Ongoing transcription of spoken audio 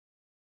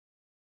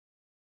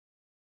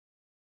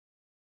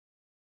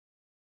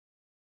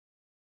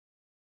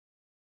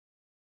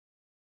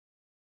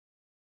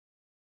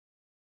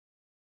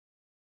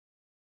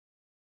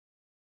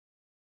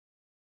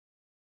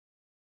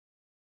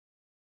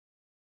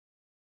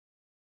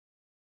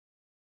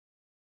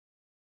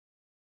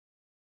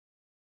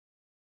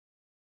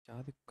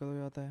क्या दिक्कत हो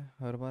जाता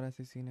है हर बार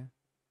ऐसी सीन है।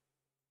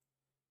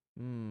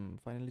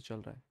 फाइनली चल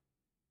रहा है।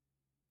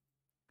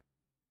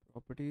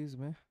 प्रॉपर्टीज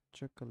में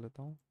चेक कर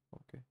लेता हूँ।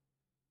 Okay,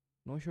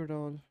 no issue at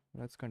all.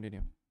 Let's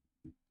continue.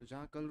 तो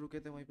जहाँ कल रुके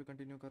थे वहीं पे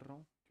कंटिन्यू कर रहा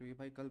हूँ क्योंकि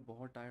भाई कल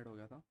बहुत टायर्ड हो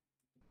गया था।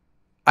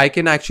 I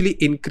can actually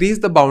increase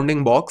the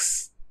bounding box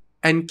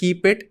and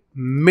keep it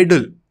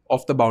middle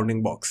of the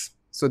bounding box.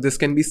 So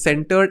this can be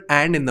centered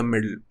and in the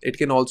middle.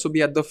 It can also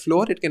be at the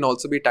floor. It can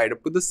also be tied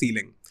up to the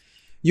ceiling.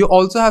 You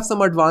also have some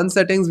advanced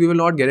settings. We will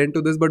not get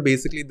into this, but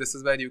basically this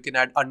is where you can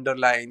add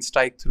underline,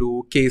 strike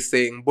through,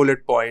 casing,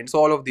 bullet points,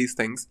 all of these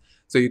things.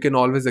 So you can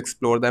always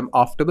explore them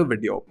after the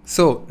video.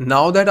 So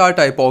now that our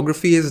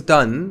typography is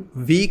done,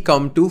 we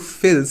come to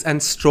fills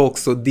and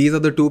strokes. So these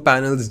are the two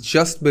panels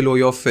just below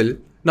your fill.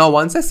 Now,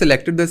 once I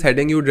selected this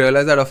heading, you'd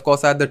realize that of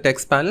course I had the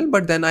text panel,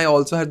 but then I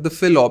also had the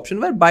fill option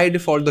where by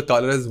default the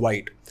color is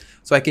white.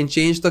 So I can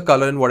change the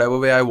color in whatever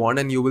way I want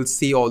and you will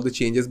see all the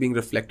changes being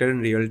reflected in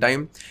real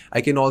time.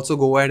 I can also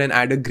go ahead and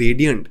add a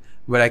gradient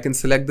where I can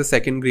select the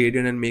second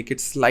gradient and make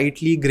it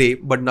slightly gray,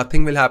 but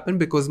nothing will happen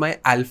because my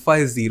alpha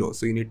is 0.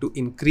 So you need to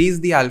increase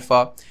the alpha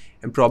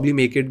and probably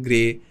make it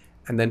gray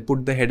and then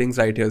put the headings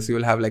right here. So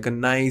you'll have like a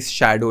nice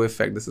shadow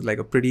effect. This is like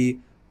a pretty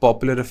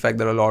popular effect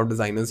that a lot of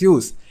designers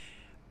use.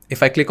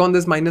 If I click on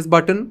this minus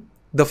button,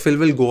 the fill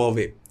will go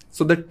away.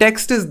 So the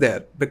text is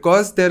there.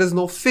 Because there is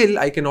no fill,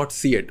 I cannot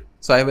see it.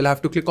 So I will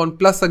have to click on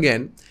plus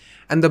again.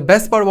 And the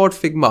best part about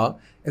Figma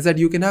is that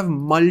you can have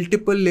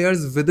multiple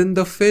layers within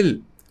the fill.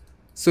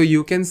 So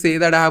you can say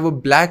that I have a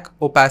black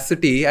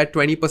opacity at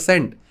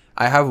 20%.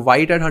 I have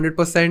white at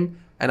 100%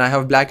 and I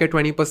have black at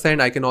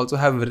 20%. I can also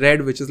have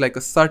red, which is like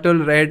a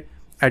subtle red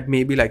at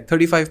maybe like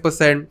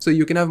 35%. So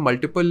you can have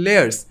multiple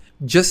layers.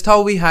 Just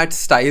how we had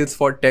styles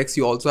for text,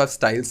 you also have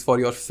styles for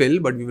your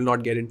fill, but we will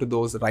not get into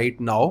those right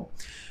now.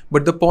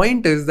 But the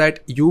point is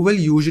that you will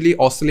usually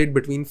oscillate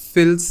between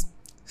fills,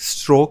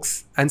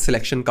 strokes, and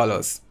selection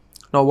colors.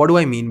 Now, what do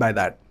I mean by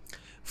that?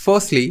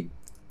 Firstly,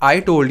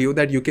 I told you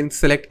that you can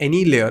select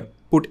any layer,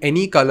 put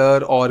any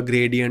color or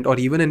gradient or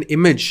even an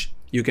image.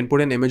 You can put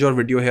an image or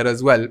video here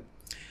as well.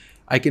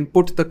 I can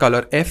put the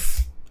color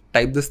F,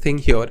 type this thing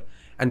here,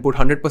 and put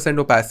 100%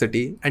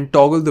 opacity and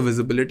toggle the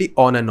visibility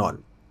on and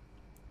on.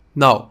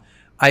 Now,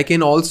 I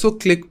can also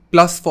click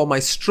plus for my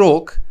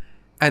stroke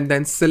and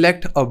then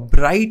select a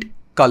bright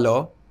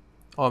color,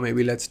 or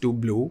maybe let's do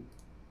blue,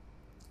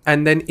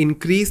 and then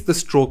increase the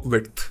stroke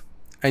width.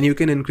 And you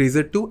can increase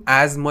it to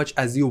as much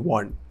as you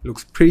want.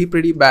 Looks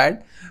pretty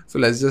bad. So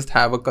let's just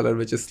have a color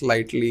which is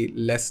slightly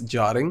less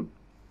jarring.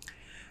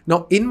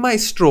 Now in my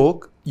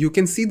stroke, you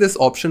can see this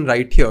option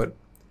right here,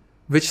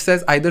 which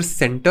says either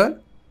center,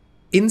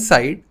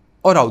 inside,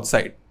 or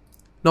outside.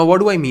 Now what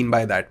do I mean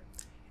by that?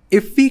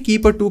 If we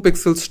keep a 2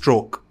 pixel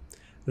stroke,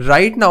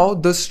 right now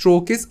the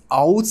stroke is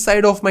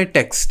outside of my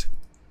text.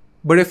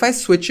 But if I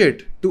switch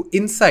it to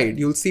inside,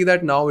 you'll see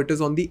that now it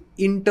is on the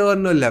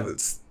internal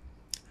levels.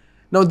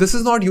 Now this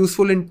is not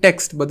useful in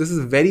text, but this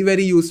is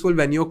very useful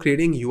when you're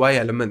creating UI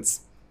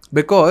elements.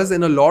 Because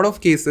in a lot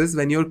of cases,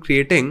 when you're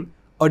creating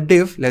a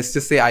div, let's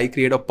just say I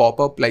create a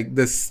pop-up like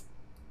this.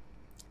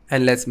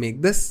 And let's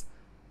make this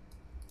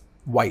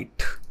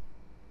white.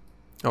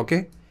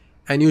 Okay.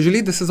 And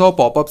usually this is how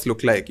pop-ups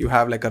look like. You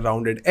have like a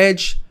rounded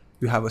edge,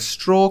 you have a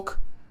stroke.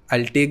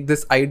 I'll take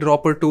this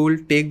eyedropper tool,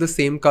 take the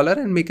same color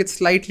and make it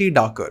slightly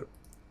darker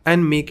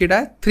and make it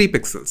at 3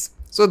 pixels.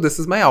 So this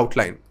is my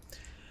outline.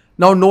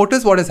 Now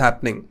notice what is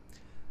happening.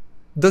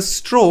 The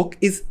stroke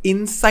is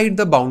inside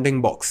the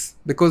bounding box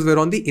because we're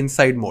on the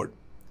inside mode.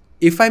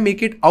 If I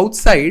make it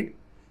outside,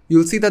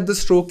 you'll see that the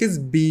stroke is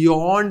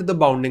beyond the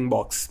bounding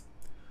box.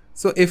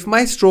 So if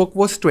my stroke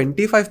was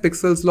 25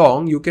 pixels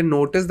long, you can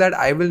notice that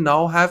I will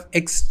now have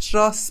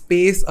extra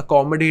space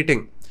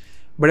accommodating.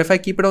 But if I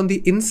keep it on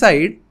the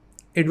inside,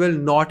 it will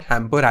not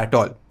hamper at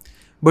all.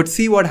 But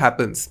see what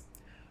happens.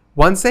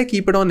 Once I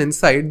keep it on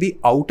inside, the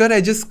outer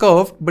edge is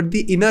curved, but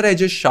the inner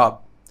edge is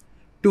sharp.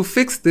 To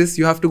fix this,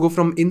 you have to go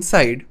from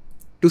inside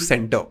to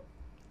center.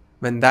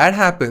 When that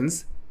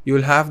happens,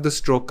 you'll have the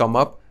stroke come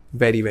up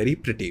very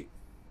pretty.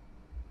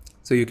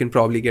 So you can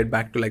probably get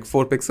back to like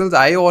 4 pixels.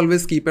 I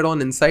always keep it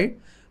on inside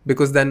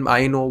because then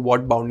I know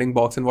what bounding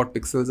box and what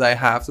pixels I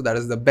have. So that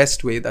is the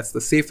best way. That's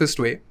the safest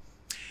way.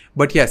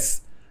 But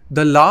yes,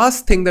 the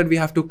last thing that we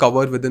have to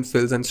cover within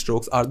fills and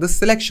strokes are the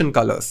selection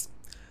colors.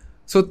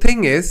 So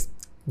thing is,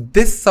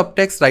 this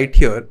subtext right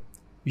here,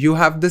 you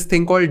have this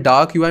thing called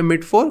dark UI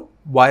mid 4.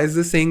 Why is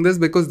this saying this?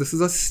 Because this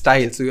is a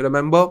style. So you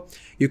remember,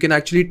 you can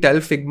actually tell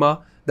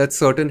Figma that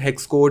certain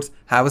hex codes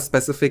have a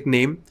specific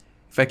name.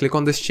 If I click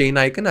on this chain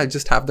icon, I'll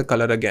just have the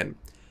color again.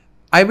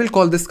 I will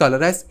call this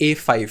color as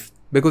A5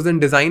 because in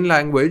design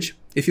language,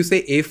 if you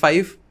say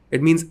A5,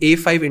 it means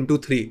A5 into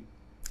 3.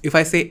 If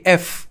I say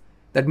F,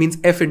 that means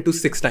F into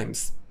 6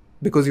 times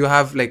because you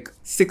have like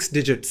 6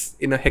 digits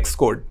in a hex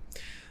code.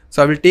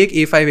 So I will take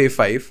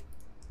A5.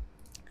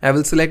 I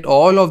will select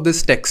all of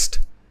this text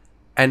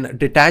and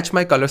detach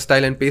my color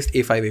style and paste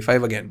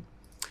A5 again.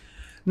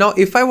 Now,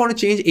 if I want to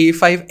change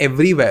A5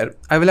 everywhere,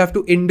 I will have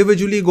to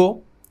individually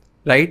go,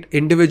 right?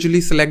 Individually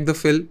select the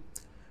fill,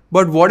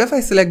 But what if I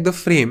select the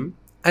frame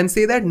and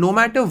say that no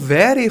matter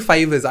where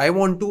A5 is, I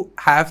want to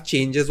have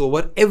changes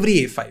over every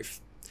A5?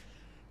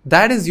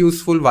 That is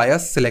useful via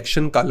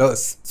selection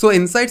colors. So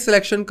inside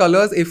selection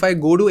colors, if I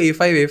go to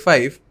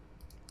A5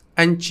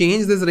 and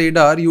change this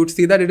radar, you would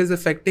see that it is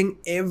affecting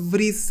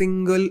every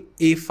single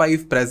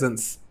A5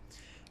 presence,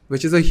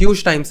 which is a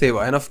huge time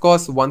saver. And of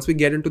course, once we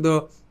get into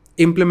the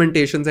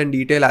implementations and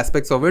detail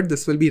aspects of it,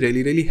 this will be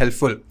really, really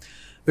helpful.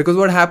 Because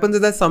what happens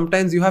is that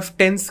sometimes you have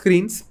 10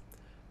 screens,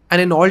 and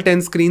in all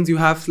 10 screens, you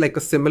have like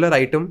a similar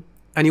item,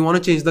 and you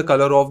want to change the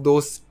color of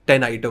those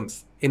 10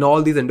 items in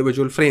all these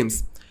individual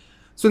frames.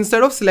 So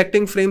instead of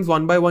selecting frames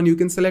one by one, you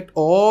can select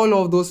all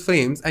of those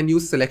frames and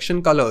use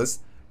selection colors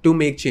to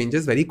make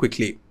changes very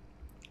quickly.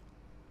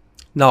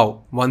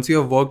 Now, once you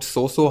have worked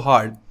so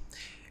hard,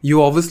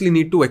 you obviously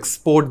need to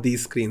export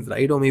these screens,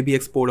 right? Or maybe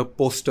export a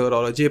poster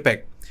or a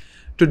JPEG.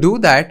 To do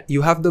that,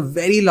 you have the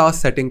very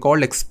last setting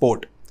called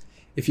export.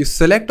 If you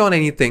select on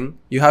anything,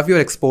 you have your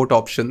export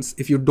options.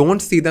 If you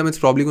don't see them, it's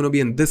probably going to be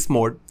in this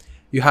mode.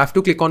 You have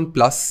to click on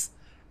plus,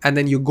 and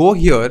then you go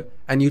here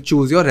and you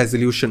choose your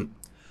resolution.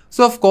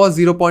 So of course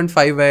 0.5x,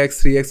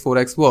 3x,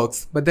 4x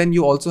works, but then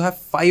you also have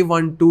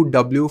 512W,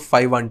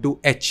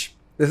 512H.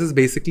 This is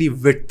basically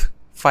width,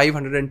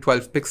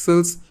 512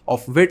 pixels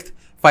of width,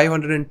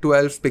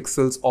 512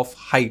 pixels of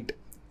height.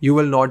 You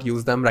will not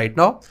use them right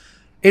now.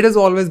 It is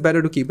always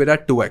better to keep it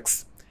at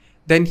 2x.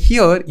 Then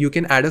here you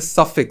can add a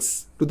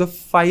suffix to the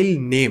file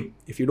name.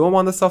 If you don't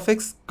want the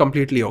suffix,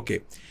 completely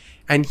okay.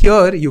 And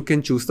here you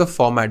can choose the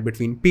format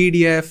between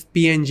PDF,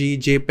 PNG,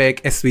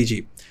 JPEG,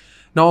 SVG.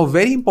 Now, a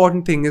very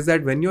important thing is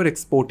that when you're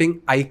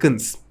exporting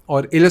icons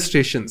or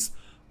illustrations,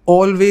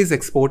 always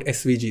export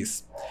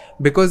SVGs.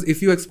 Because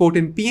if you export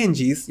in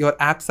PNGs, your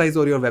app size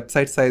or your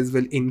website size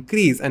will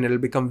increase and it will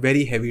become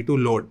very heavy to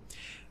load.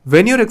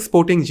 When you're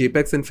exporting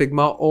JPEGs in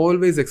Figma,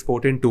 always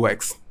export in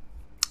 2x.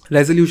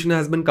 Resolution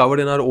has been covered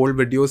in our old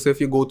videos. So if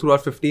you go through our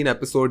 15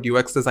 episode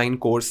UX design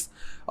course,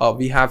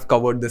 we have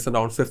covered this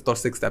around 5th or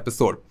 6th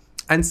episode.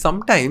 And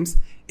sometimes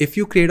if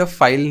you create a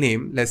file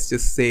name, let's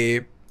just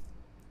say,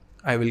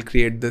 I will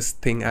create this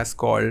thing as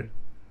called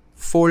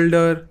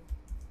folder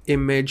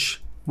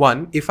image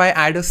 1. If I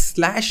add a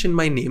slash in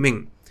my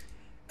naming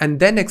and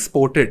then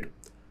export it,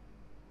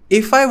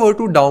 if I were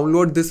to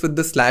download this with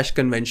the slash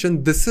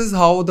convention, this is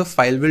how the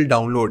file will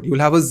download. You'll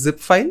have a zip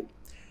file.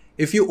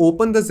 If you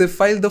open the zip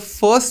file, the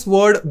first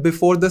word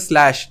before the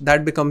slash,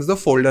 that becomes the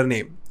folder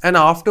name. And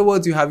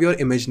afterwards you have your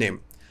image name.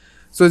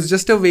 So it's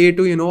just a way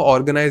to,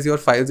 organize your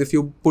files. If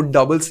you put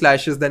double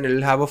slashes, then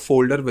it'll have a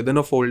folder within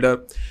a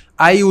folder.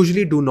 I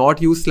usually do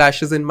not use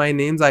slashes in my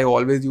names. I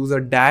always use a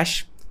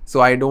dash.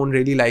 So I don't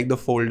really like the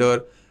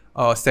folder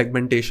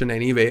segmentation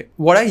anyway.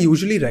 What I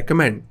usually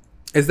recommend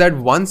is that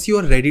once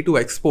you're ready to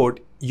export,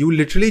 you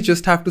literally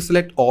just have to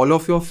select all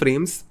of your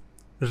frames,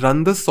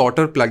 run the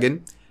sorter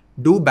plugin,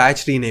 do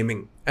batch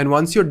renaming. And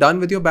once you're done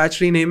with your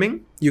batch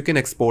renaming, you can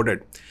export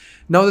it.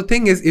 Now the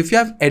thing is, if you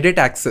have edit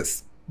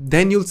access,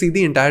 then you'll see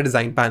the entire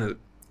design panel.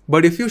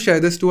 But if you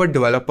share this to a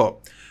developer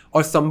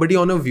or somebody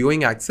on a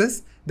viewing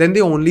access, then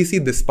they only see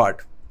this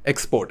part,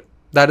 export.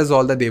 That is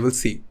all that they will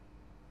see.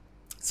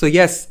 So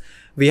yes,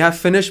 we have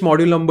finished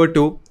module number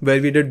 2,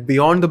 where we did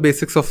beyond the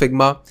basics of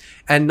Figma.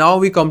 And now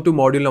we come to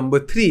module number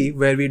 3,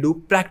 where we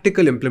do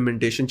practical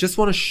implementation. Just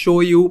want to show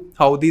you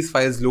how these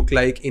files look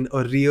like in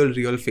a real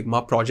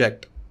Figma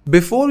project.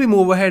 Before we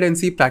move ahead and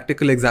see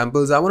practical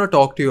examples, I want to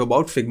talk to you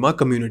about Figma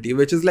community,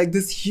 which is like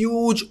this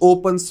huge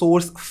open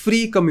source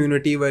free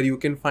community where you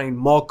can find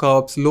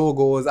mockups,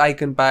 logos,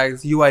 icon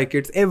packs, UI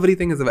kits,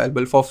 everything is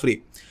available for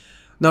free.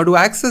 Now to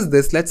access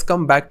this, let's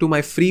come back to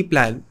my free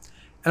plan.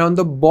 And on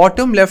the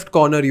bottom left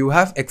corner, you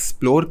have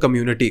Explore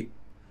Community.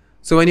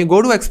 So when you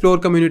go to Explore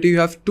Community, you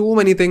have too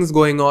many things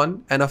going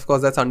on. And of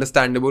course, that's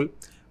understandable.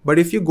 But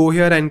if you go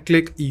here and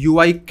click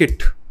UI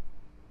Kit,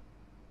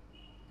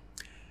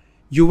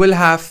 you will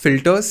have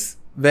filters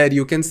where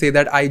you can say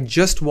that I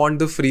just want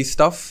the free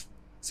stuff.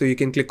 So you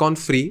can click on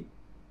free.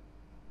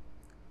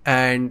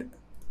 And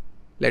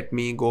let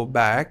me go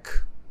back.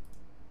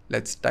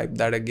 Let's type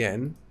that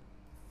again.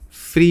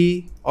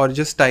 Free, or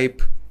just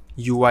type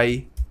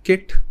UI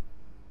Kit.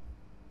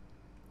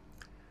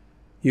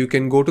 You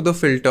can go to the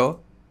filter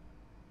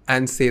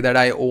and say that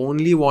I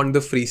only want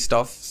the free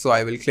stuff. So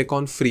I will click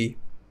on free.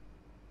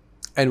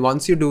 And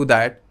once you do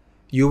that,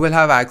 you will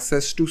have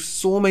access to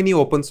so many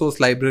open source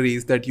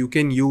libraries that you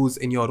can use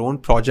in your own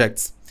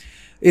projects.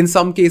 In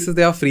some cases,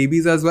 there are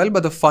freebies as well.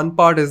 But the fun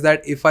part is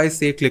that if I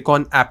say click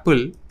on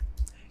Apple,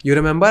 you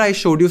remember I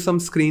showed you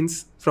some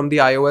screens from the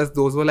iOS.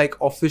 Those were like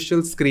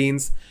official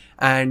screens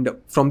and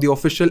from the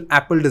official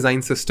Apple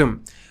design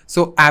system.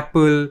 So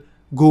Apple,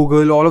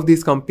 Google, all of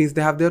these companies,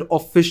 they have their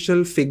official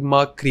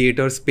Figma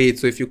creators page.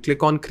 So if you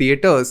click on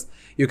creators,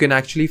 you can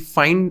actually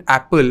find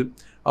Apple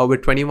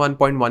with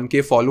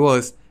 21.1k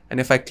followers.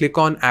 And if I click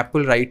on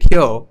Apple right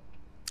here,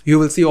 you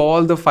will see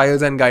all the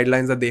files and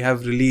guidelines that they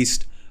have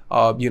released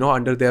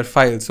under their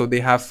files. So they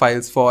have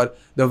files for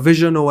the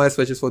Vision OS,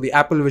 which is for the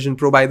Apple Vision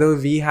Pro. By the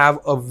way, we have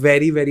a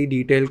very, very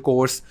detailed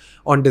course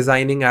on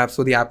designing apps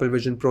for the Apple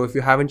Vision Pro. If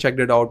you haven't checked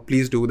it out,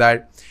 please do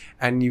that.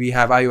 And we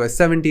have iOS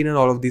 17 and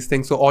all of these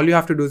things. So all you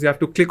have to do is you have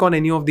to click on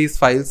any of these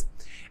files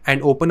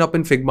and open up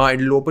in Figma.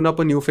 It'll open up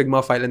a new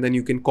Figma file, and then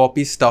you can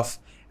copy stuff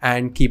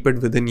and keep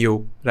it within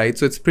you, right?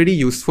 So it's pretty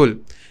useful.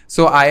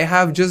 So I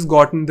have just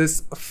gotten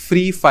this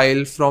free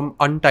file from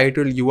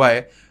Untitled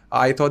UI.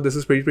 I thought this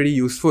is pretty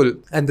useful,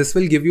 and this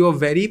will give you a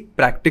very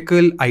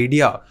practical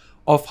idea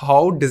of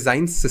how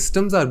design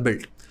systems are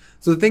built.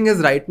 So the thing is,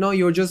 right now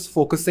you're just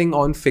focusing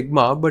on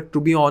Figma, but to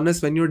be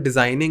honest, when you're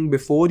designing,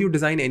 before you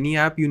design any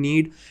app, you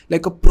need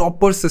like a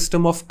proper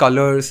system of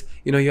colors.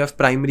 You have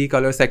primary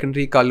color,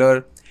 secondary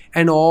color,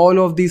 and all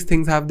of these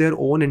things have their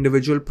own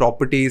individual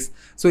properties.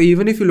 So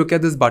even if you look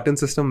at this button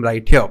system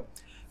right here,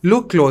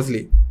 look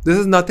closely. This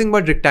is nothing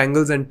but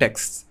rectangles and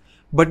texts.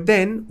 But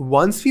then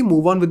once we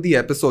move on with the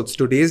episodes,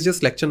 today is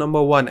just lecture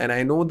number 1. And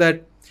I know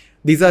that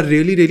these are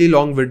really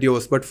long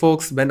videos. But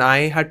folks, when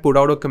I had put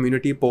out a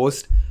community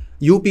post,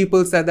 you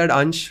people said that,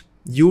 Ansh,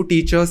 you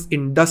teach us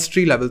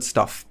industry level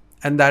stuff.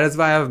 And that is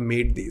why I have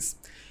made these.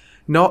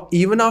 Now,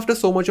 even after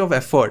so much of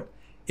effort,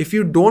 if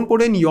you don't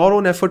put in your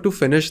own effort to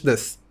finish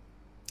this,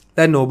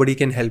 then nobody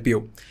can help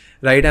you,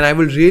 right? And I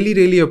will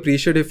really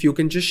appreciate if you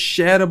can just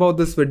share about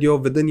this video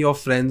within your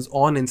friends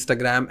on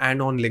Instagram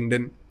and on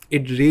LinkedIn.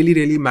 It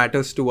really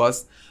matters to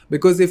us,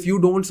 because if you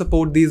don't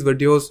support these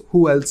videos,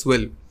 who else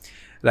will,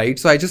 right?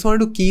 So I just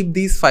wanted to keep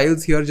these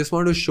files here. Just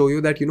wanted to show you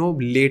that,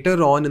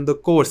 later on in the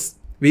course,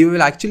 we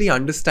will actually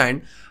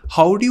understand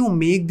how do you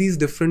make these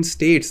different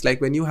states. Like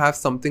when you have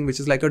something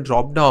which is like a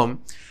drop down,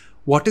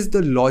 what is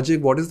the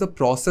logic? What is the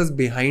process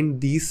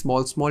behind these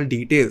small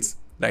details?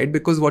 Right?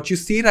 Because what you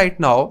see right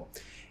now,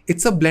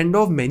 it's a blend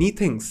of many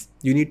things.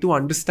 You need to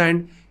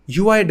understand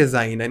UI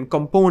design and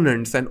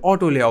components and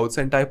auto layouts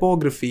and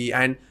typography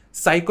and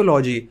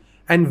psychology.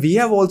 And we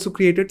have also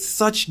created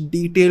such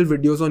detailed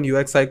videos on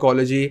UX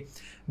psychology.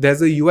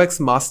 There's a UX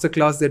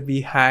masterclass that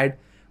we had.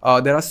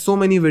 There are so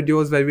many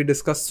videos where we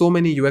discuss so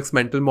many UX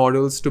mental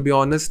models. To be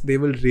honest, they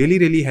will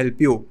really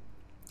help you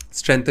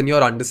strengthen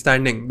your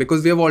understanding,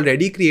 because we have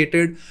already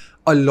created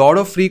a lot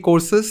of free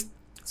courses.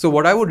 So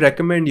what I would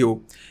recommend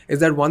you is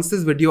that once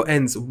this video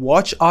ends,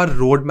 watch our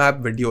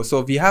roadmap video.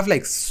 So we have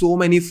like so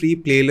many free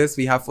playlists.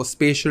 We have for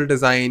spatial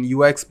design,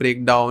 UX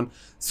breakdown,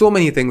 so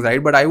many things,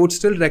 right? But I would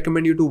still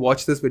recommend you to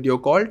watch this video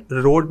called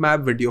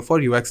roadmap video for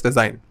UX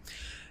design.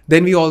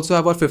 Then we also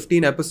have our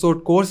 15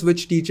 episode course,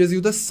 which teaches you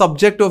the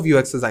subject of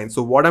UX design.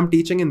 So what I'm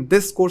teaching in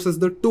this course is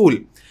the tool,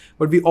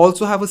 but we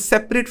also have a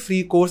separate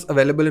free course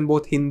available in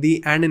both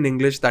Hindi and in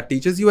English that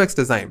teaches UX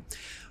design.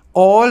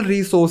 All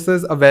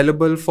resources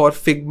available for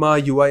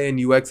Figma, UI and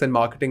UX and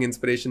marketing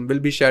inspiration will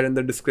be shared in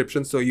the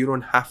description, so you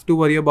don't have to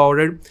worry about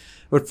it.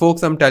 But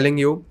folks, I'm telling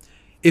you,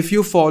 if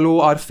you follow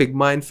our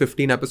Figma and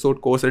 15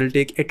 episode course, it'll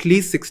take at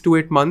least 6 to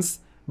 8 months,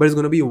 but it's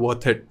going to be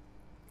worth it.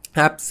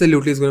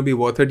 Absolutely, it's going to be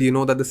worth it. You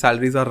know that the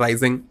salaries are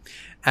rising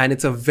and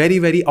it's a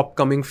very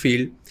upcoming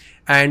field.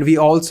 And we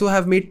also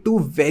have made 2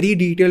 very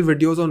detailed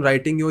videos on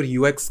writing your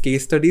UX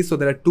case studies. So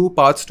there are 2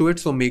 parts to it.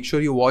 So make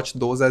sure you watch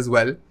those as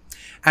well.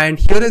 And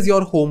here is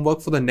your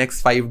homework for the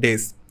next 5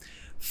 days.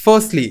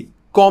 Firstly,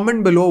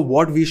 comment below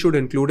what we should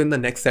include in the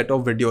next set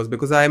of videos,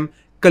 because I'm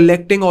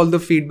collecting all the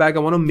feedback. I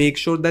want to make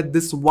sure that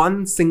this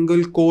one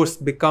single course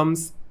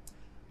becomes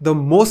the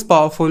most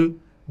powerful,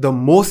 the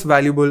most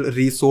valuable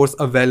resource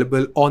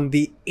available on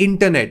the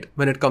internet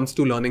when it comes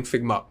to learning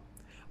Figma.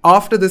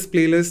 After this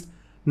playlist,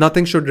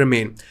 nothing should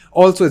remain.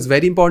 Also, it's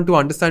very important to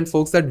understand,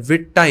 folks, that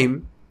with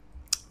time,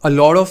 a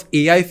lot of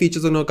AI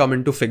features are going to come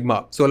into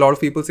Figma. So a lot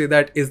of people say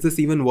that, is this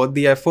even worth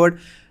the effort?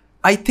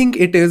 I think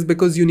it is,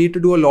 because you need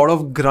to do a lot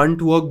of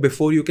grunt work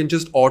before you can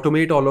just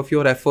automate all of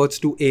your efforts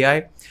to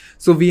AI.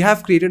 So we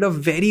have created a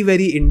very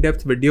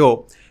in-depth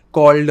video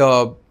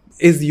called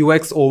Is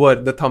UX Over?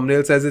 The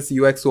thumbnail says it's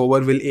UX over.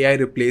 Will AI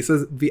replace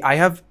us? I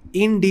have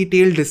in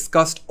detail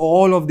discussed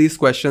all of these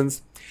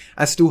questions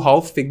as to how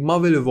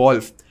Figma will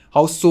evolve,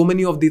 how so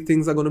many of these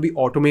things are going to be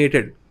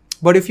automated.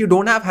 But if you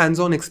don't have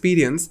hands-on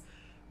experience,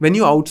 when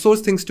you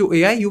outsource things to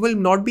AI, you will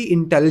not be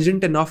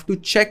intelligent enough to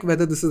check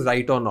whether this is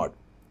right or not,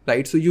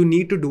 right? So you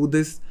need to do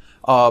this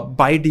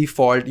by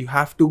default. You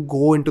have to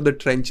go into the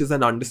trenches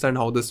and understand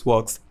how this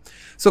works.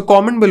 So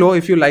comment below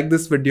if you like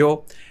this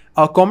video.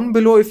 Comment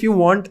below if you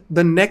want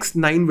the next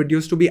 9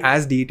 videos to be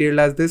as detailed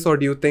as this, or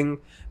do you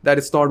think that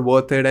it's not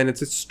worth it and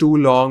it's too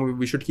long?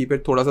 We should keep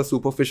it thoda sa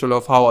superficial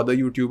of how other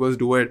YouTubers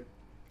do it,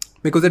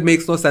 because it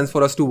makes no sense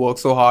for us to work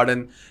so hard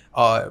and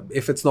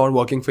if it's not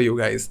working for you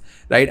guys,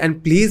 right?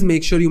 And please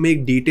make sure you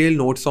make detailed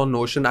notes on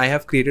Notion. I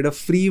have created a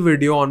free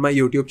video on my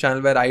YouTube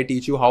channel where I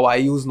teach you how I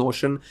use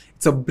Notion.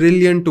 It's a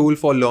brilliant tool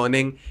for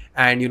learning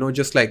and,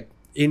 just like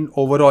in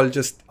overall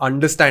just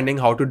understanding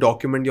how to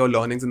document your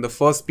learnings in the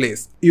first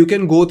place. You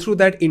can go through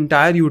that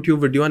entire YouTube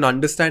video and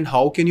understand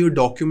how can you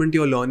document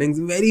your learnings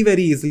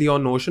very easily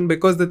on Notion,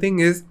 because the thing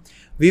is,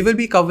 we will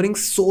be covering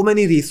so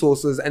many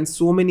resources and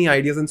so many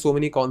ideas and so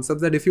many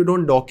concepts that if you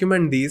don't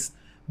document these,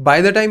 By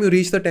the time you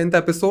reach the 10th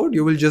episode,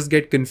 you will just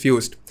get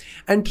confused.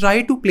 And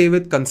try to play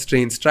with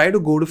constraints. Try to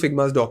go to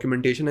Figma's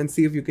documentation and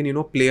see if you can,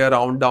 play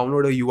around,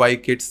 download a UI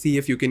kit, see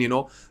if you can,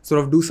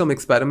 sort of do some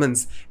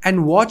experiments,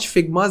 and watch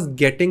Figma's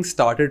getting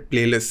started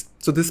playlist.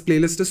 So this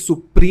playlist is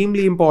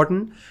supremely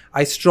important.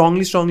 I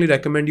strongly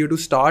recommend you to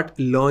start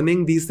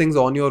learning these things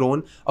on your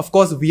own. Of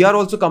course, we are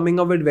also coming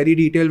up with very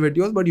detailed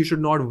videos, but you should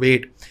not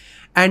wait.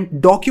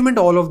 And document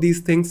all of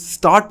these things,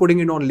 start putting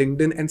it on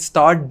LinkedIn, and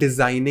start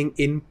designing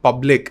in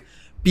public.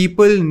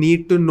 People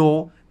need to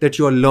know that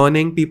you're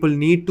learning. People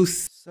need to...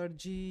 sir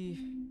जी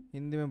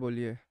हिंदी में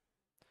बोलिए.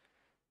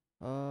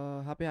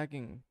 Happy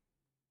hacking.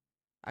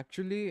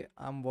 Actually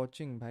I am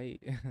watching भाई.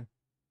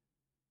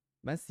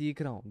 मैं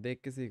सीख रहा हूँ,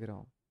 देख के सीख रहा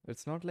हूँ.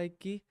 इट्स नॉट लाइक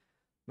कि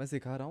मैं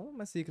सिखा रहा हूँ,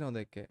 मैं सीख रहा हूँ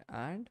देख के.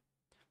 एंड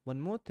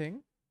वन मोर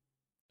थिंग,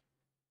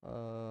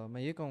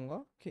 मैं ये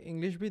कहूँगा कि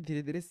इंग्लिश भी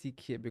धीरे धीरे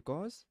सीखिए,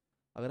 बिकॉज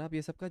अगर आप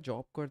ये सब का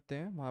जॉब करते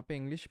हैं वहाँ पे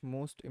इंग्लिश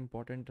मोस्ट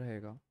इम्पॉर्टेंट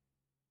रहेगा.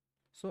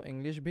 सो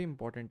इंग्लिश भी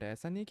इम्पॉर्टेंट है,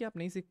 ऐसा नहीं कि आप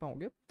नहीं सीख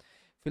पाओगे.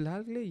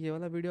 फ़िलहाल के लिए ये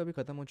वाला वीडियो अभी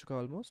ख़त्म हो चुका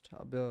है ऑलमोस्ट.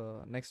 अब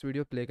नेक्स्ट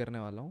वीडियो प्ले करने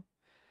वाला हूँ.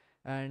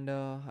 एंड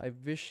आई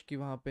विश कि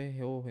वहाँ पे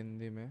हो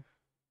हिंदी में.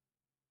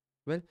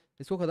 वेल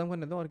इसको ख़त्म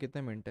करने दो. और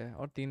कितने मिनट है?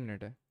 और 3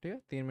 मिनट है. ठीक है,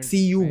 3 minute.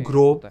 See you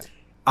grow.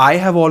 I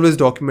have always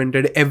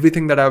documented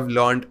everything that I've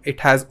learned.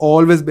 It has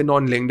always been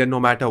on LinkedIn, no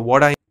matter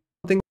what I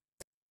think.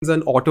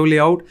 An auto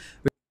layout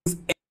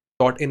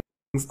with in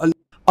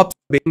up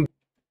being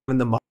in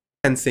the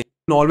market and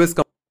saying always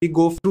come, we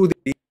go through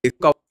the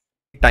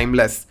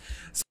timeless.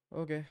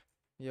 Okay,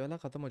 ये वाला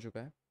ख़त्म हो चुका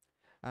है.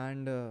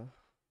 And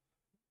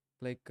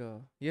like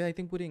ये I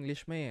think पूरी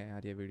English में ही है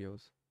यार. ये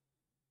वीडियोस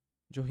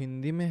जो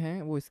हिंदी में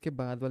हैं वो इसके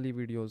बाद वाली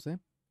वीडियोस है.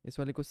 इस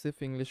वाली को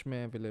सिर्फ इंग्लिश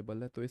में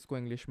अवेलेबल है, तो इसको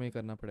इंग्लिश में ही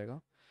करना पड़ेगा.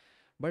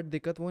 बट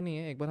दिक्कत वो नहीं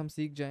है, एक बार हम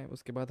सीख जाएं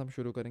उसके बाद हम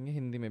शुरू करेंगे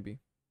हिंदी में भी.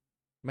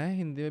 मैं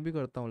हिंदी में भी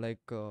करता हूँ.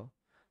 लाइक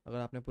अगर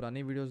आपने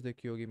पुरानी वीडियोस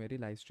देखी होगी मेरी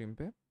लाइव स्ट्रीम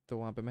पे, तो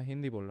वहाँ पे मैं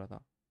हिंदी बोल रहा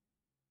था.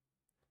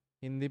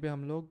 हिंदी पे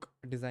हम लोग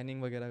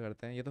डिज़ाइनिंग वगैरह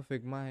करते हैं. ये तो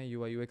फिग्मा है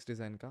UI UX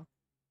डिज़ाइन का,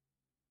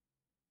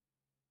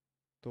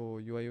 तो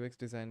UI UX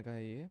डिज़ाइन का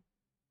है ये.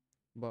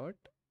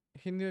 बट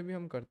हिंदी में भी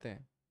हम करते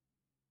हैं.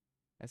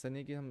 ऐसा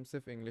नहीं कि हम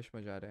सिर्फ इंग्लिश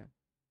में जा रहे हैं.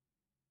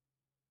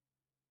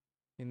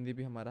 हिंदी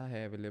भी हमारा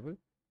है अवेलेबल,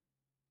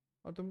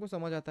 और तुमको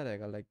समझ आता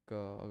रहेगा. लाइक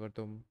अगर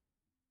तुम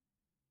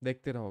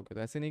देखते रहोगे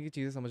तो ऐसे नहीं कि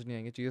चीज़ें समझ नहीं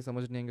आएंगी. चीज़ें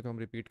समझ नहीं आएंगी तो हम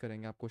रिपीट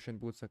करेंगे. आप क्वेश्चन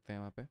पूछ सकते हैं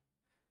वहाँ पे.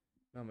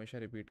 मैं हमेशा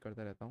रिपीट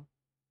करता रहता हूँ.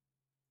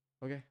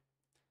 ओके,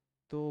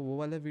 तो वो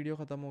वाला वीडियो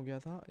ख़त्म हो गया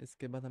था.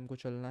 इसके बाद हमको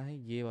चलना है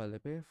ये वाले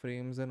पे,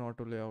 frames and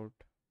auto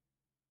layout.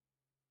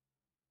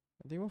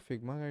 I think वो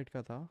फिग्मा गाइड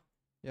का था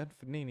यार.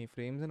 नहीं,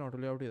 फ्रेम्स एंड ऑटो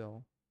लेआउट ही था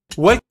वो.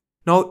 Well,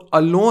 now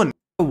alone,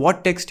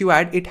 what text you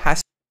add, it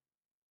has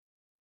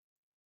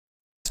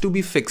to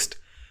be fixed.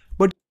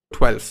 But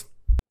 12.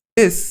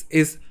 This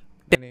is...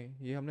 नहीं,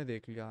 ये हमने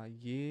देख लिया.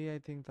 ये आई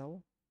थिंक था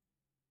वो.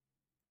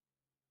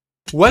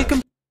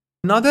 Welcome.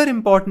 Another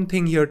important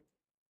thing here.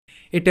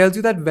 It tells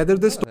you that whether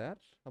this... यार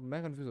अब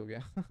मैं कंफ्यूज हो गया.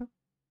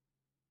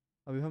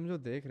 अभी हम जो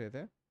देख रहे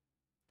थे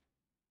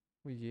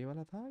वो ये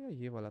वाला था या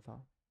ये वाला था?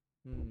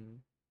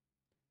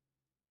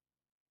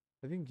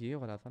 आई थिंक ये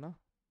वाला था ना.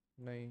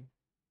 नहीं,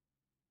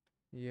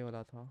 ये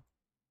वाला था.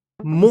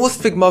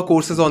 Most Figma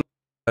courses on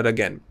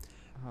again.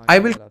 हाँ, I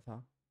ये will... वाला था.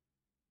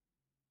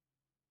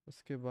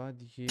 उसके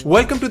बाद ये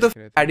Welcome to the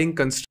adding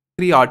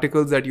constraint 3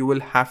 articles that you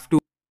will have to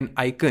an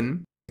icon.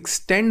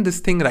 Extend this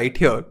thing right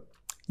here.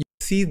 You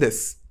see this.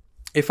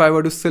 If I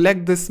were to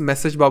select this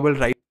message bubble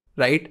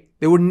right,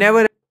 they would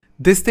never...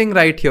 This thing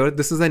right here,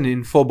 this is an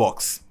info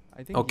box.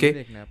 I think Okay. ये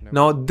देखना है अपने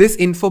Now this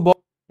info box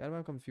यार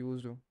मैं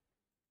confused हूँ.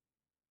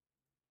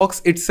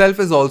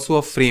 itself is also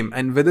a frame,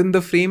 and within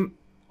the frame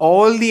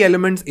all the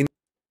elements in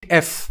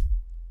F,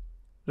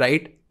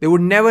 right? They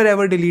would never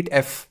ever delete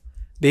F.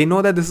 They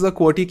know that this is a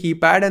QWERTY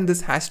keypad and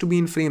this has to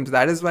be in frames.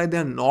 That is why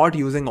they are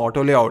not using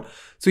auto layout.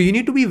 So you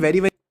need to be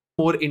very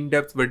more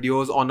in-depth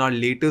videos on our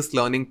latest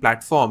learning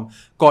platform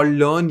called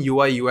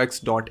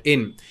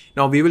learnuiux.in.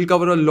 Now we will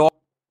cover a lot.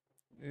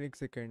 एक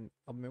second,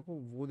 अब मेरे को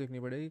वो देखनी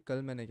पड़ेगी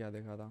कल मैंने क्या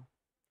देखा था.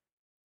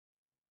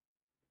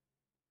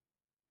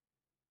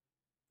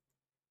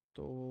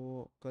 तो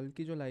कल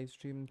की जो लाइव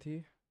स्ट्रीम थी,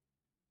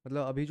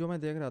 मतलब अभी जो मैं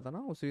देख रहा था ना,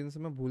 उस रीजन से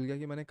मैं भूल गया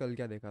कि मैंने कल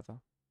क्या देखा था.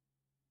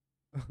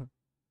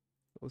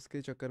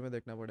 उसके चक्कर में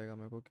देखना पड़ेगा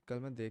मेरे को कि कल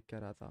मैं देख क्या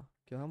रहा था.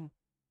 क्या हम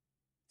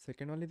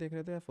सेकेंड वाली देख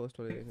रहे थे या फर्स्ट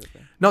वाली देख रहे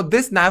थे? Now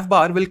this nav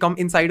bar will come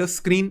inside a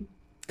screen,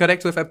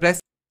 correct? So if I press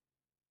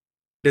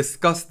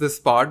discuss this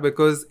part,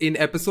 because in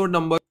episode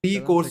number 3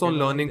 course on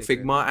learning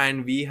Figma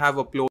and we have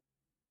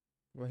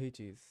uploaded वही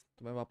चीज़.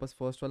 तो मैं वापस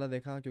फर्स्ट वाला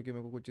देखा क्योंकि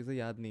मेरे को कुछ चीज़ें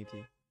याद नहीं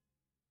थी.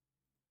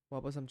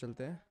 वापस हम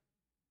चलते हैं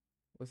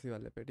उसी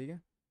वाले पे. ठीक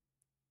है,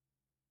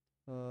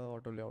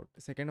 ऑटो लेआउट.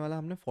 सेकेंड वाला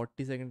हमने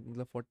 40 सेकेंड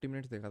मतलब 40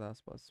 मिनट्स देखा था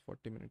आसपास.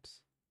 40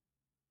 मिनट्स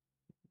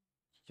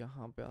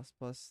यहाँ पे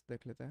आसपास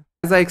देख लेते हैं.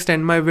 As I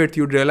extend my width,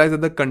 you'd realize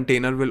that the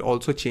container will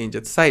also change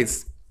its size.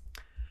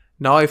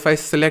 Now if I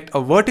select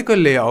a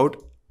vertical layout,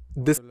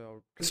 this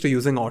is to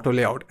using auto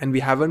layout, and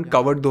we haven't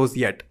covered those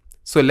yet.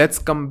 So let's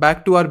come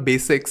back to our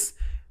basics.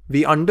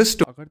 we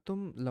understood अगर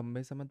तुम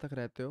लंबे समय तक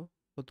रहते हो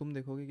तो तुम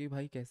देखोगे कि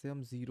भाई कैसे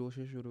हम ज़ीरो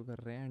से शुरू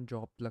कर रहे हैं एंड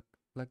जॉब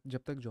लग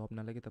जब तक जॉब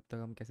ना लगे तब तक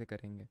हम कैसे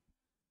करेंगे।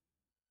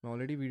 मैं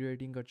ऑलरेडी वीडियो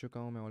एडिटिंग कर चुका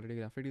हूँ, मैं ऑलरेडी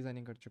ग्राफिक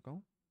डिज़ाइनिंग कर चुका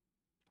हूँ,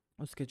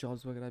 उसके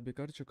जॉब्स वगैरह भी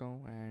कर चुका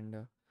हूँ एंड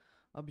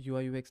अब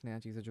UI UX नया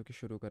चीज़ है जो कि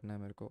शुरू करना है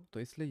मेरे को, तो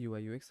इसलिए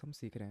UI UX हम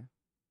सीख रहे हैं।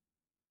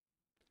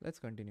 Let's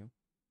continue.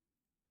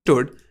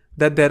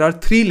 that there are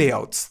three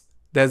layouts.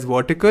 There's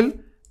vertical,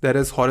 there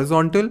is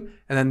horizontal,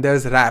 and then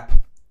there's wrap.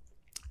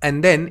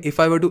 And then if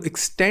I were to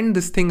extend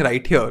this thing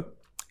right here,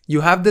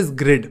 you have this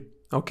grid,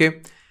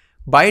 okay?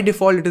 By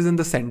default, it is in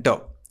the center.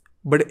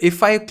 But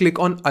if I click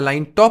on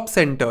align top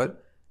center,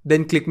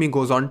 then click me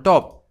goes on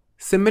top.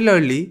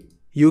 Similarly,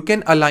 you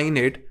can align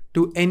it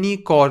to any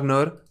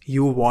corner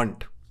you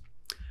want.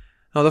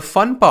 Now the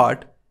fun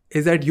part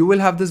is that you will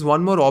have this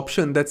one more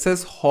option that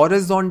says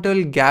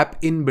horizontal gap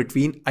in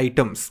between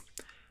items.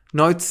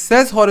 Now it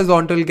says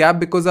horizontal gap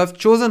because I've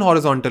chosen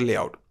horizontal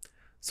layout.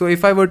 So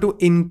if I were to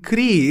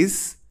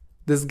increase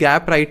this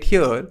gap right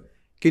here,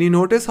 can you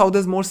notice how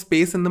there's more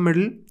space in the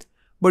middle?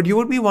 But you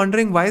would be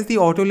wondering, why is the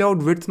auto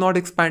layout width not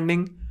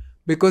expanding?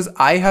 Because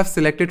I have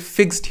selected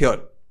fixed here.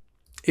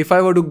 If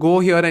I were to go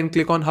here and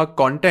click on hug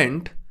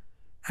content,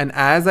 and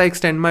as I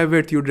extend my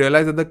width, you'd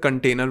realize that the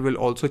container will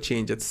also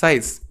change its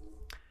size.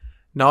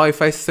 Now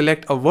if I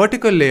select a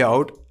vertical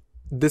layout,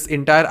 this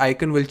entire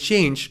icon will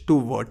change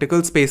to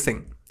vertical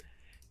spacing.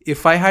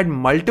 If I had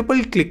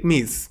multiple click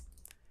me's,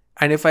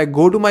 and if I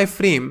go to my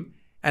frame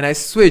and I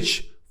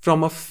switch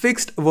from a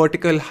fixed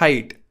vertical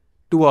height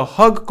to a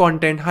hug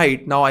content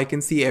height, now I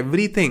can see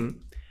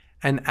everything.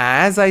 And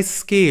as I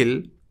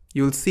scale,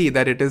 you'll see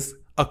that it is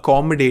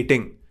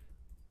accommodating.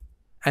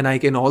 And I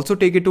can also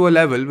take it to a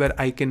level where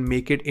I can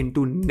make it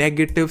into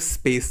negative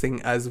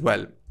spacing as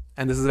well.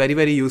 And this is very,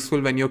 very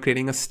useful when you're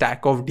creating a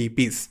stack of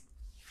DPs.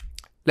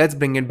 Let's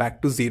bring it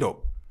back to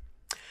 0.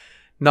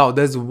 Now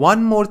there's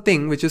one more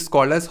thing which is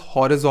called as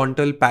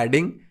horizontal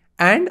padding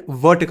and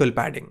vertical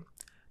padding.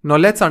 Now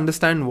let's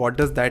understand what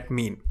does that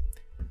mean.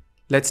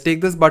 Let's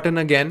take this button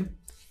again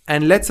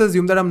and let's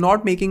assume that I'm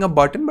not making a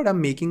button, but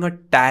I'm making a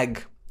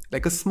tag,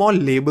 like a small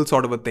label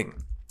sort of a thing.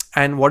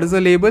 And what is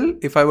a label?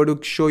 If I were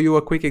to show you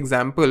a quick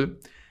example,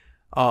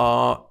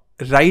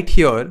 right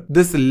here,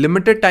 this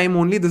limited time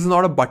only, this is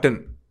not a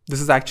button.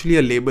 This is actually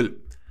a label.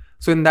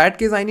 So in that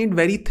case, I need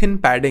very thin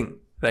padding,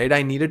 right?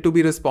 I need it to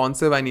be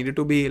responsive. I need it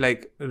to be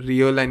like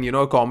real and,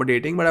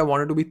 accommodating, but I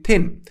want it to be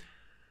thin.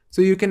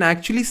 So you can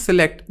actually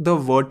select the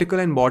vertical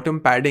and bottom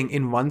padding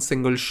in one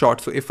single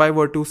shot. So if I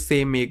were to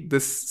say make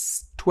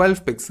this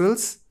 12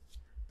 pixels,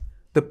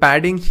 the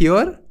padding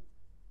here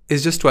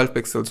is just 12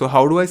 pixels. So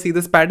how do I see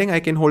this padding? I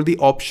can hold the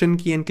option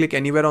key and click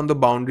anywhere on the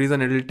boundaries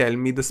and it will tell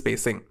me the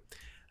spacing.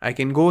 I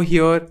can go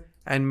here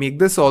and make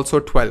this also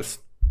 12.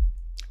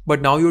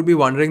 But now you would be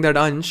wondering that,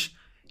 Ansh,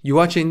 you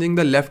are changing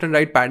the left and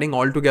right padding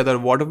altogether.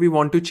 What if we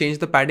want to change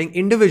the padding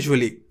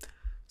individually?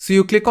 So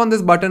you click on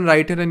this button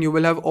right here and you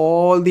will have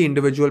all the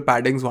individual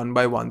paddings one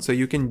by one. So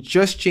you can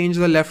just change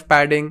the left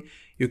padding,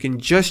 you can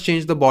just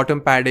change the bottom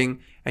padding,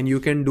 and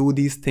you can do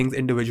these things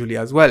individually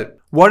as well.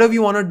 What if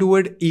you want to do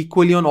it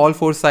equally on all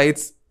four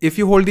sides? If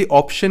you hold the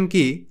option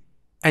key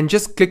and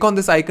just click on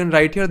this icon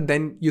right here,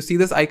 then you see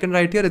this icon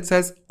right here, it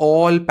says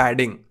all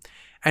padding.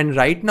 And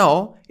right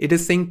now it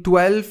is saying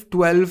 12,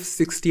 12,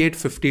 68,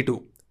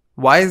 52.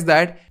 Why is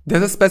that?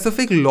 There's a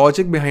specific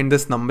logic behind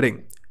this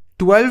numbering.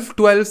 12,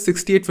 12,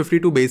 68,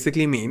 52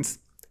 basically means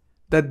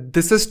that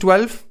this is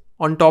 12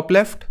 on top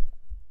left,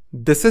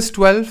 this is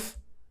 12,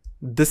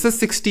 this is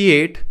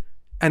 68,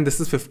 and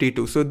this is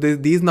 52. So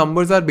these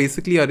numbers are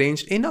basically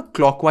arranged in a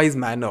clockwise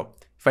manner.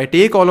 If I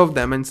take all of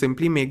them and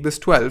simply make this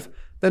 12,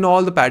 then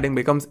all the padding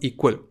becomes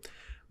equal.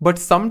 But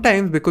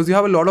sometimes, because you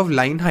have a lot of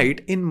line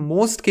height, in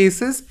most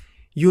cases,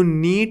 you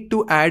need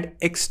to add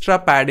extra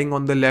padding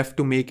on the left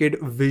to make it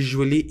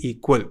visually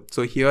equal.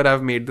 So here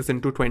I've made this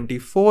into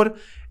 24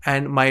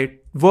 and my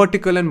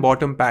vertical and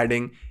bottom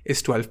padding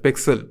is 12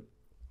 pixel.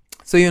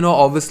 So,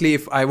 obviously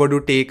if I were to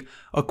take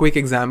a quick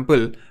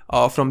example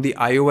from the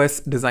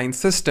iOS design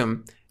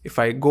system, if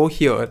I go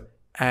here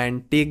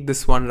and take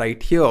this one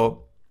right here,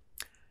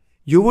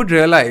 you would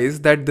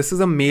realize that this is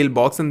a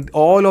mailbox and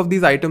all of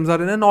these items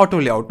are in an auto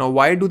layout. Now,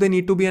 why do they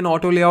need to be an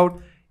auto layout?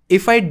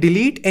 If I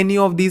delete any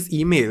of these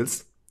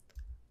emails,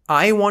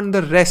 I want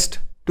the rest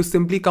to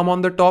simply come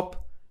on the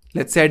top.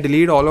 Let's say I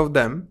delete all of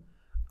them.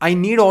 I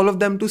need all of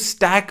them to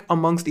stack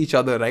amongst each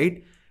other,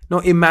 right? Now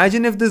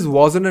imagine if this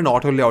wasn't an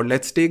auto layout.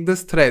 Let's take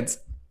this threads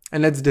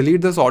and let's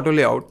delete this auto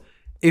layout.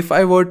 If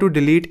I were to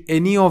delete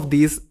any of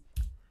these,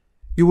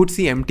 you would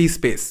see empty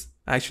space.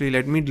 Actually,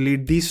 let me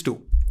delete these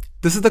two.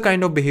 This is the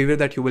kind of behavior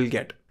that you will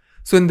get.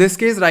 So in this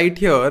case right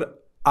here,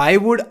 I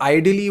would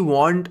ideally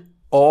want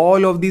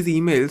all of these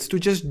emails to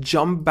just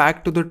jump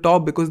back to the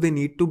top because they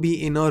need to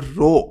be in a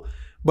row.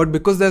 But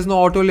because there's no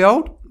auto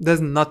layout, there's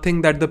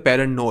nothing that the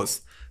parent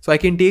knows. So I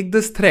can take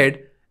this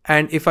thread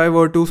and if I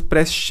were to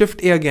press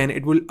Shift A again,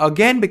 it will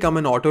again become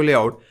an auto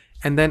layout.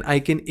 And then I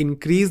can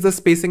increase the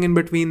spacing in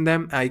between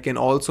them. I can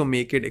also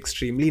make it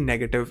extremely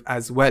negative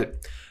as well.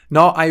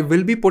 Now I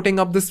will be putting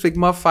up this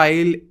Figma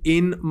file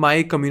in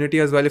my community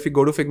as well. If you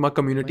go to Figma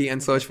community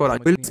and search for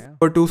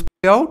to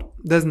layout,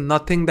 there's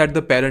nothing that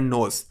the parent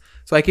knows.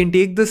 So I can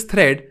take this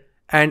thread,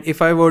 and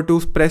if I were to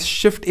press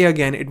Shift A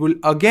again, it will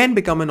again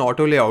become an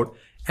auto layout,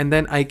 and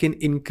then I can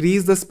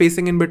increase the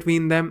spacing in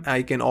between them.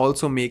 I can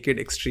also make it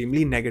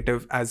extremely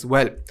negative as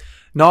well.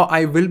 Now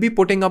I will be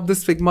putting up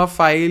this Figma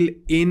file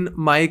in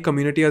my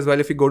community as well.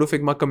 If you go to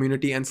Figma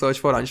community and search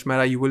for Ansh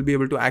Mehra, you will be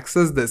able to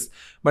access this.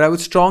 But I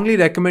would strongly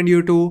recommend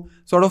you to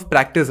sort of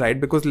practice,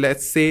 right? Because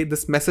let's say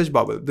this message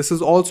bubble, this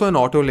is also an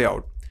auto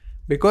layout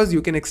because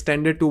you can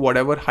extend it to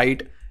whatever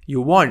height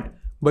you want.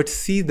 But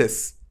see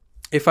this,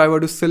 if I were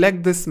to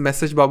select this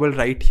message bubble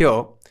right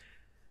here,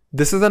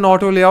 this is an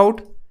auto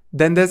layout.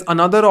 Then there's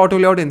another auto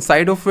layout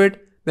inside of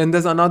it. Then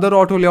there's another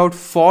auto layout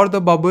for the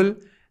bubble.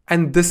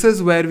 And this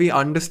is where we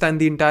understand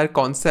the entire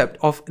concept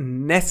of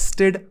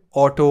nested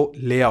auto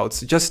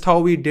layouts. Just how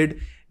we did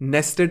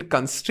nested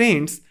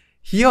constraints,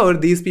 here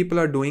these people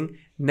are doing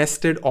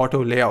nested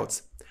auto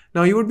layouts.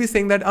 Now you would be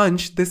saying that,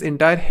 Ansh, this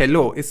entire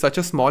hello is such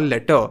a small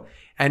letter,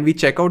 and we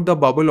check out the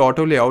bubble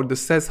auto layout,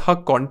 this says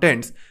hug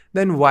contents.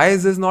 Then why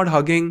is this not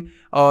hugging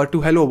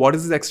to hello? What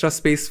is this extra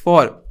space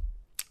for?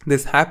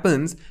 This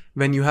happens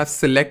when you have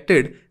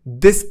selected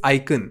this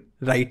icon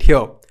right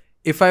here.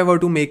 If I were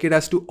to make it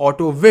as to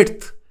auto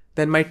width,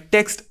 then my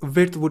text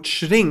width would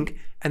shrink,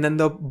 and then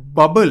the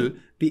bubble,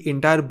 the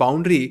entire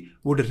boundary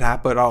would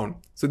wrap around.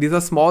 So these are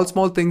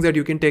small things that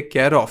you can take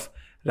care of,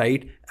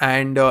 right?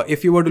 And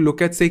if you were to look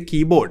at, say,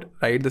 keyboard,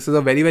 right? This is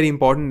a very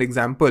important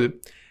example.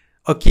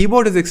 A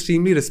keyboard is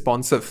extremely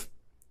responsive.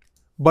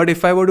 But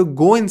if I were to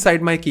go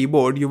inside my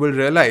keyboard, you will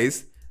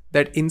realize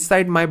that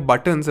inside my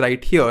buttons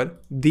right here,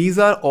 these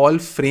are all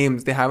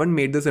frames. They haven't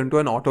made this into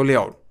an auto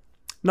layout.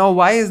 Now,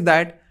 why is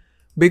that?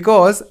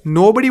 Because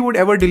nobody would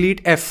ever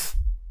delete F.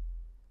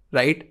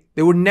 Right?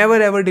 They would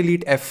never ever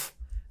delete F.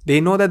 They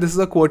know that this is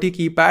a QWERTY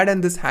keypad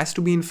and this has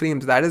to be in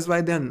frames. That is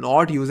why they are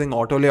not using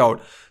auto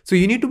layout. So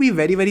you need to be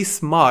very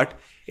smart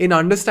in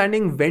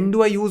understanding when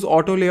do I use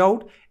auto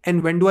layout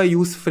and when do I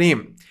use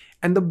frame.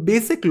 And the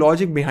basic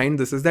logic behind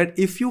this is that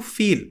if you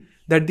feel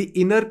that the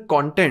inner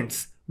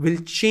contents will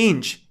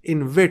change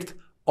in width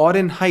or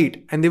in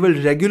height and they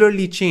will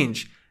regularly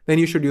change, then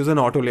you should use an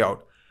auto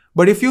layout.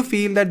 But if you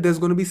feel that there's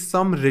going to be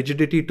some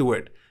rigidity to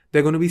it,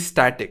 they're going to be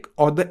static,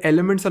 or the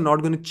elements are not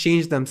going to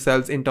change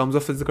themselves in terms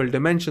of physical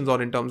dimensions or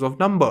in terms of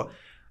number,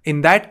 in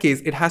that case,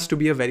 it has to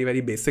be a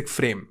very basic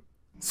frame.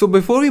 So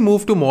before we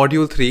move to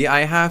module 3,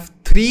 I have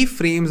 3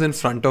 frames in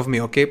front of me,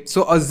 okay?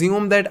 So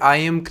assume that I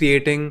am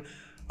creating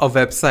a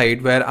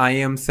website where I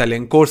am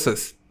selling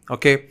courses,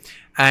 okay?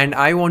 And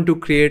I want to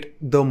create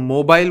the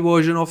mobile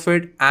version of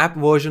it, app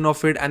version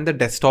of it, and the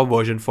desktop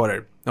version for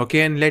it,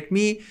 okay? And let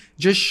me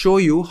just show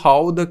you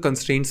how the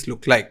constraints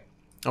look like,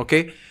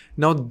 okay?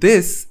 Now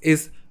this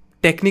is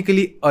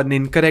technically an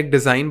incorrect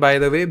design, by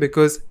the way,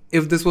 because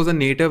if this was a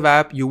native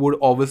app, you would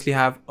obviously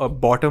have a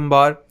bottom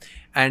bar.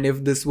 And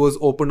if this was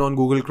open on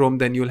Google Chrome,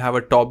 then you'll have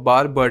a top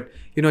bar. But,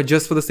 you know,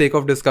 just for the sake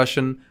of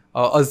discussion,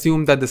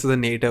 assume that this is a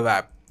native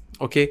app.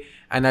 Okay.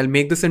 And I'll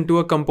make this into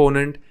a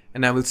component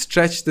and I will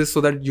stretch this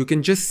so that you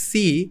can just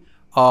see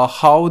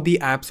how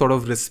the app sort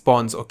of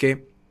responds.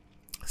 Okay.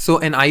 So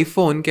an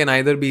iPhone can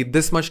either be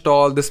this much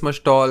tall,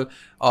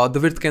 the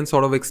width can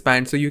sort of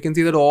expand. So you can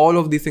see that all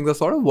of these things are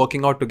sort of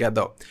working out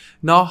together.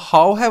 Now,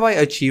 how have I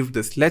achieved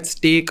this? Let's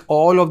take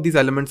all of these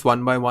elements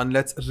one by one.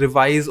 Let's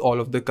revise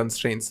all of the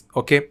constraints.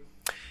 Okay.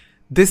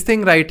 This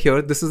thing right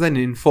here, this is an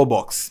info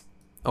box.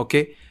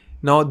 Okay.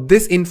 Now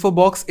this info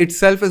box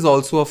itself is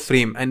also a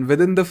frame, and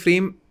within the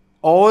frame,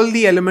 all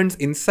the elements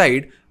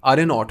inside are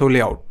in auto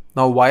layout.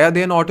 Now, why are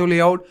they in auto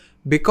layout?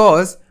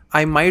 Because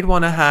I might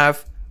want to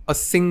have a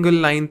single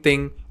line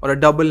thing or a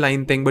double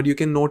line thing, but you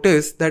can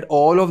notice that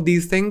all of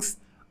these things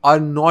are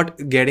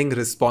not getting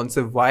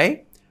responsive.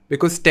 Why?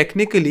 Because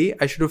technically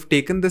I should have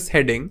taken this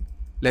heading.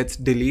 Let's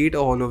delete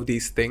all of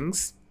these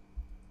things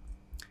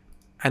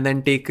and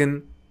then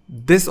taken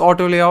this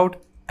auto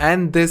layout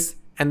and this,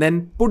 and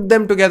then put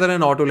them together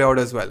in auto layout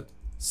as well.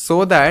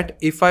 So that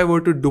if I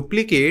were to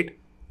duplicate,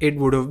 it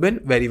would have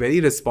been very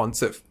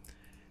responsive.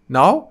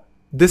 Now,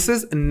 this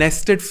is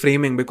nested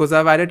framing because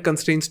I've added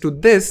constraints to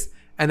this.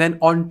 And then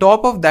on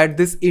top of that,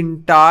 this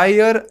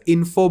entire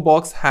info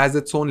box has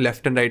its own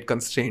left and right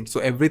constraints. So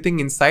everything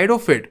inside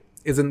of it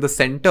is in the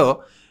center.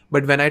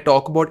 But when I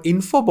talk about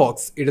info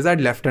box, it is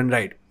at left and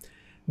right.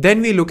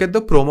 Then we look at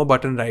the promo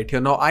button right here.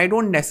 Now, I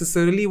don't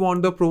necessarily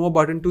want the promo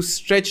button to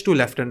stretch to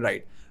left and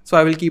right. So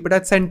I will keep it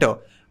at center.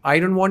 I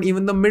don't want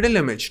even the middle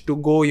image to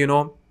go, you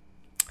know,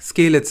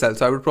 scale itself.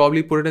 So I would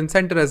probably put it in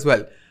center as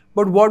well.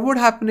 But what would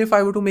happen if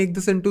I were to make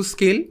this into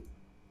scale?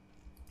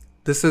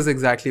 This is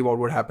exactly what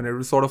would happen. It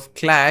would sort of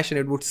clash and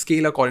it would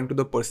scale according to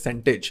the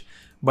percentage,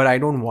 but I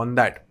don't want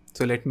that.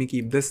 So let me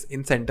keep this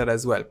in center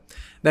as well.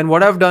 Then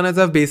what I've done is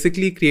I've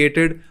basically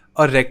created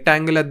a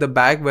rectangle at the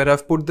back where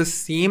I've put the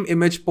same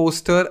image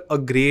poster, a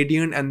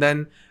gradient, and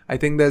then I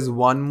think there's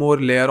one more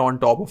layer on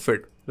top of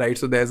it, right?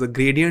 So there's a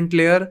gradient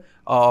layer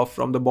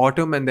from the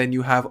bottom, and then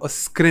you have a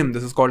scrim.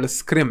 This is called a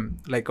scrim,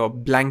 like a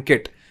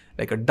blanket,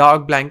 like a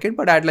dark blanket,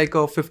 but at like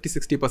a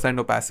 50-60%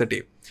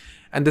 opacity.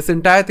 And this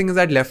entire thing is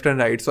at left and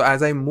right. So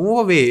as I move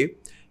away,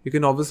 you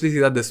can obviously see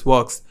that this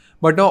works.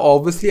 But now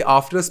obviously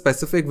after a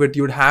specific width,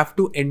 you'd have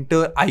to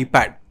enter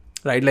iPad,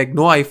 right? Like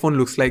no iPhone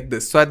looks like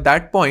this. So at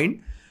that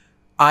point,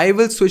 I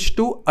will switch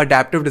to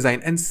adaptive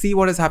design and see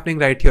what is happening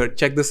right here.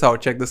 Check this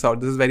out, check this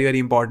out. This is very, very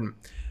important.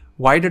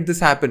 Why did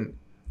this happen?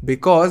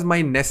 Because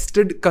my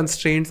nested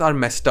constraints are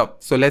messed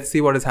up. So let's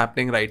see what is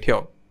happening right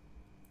here.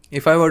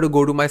 If I were to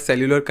go to my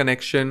cellular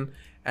connection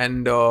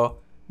and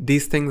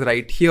these things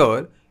right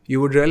here, you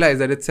would realize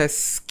that it says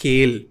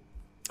scale.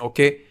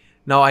 Okay.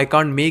 Now I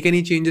can't make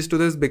any changes to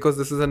this because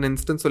this is an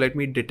instance. So let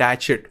me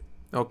detach it.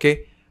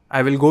 Okay.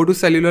 I will go to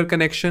cellular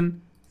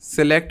connection,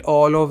 select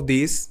all of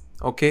these.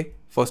 Okay.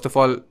 First of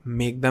all,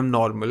 make them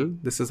normal.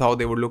 This is how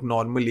they would look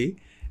normally,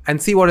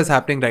 and see what is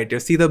happening right here.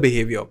 See the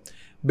behavior,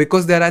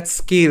 because they're at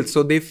scale.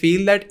 So they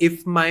feel that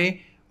if my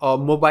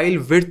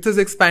mobile width is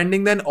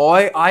expanding, then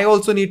I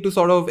also need to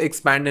sort of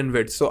expand in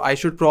width. So I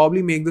should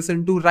probably make this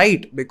into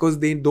right, because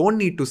they don't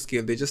need to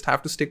scale. They just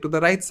have to stick to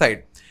the right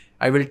side.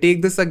 I will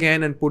take this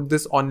again and put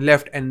this on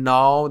left, and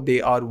now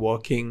they are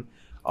working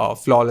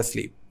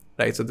flawlessly,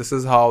 right? So this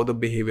is how the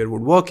behavior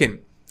would work in.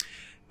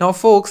 Now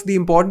folks, the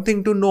important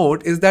thing to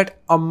note is that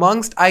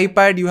amongst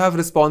iPad you have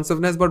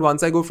responsiveness, but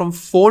once I go from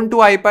phone to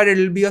iPad, it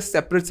will be a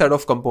separate set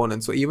of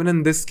components. So even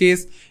in this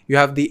case, you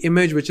have the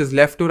image which is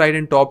left to right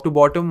and top to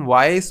bottom.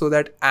 Why? So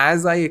that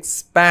as I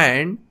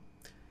expand,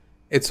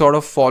 it sort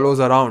of follows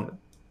around,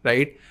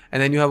 right?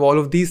 And then you have all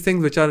of these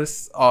things which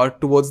are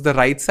towards the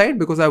right side,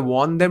 because I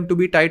want them to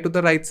be tied to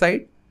the right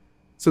side.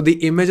 So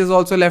the image is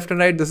also left and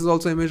right. This is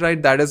also image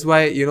right. That is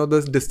why, you know,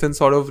 this distance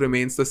sort of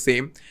remains the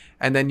same.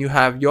 And then you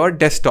have your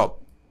desktop.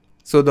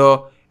 So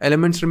the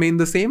elements remain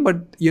the same, but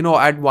you know,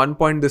 at one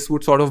point this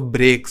would sort of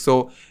break.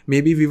 So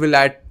maybe we will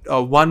add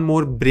one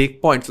more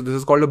breakpoint. So this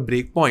is called a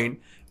breakpoint,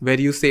 where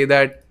you say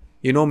that,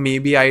 you know,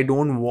 maybe I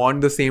don't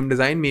want the same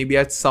design. Maybe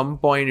at some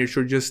point it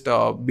should just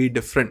be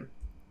different.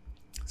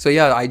 So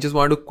yeah, I just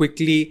want to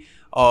quickly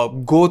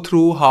go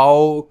through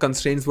how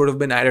constraints would have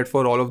been added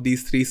for all of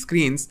these three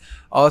screens.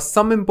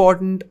 Some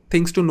important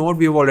things to note: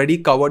 we have already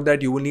covered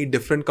that you will need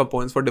different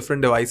components for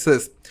different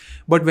devices.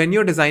 But when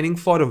you're designing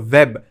for a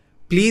web,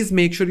 please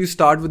make sure you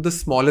start with the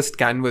smallest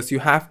canvas. You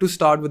have to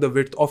start with a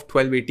width of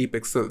 1280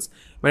 pixels.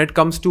 When it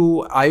comes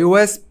to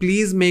iOS,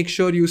 please make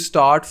sure you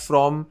start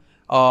from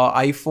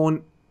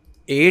iPhone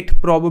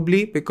 8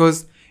 probably,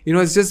 because you know,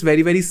 it's just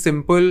very, very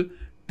simple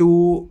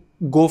to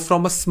go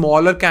from a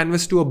smaller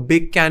canvas to a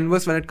big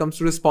canvas when it comes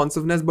to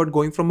responsiveness, but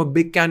going from a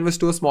big canvas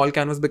to a small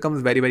canvas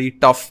becomes very, very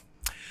tough.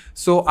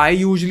 So I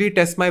usually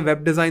test my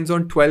web designs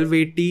on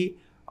 1280,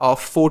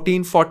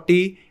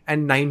 1440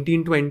 and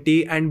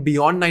 1920, and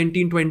beyond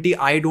 1920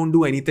 I don't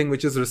do anything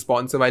which is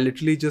responsive. I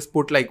literally just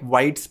put like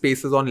white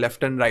spaces on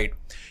left and right,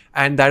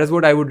 and that is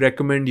what I would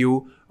recommend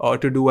you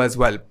to do as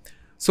well.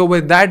 So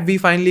with that, we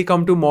finally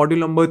come to module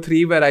number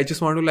 3, where I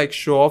just want to like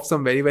show off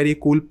some very, very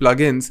cool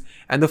plugins.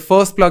 And the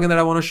first plugin that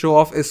I want to show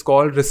off is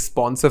called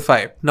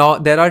Responsify. Now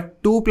there are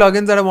two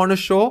plugins that I want to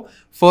show.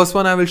 First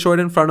one, I will show it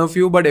in front of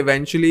you, but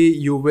eventually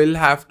you will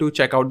have to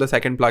check out the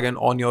second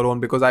plugin on your own,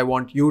 because I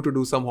want you to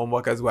do some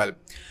homework as well.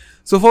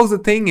 So folks, the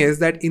thing is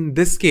that in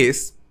this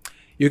case,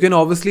 you can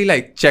obviously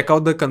like check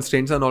out the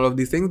constraints and all of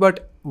these things,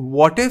 but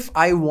what if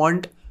I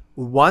want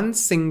one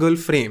single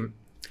frame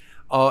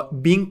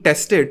being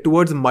tested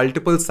towards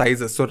multiple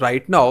sizes? So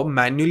right now,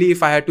 manually,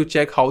 if I had to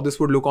check how this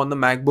would look on the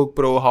MacBook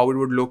Pro, how it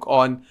would look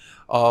on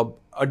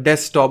a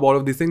desktop, all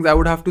of these things, I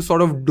would have to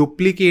sort of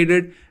duplicate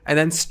it and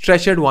then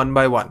stretch it one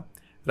by one,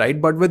 right?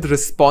 But with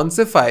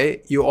Responsify,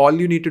 all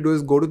you need to do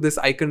is go to this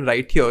icon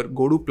right here,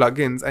 go to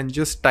plugins and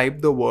just type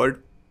the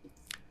word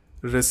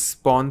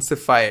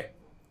Responsify,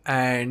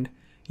 and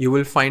you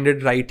will find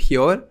it right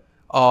here.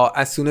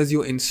 As soon as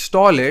you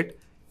install it,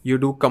 you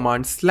do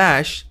command /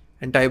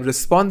 and type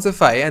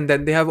Responsify, and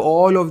then they have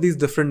all of these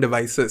different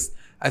devices.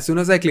 As soon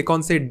as I click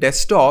on say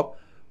desktop,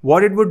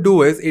 what it would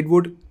do is it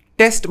would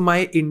test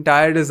my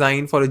entire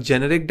design for a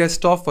generic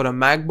desktop, for a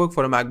MacBook,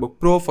 for a MacBook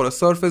Pro, for a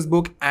Surface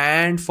Book,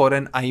 and for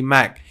an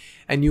iMac.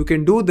 And you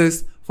can do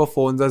this for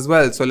phones as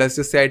well. So let's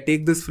just say I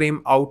take this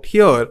frame out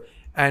here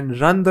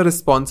and run the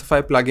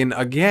Responsify plugin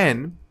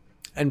again,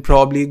 and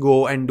probably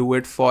go and do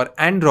it for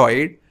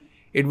Android.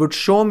 It would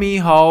show me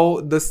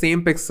how the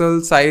same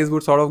pixel size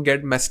would sort of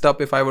get messed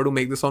up if I were to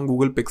make this on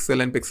Google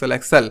Pixel and Pixel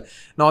XL.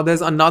 Now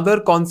there's another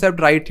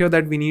concept right here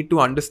that we need to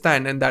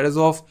understand, and that is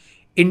of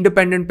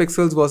independent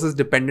pixels versus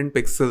dependent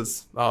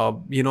pixels,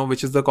 you know,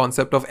 which is the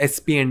concept of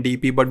SP and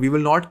DP, but we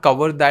will not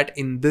cover that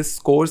in this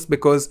course,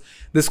 because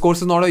this course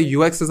is not a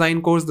UX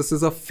design course. This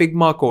is a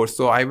Figma course.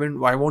 So I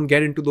won't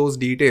get into those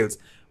details.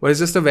 but it's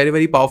just a very,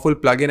 very powerful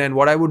plugin. And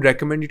what I would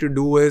recommend you to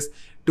do is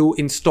to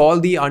install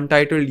the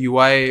untitled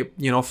UI,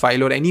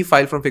 file or any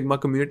file from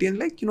Figma community,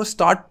 and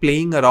start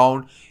playing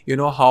around,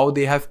 how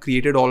they have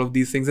created all of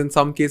these things. In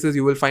some cases,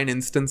 you will find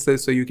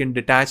instances, so you can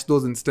detach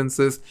those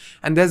instances.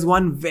 And there's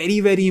one very,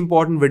 very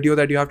important video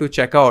that you have to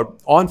check out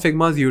on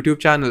Figma's YouTube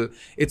channel.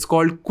 It's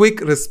called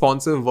Quick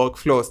Responsive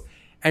Workflows.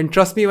 And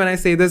trust me when I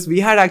say this, we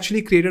had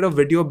actually created a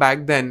video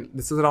back then.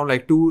 This is around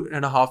like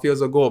 2.5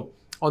 years ago,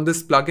 on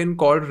this plugin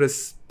called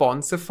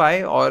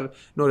Responsify, or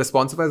no,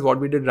 Responsify is what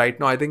we did right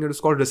now. I think it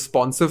was called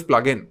Responsive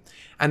plugin.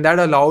 And that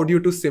allowed you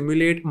to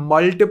simulate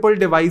multiple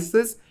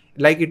devices.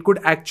 Like, it could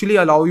actually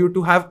allow you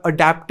to have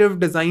adaptive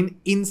design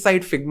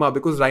inside Figma,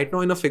 because right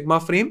now in a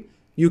Figma frame,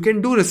 you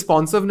can do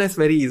responsiveness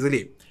very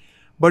easily.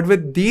 But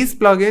with these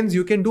plugins,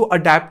 you can do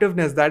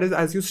adaptiveness. That is,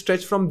 as you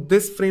stretch from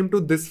this frame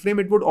to this frame,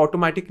 it would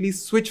automatically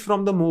switch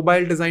from the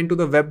mobile design to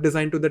the web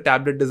design to the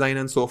tablet design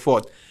and so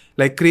forth.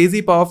 Like,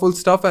 crazy powerful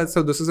stuff. And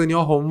so this is in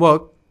your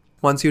homework.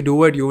 Once you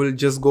do it, you will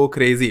just go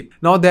crazy.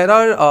 Now, there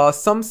are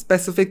some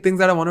specific things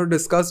that I want to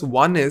discuss.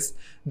 One is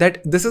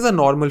that this is a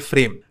normal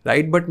frame,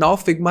 right? But now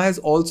Figma has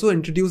also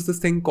introduced this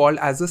thing called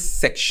as a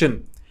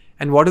section.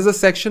 And what is a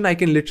section? I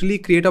can literally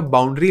create a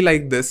boundary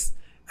like this.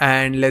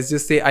 And let's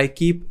just say I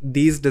keep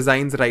these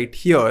designs right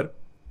here.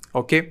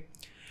 Okay.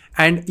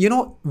 And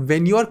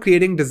when you are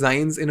creating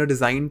designs in a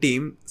design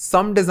team,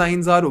 some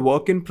designs are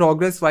work in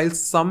progress while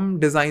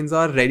some designs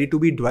are ready to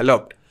be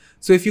developed.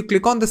 So if you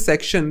click on the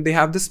section, they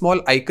have this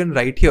small icon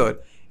right here.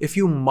 If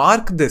you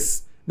mark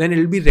this, then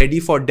it'll be ready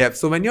for dev.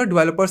 So when your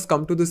developers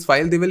come to this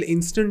file, they will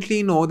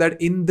instantly know that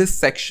in this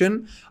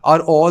section are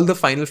all the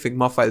final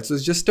Figma files. So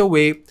it's just a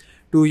way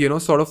to,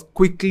 sort of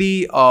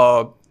quickly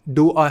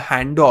do a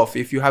handoff.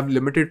 If you have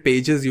limited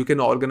pages, you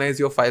can organize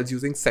your files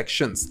using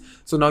sections.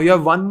 So now you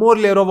have one more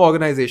layer of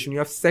organization. You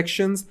have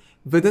sections.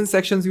 Within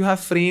sections, you have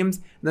frames.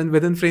 Then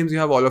within frames, you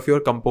have all of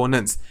your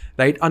components,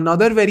 right?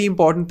 Another very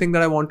important thing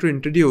that I want to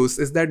introduce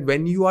is that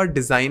when you are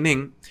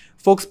designing,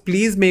 folks,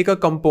 please make a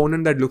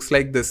component that looks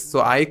like this.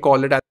 So I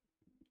call it as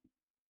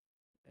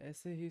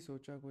ऐसे ही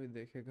सोचा कोई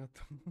देखेगा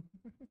तो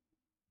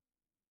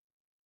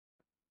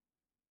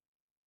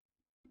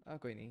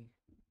कोई नहीं,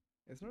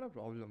 it's not a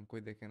problem,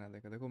 कोई देखे ना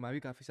देखे। देखो, मैं भी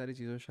काफ़ी सारी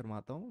चीज़ों से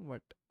शर्माता हूँ,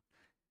 but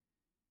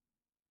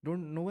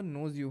no one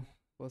knows you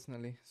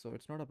personally, so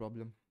it's not a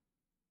problem.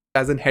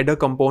 as a header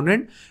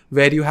component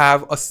where you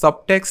have a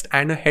subtext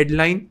and a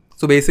headline.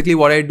 So basically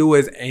what I do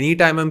is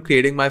anytime I'm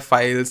creating my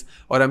files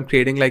or I'm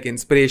creating like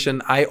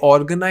inspiration, I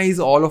organize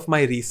all of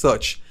my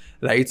research,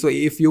 right? So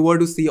if you were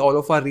to see all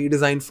of our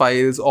redesign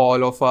files,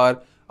 all of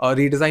our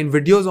redesign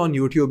videos on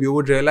YouTube, you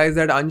would realize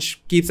that Ansh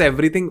keeps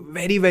everything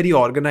very, very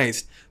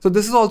organized. So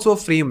this is also a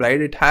frame, right?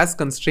 It has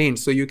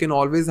constraints. So you can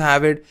always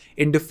have it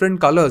in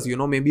different colors,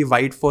 maybe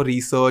white for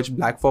research,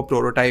 black for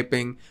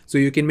prototyping. So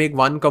you can make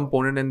one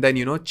component and then,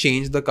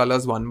 change the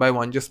colors one by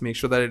one. Just make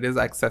sure that it is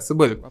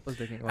accessible.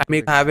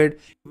 I have it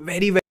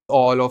very, very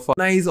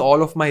organize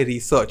all of my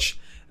research,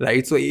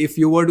 right? So if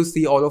you were to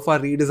see all of our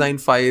redesign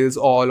files,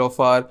 all of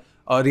our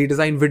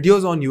redesign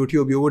videos on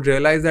YouTube, you would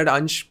realize that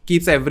Ansh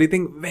keeps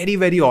everything very,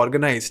 very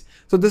organized.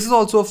 So this is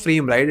also a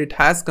frame, right? It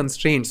has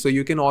constraints. So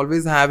you can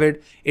always have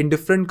it in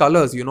different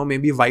colors,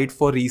 maybe white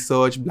for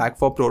research, black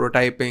for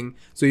prototyping.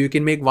 So you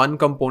can make one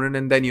component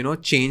and then,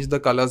 change the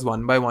colors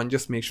one by one.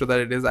 Just make sure that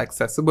it is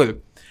accessible.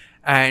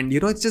 And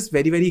it's just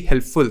very, very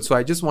helpful. So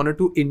I just wanted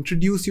to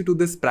introduce you to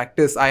this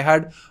practice. I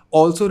had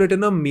also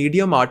written a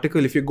Medium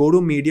article. If you go to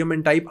Medium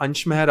and type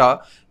Ansh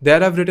Mehra,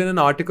 there I've written an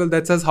article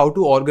that says how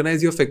to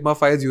organize your Figma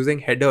files using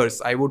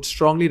headers. I would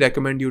strongly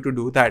recommend you to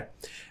do that.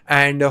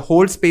 And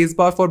hold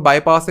spacebar for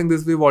bypassing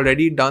this. We've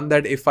already done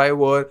that. If I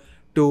were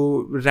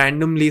to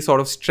randomly sort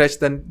of stretch,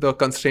 then the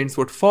constraints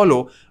would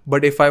follow.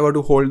 But if I were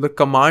to hold the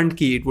command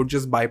key, it would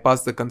just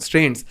bypass the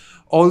constraints.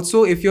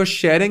 Also, if you're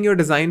sharing your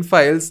design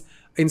files,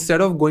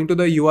 instead of going to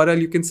the URL,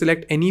 you can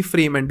select any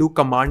frame and do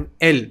Command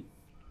L,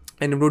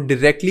 and it would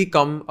directly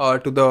come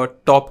to the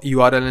top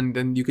URL, and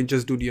then you can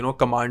just do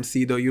Command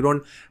C. Though you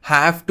don't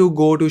have to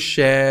go to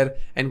share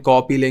and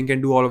copy link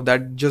and do all of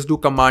that. Just do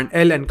Command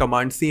L and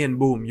Command C, and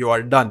boom, you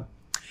are done.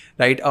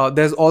 Right?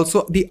 There's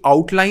also the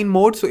outline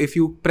mode. So if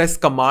you press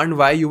Command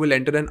Y, you will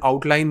enter an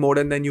outline mode,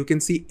 and then you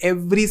can see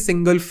every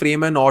single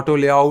frame and auto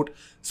layout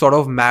sort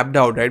of mapped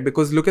out, right?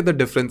 Because look at the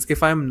difference.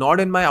 If I'm not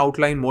in my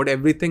outline mode,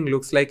 everything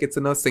looks like it's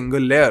in a single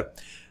layer.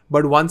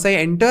 But once I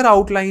enter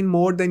outline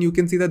mode, then you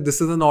can see that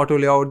this is an auto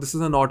layout, this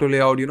is an auto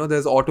layout,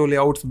 there's auto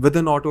layouts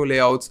within auto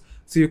layouts.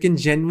 So you can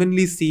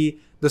genuinely see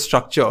the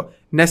structure.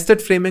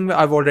 Nested framing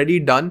I've already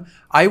done.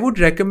 I would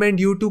recommend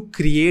you to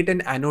create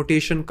an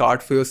annotation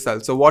card for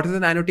yourself. So what is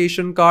an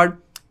annotation card?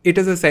 It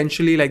is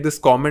essentially like this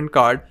comment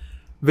card,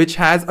 which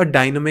has a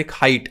dynamic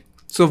height.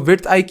 So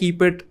width, I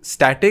keep it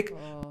static.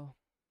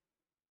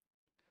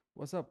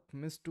 What's up?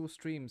 Missed 2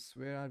 streams.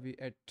 Where are we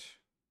at?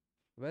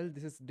 Well,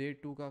 this is day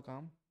 2 का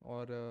काम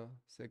और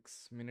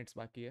 6 minutes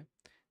बाकी है.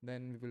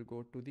 Then we will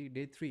go to the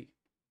day 3.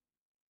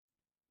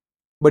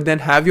 but then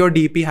have your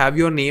DP, have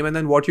your name, and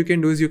then what you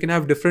can do is you can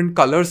have different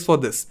colors for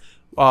this.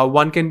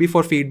 One can be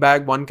for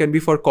feedback, one can be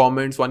for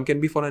comments, one can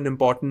be for an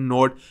important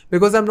note.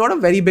 Because I'm not a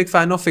very big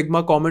fan of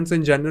Figma comments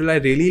in general. I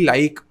really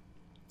like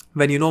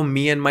when, you know,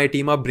 me and my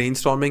team are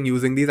brainstorming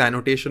using these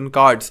annotation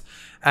cards,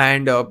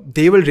 and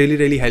they will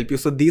really help you.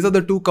 So these are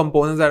the two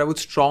components that I would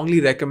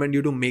strongly recommend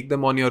you to make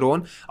them on your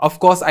own. Of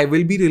course, I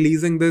will be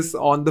releasing this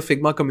on the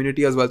Figma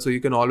community as well, so you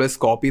can always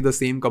copy the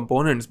same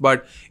components,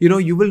 but you know,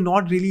 you will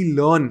not really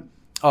learn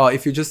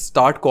if you just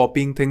start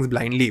copying things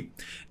blindly.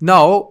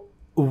 Now,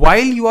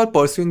 while you are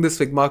pursuing this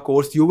Figma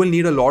course, you will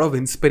need a lot of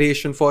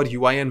inspiration for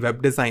UI and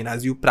web design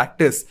as you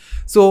practice.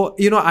 So,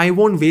 you know, I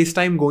won't waste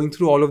time going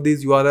through all of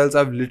these URLs.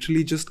 I've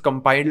literally just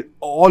compiled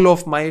all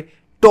of my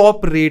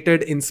top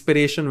rated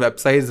inspiration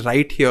websites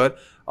right here.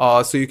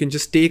 So you can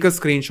just take a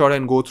screenshot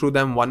and go through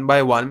them one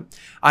by one.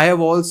 I have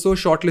also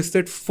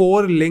shortlisted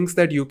 4 links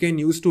that you can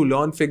use to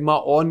learn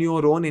Figma on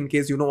your own in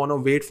case you don't want to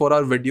wait for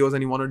our videos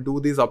and you want to do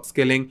this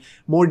upskilling,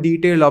 more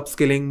detailed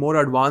upskilling, more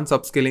advanced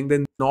upskilling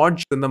than not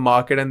just in the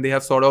market. And they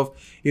have sort of,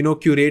 you know,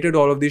 curated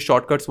all of these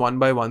shortcuts one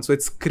by one. So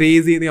it's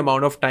crazy the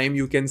amount of time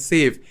you can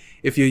save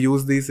if you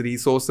use these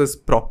resources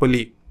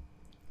properly.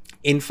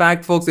 In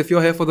fact, folks, if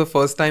you're here for the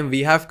first time,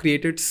 we have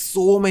created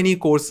so many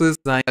courses.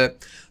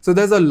 So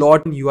there's a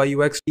lot in UI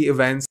UX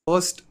events.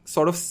 First,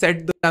 sort of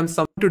set them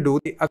something to do.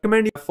 I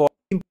recommend you for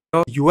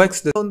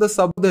UX on the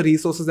sub. The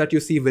resources that you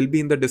see will be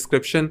in the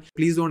description.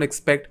 Please don't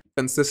expect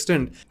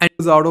consistent. And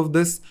out of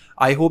this,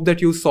 I hope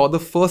that you saw the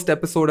first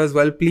episode as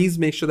well. Please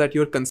make sure that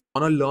you're concerned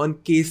on learn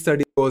case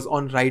studies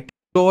on writing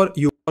or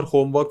your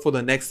homework for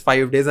the next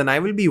 5 days, and I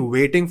will be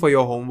waiting for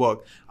your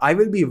homework. I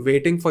will be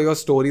waiting for your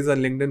stories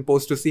and LinkedIn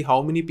posts to see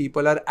how many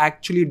people are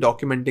actually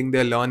documenting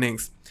their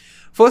learnings.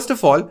 First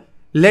of all,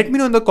 let me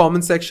know in the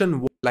comment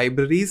section what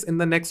libraries in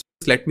the next.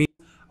 Let me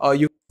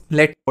you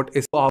let what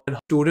is our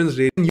students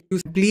rating you.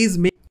 Please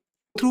make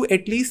through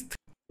at least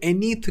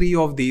any 3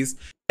 of these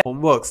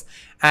homeworks,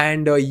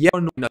 and yeah, or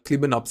no, actually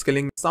been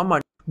upskilling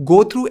someone.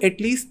 Go through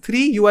at least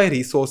 3 UI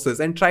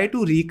resources and try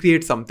to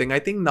recreate something. I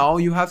think now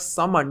you have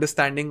some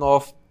understanding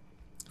of,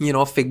 you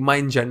know, Figma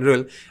in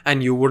general,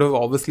 and you would have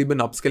obviously been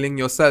upskilling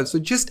yourself. So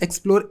just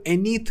explore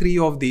any 3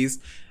 of these,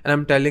 and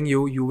I'm telling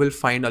you, you will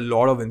find a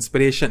lot of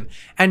inspiration.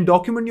 And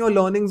document your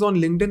learnings on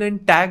LinkedIn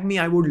and tag me.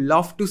 I would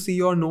love to see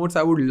your notes.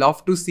 I would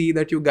love to see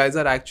that you guys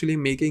are actually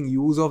making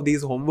use of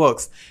these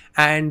homeworks.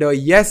 And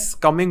yes,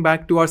 coming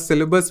back to our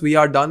syllabus, we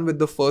are done with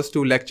the first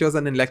 2 lectures,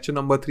 and in lecture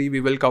number 3 we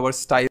will cover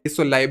style.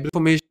 So library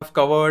information I've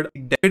covered,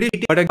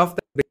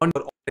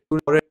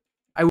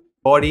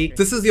 body. Okay.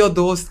 This is your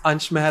dost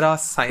Ansh Mehra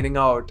signing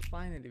out.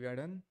 Finally, we are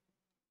done.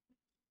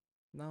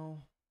 Now,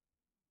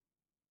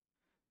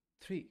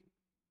 3.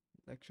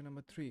 Lecture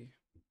number 3.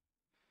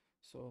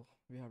 So,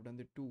 we have done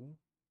the 2.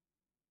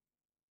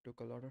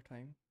 Took a lot of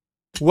time.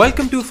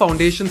 Welcome to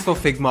Foundations for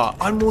Figma,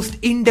 our most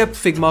in-depth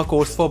Figma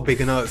course for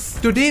beginners.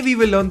 Today we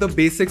will learn the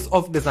basics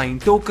of design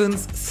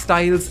tokens,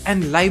 styles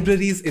and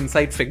libraries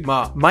inside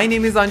Figma. My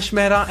name is Ansh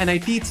Mehra and I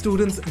teach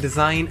students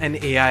design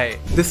and AI.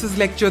 This is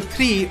lecture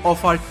 3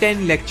 of our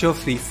 10 lecture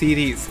free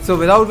series. So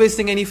without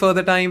wasting any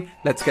further time,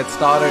 let's get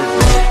started.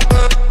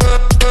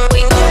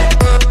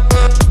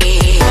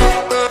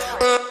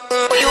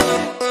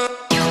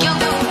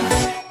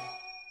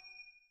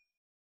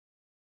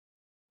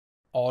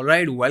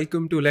 Alright,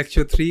 welcome to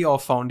lecture 3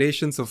 of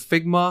Foundations of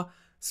Figma.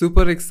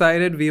 Super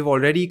excited. We've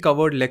already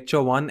covered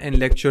lecture 1 and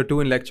lecture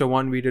 2. In lecture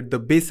 1, we did the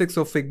basics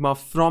of Figma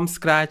from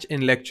scratch.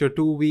 In lecture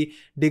 2, we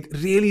dig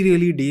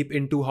really deep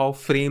into how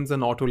frames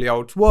and auto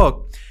layouts work.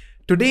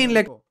 Today in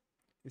lecture...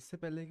 इससे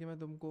पहले कि मैं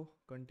तुमको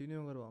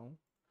continue करवाऊँ,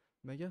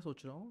 मैं क्या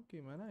सोच रहा हूँ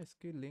कि मैं ना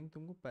इसकी लिंक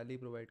तुमको पहले ही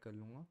प्रोवाइड कर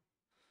लूँगा,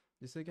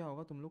 जिससे क्या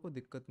होगा, तुम लोग को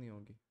दिक्कत नहीं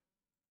होगी।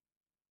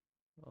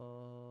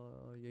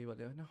 यही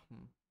वाले है ना,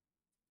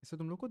 इससे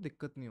तुम लोग को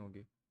दिक्कत नहीं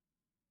होगी,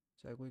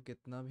 चाहे कोई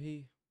कितना भी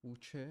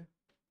पूछे,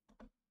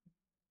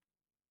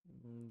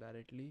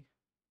 डायरेक्टली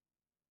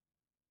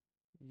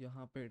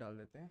यहाँ पे डाल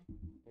देते हैं।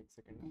 एक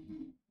second,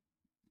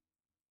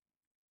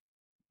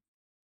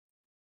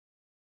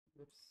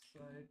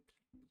 website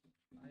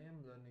I am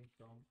learning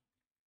from.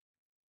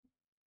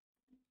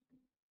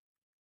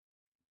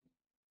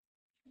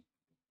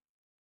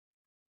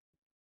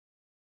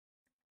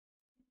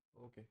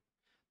 Okay,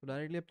 तो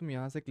डायरेक्टली अब तुम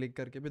यहाँ से क्लिक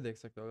करके भी देख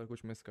सकते हो अगर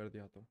कुछ मिस कर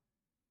दिया तो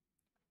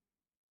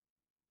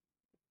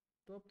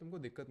अब तुमको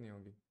दिक्कत नहीं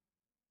होगी।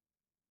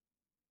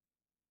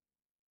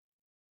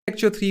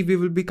 Lecture 3, we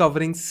will be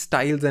covering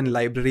styles and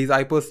libraries.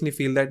 I personally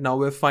feel that now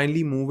we're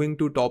finally moving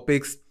to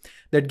topics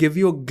that give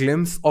you a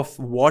glimpse of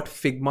what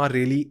Figma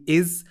really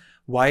is,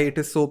 why it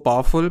is so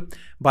powerful.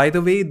 By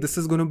the way, this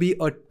is going to be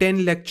a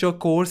 10 lecture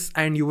course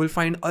and you will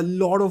find a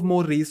lot of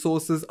more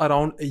resources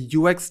around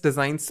UX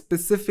design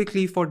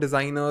specifically for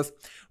designers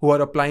who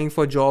are applying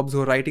for jobs,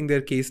 who are writing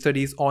their case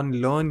studies on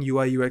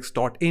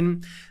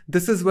learnuiux.in.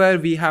 This is where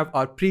we have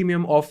our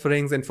premium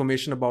offerings,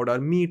 information about our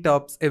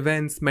meetups,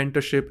 events,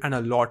 mentorship, and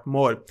a lot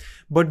more.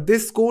 But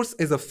this course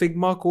is a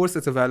Figma course.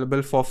 It's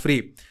available for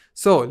free.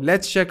 So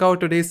let's check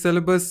out today's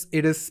syllabus.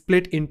 It is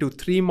split into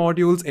 3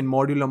 modules. In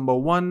module number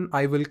 1,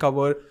 I will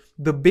cover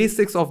the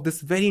basics of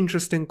this very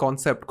interesting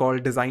concept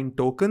called design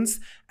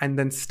tokens and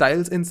then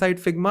styles inside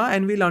Figma,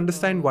 and we'll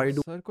understand why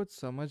do sir कुछ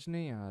समझ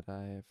नहीं आ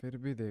रहा है, फिर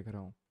भी देख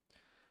रहा हूँ.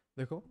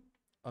 देखो,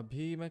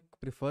 अभी मैं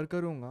प्रिफर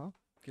करूँगा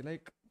कि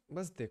लाइक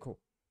बस देखो,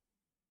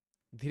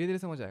 धीरे धीरे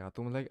समझ आएगा.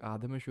 तुम लाइक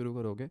आधे में शुरू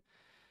करोगे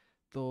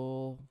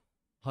तो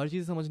हर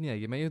चीज़ समझ नहीं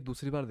आएगी. मैं ये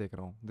दूसरी बार देख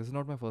रहा हूँ, this is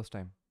not my first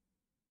time.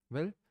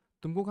 Well,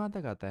 तुमको कहाँ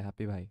तक आता है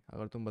हैप्पी भाई?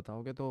 अगर तुम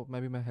बताओगे तो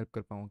मैं हेल्प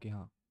कर पाऊँ कि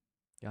हाँ,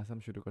 यहाँ से हम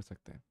शुरू कर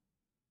सकते हैं.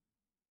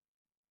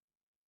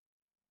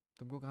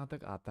 तुमको कहाँ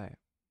तक आता है?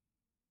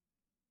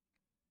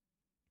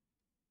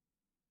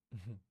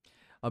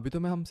 अभी तो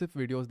मैं हम सिर्फ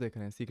वीडियोस देख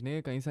रहे हैं. सीखने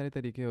के कई सारे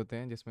तरीके होते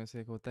हैं, जिसमें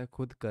से एक होता है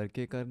खुद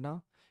करके करना,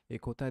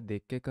 एक होता है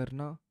देख के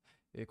करना,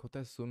 एक होता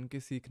है सुन के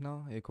सीखना,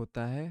 एक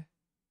होता है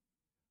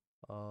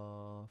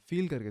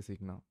फील करके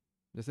सीखना.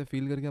 जैसे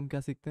फील करके हम क्या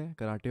सीखते हैं?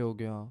 कराटे हो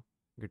गया,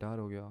 गिटार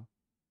हो गया.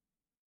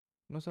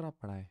 नो सर, आप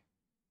पढ़ाए.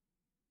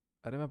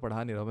 अरे मैं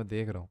पढ़ा नहीं रहा हूँ, मैं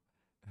देख रहा हूँ.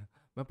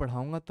 मैं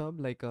पढ़ाऊँगा तब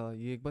लाइक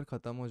ये एक बार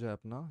ख़त्म हो जाए,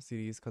 अपना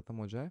सीरीज़ ख़त्म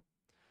हो जाए,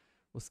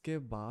 उसके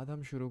बाद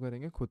हम शुरू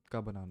करेंगे खुद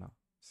का बनाना.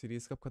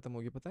 सीरीज़ कब ख़त्म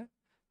होगी पता है?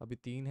 अभी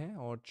 3 है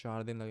और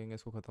 4 दिन लगेंगे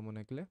इसको ख़त्म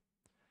होने के लिए.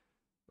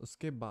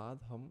 उसके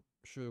बाद हम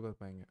शुरू कर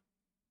पाएंगे.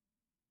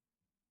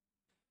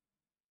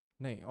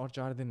 नहीं, और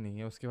 4 दिन नहीं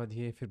है, उसके बाद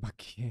ये फिर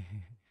बाकी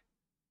है.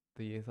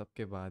 तो ये सब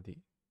के बाद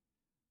ही.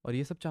 और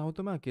ये सब चाहो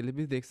तो मैं अकेले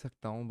भी देख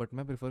सकता हूँ, बट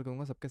मैं प्रेफर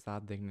करूँगा सबके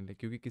साथ देखने के लिए,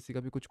 क्योंकि किसी का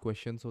भी कुछ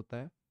क्वेश्चंस होता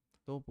है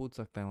तो वो पूछ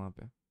सकता है वहाँ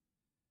पे.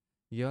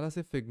 ये वाला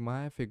सिर्फ फिग्मा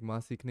है, फिग्मा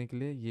सीखने के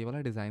लिए. ये वाला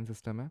डिज़ाइन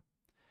सिस्टम है.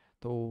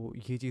 तो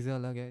ये चीज़ें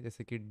अलग है,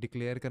 जैसे कि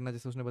डिक्लेयर करना,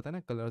 जैसे उसने बताया ना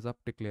कलर्स आप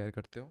डिक्लेयर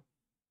करते हो,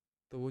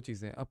 तो वो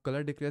चीज़ें. अब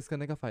कलर डिक्लेयर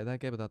करने का फ़ायदा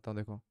क्या है बताता हूँ.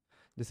 देखो,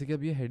 जैसे कि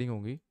अब ये हेडिंग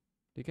होगी,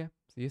 ठीक है,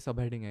 ये सब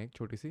हेडिंग है एक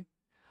छोटी सी.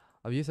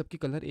 अब ये सबकी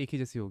कलर एक ही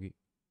जैसी होगी.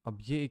 अब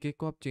ये एक एक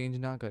को आप चेंज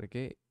ना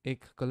करके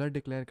एक कलर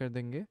डिक्लेयर कर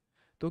देंगे,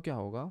 तो क्या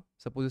होगा?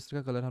 सपोज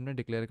इसका कलर हमने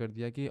डिक्लेयर कर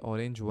दिया कि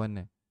ऑरेंज 1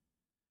 है.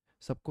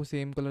 सबको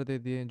सेम कलर दे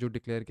दिए जो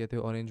डिक्लेयर किए थे,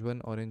 ऑरेंज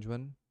 1, ऑरेंज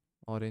 1,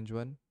 ऑरेंज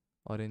 1,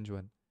 ऑरेंज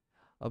 1.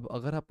 अब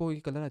अगर आपको ये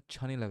कलर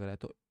अच्छा नहीं लग रहा है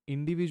तो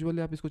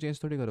इंडिविजुअली आप इसको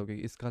चेंज थोड़ी करोगे.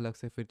 इसका अलग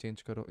से फिर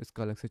चेंज करो,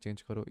 इसका अलग से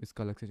चेंज करो,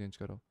 इसका अलग से चेंज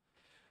करो.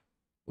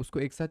 उसको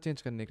एक साथ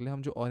चेंज करने के लिए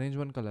हम जो ऑरेंज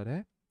 1 कलर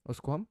है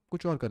उसको हम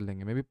कुछ और कर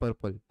लेंगे, मे बी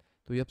पर्पल.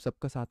 तो ये अब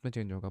सबका साथ में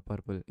चेंज होगा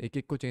पर्पल, एक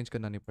एक को चेंज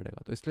करना नहीं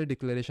पड़ेगा. तो इसलिए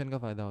डिक्लेरेशन का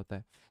फ़ायदा होता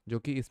है, जो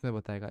कि इसमें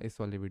बताएगा इस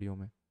वाले वीडियो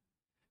में.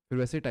 फिर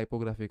वैसे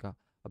टाइपोग्राफी का,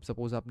 अब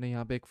सपोज़ आपने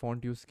यहाँ पे एक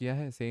फ़ॉन्ट यूज़ किया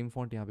है, सेम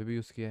फ़ॉन्ट यहाँ पे भी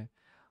यूज़ किया है.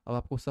 अब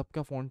आपको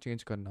सबका फ़ॉन्ट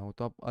चेंज करना हो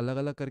तो आप अलग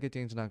अलग करके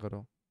चेंज ना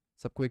करो,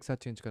 सबको एक साथ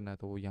चेंज करना है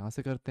तो वो यहाँ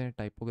से करते हैं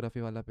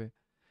टाइपोग्राफी वाला पे.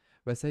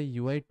 वैसे ही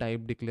यूआई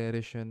टाइप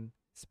डिक्लेरेशन,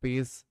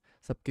 स्पेस,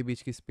 सबके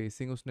बीच की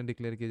स्पेसिंग उसने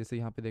डिक्लेयर की, जैसे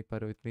यहाँ पे देख पा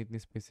रहे हो इतनी इतनी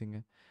स्पेसिंग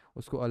है,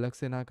 उसको अलग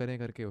से ना करें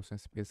करके उसने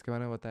स्पेस के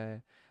बारे में बताया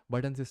है.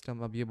 बटन सिस्टम,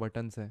 अब ये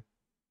बटन्स है,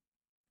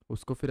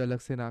 उसको फिर अलग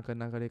से ना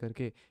करना करे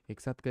करके एक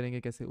साथ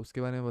करेंगे कैसे,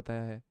 उसके बारे में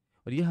बताया है.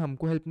 और ये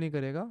हमको हेल्प नहीं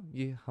करेगा,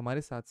 ये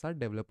हमारे साथ साथ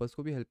डेवलपर्स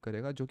को भी हेल्प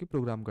करेगा जो कि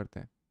प्रोग्राम करते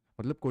हैं,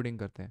 मतलब कोडिंग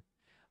करते हैं.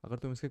 अगर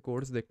तुम इसके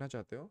कोड्स देखना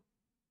चाहते हो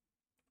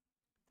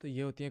तो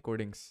ये होती हैं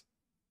कोडिंग्स.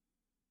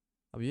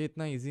 अब ये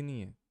इतना इजी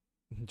नहीं है.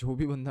 जो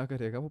भी बंदा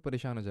करेगा वो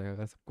परेशान हो जाएगा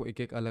अगर सबको एक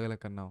एक अलग अलग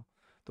करना हो.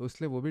 तो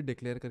इसलिए वो भी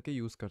डिक्लेयर करके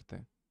यूज़ करते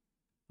हैं.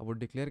 अब वो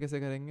डिक्लेयर कैसे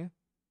करेंगे?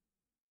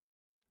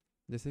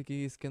 जैसे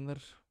कि इसके अंदर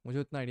मुझे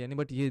उतना आइडिया नहीं,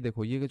 बट ये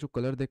देखो, ये जो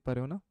कलर देख पा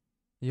रहे हो ना,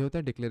 ये होता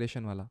है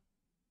डिक्लेरेशन वाला.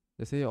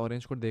 जैसे ये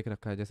ऑरेंज को देख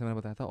रखा है, जैसे मैंने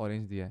बताया था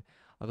ऑरेंज दिया है.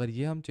 अगर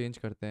ये हम चेंज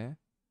करते हैं,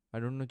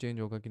 आई डोंट नो चेंज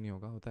होगा कि नहीं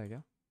होगा, होता है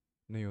क्या?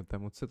 नहीं होता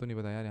है, मुझसे तो नहीं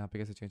बताया यार यहाँ पे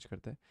कैसे चेंज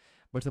करते हैं.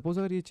 बट सपोज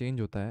अगर ये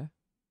चेंज होता है,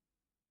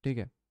 ठीक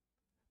है,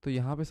 तो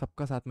यहाँ पे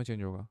सबका साथ में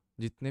चेंज होगा,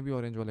 जितने भी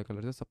ऑरेंज वाले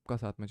कलर है सबका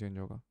साथ में चेंज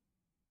होगा.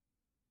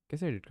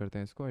 कैसे एडिट करते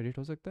हैं इसको? एडिट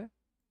हो सकता है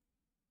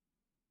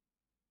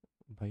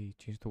भाई,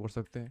 चेंज तो कर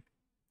सकते हैं.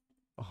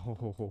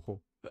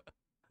 हो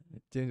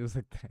चेंज हो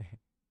सकता है.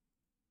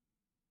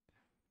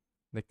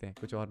 देखते हैं,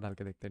 कुछ और डाल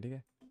के देखते हैं, ठीक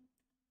है.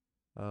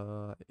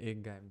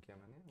 एक गायब किया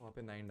मैंने, वहाँ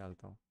पे 9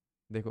 डालता हूँ.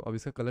 देखो अब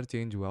इसका कलर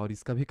चेंज हुआ और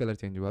इसका भी कलर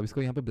चेंज हुआ. अब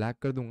इसको यहाँ पे ब्लैक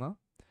कर दूंगा,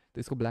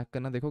 तो इसको ब्लैक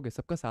करना देखोगे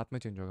सबका साथ में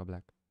चेंज होगा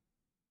ब्लैक.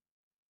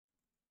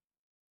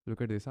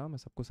 Look at this. हाँ, मैं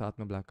सबको साथ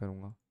में ब्लैक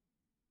करूँगा.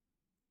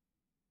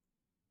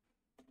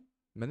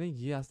 मैंने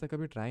ये आज तक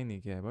कभी ट्राई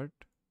नहीं किया है,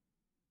 बट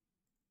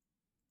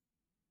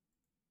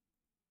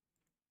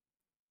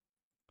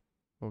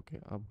ओके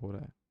अब हो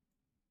रहा है.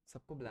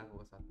 सबको ब्लैक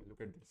होगा साथ में.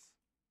 Look at this.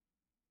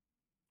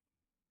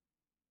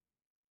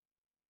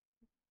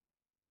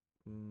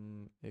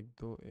 एक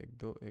दो एक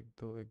दो एक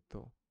दो एक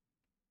दो.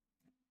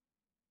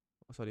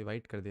 सॉरी,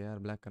 वाइट कर दिया यार,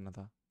 ब्लैक करना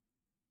था.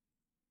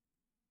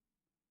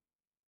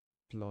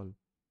 लॉल,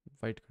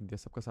 वाइट कर दिया,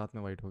 सबका साथ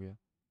में वाइट हो गया.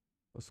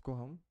 उसको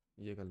हम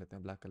ये कर लेते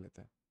हैं, ब्लैक कर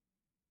लेते हैं.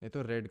 नहीं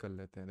तो रेड कर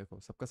लेते हैं. देखो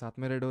सबका साथ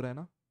में रेड हो रहा है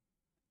ना.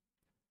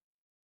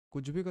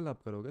 कुछ भी कलर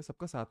आप करोगे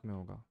सबका साथ में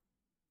होगा.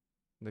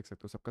 देख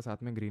सकते हो सबका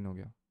साथ में ग्रीन हो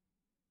गया.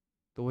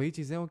 तो वही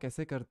चीज़ें वो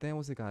कैसे करते हैं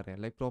वो सिखा रहे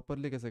हैं, लाइक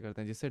प्रॉपरली कैसे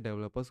करते हैं जिससे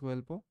डेवलपर्स को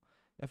हेल्प हो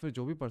या फिर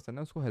जो भी पर्सन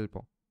है उसको हेल्प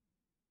हो.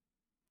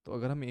 तो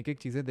अगर हम एक एक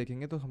चीज़ें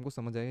देखेंगे तो हमको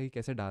समझ आएगा कि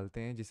कैसे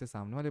डालते हैं जिससे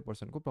सामने वाले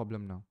पर्सन को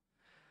प्रॉब्लम ना हो.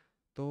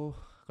 तो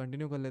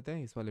कंटिन्यू कर लेते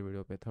हैं इस वाले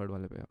वीडियो पे, थर्ड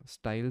वाले पे,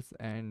 स्टाइल्स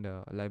एंड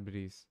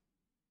लाइब्रेरीज।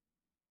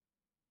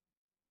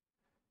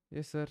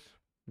 ये सर,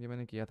 ये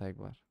मैंने किया था एक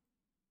बार,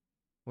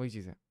 वही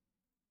चीज़ है।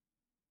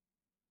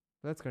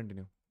 लेट्स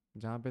कंटिन्यू,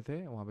 जहाँ पे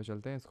थे वहाँ पे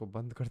चलते हैं, इसको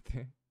बंद करते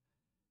हैं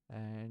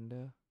एंड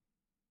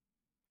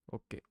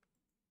ओके,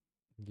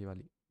 ये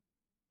वाली।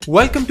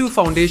 Welcome to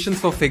Foundations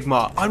for Figma,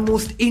 our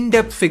most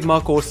in-depth Figma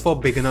course for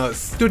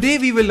beginners. Today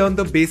we will learn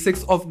the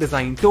basics of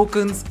design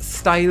tokens,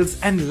 styles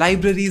and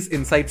libraries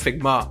inside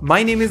Figma. My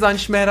name is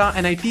Ansh Mehra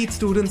and I teach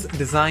students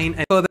design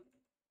and further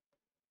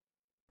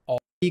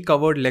already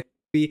covered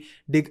lecture we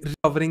dig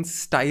covering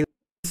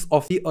styles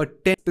of the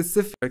 10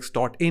 specifics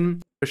taught in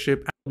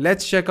leadership.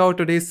 Let's check out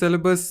today's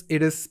syllabus.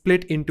 It is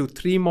split into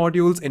 3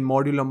 modules. In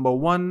module number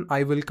 1,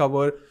 I will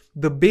cover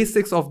the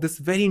basics of this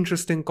very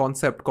interesting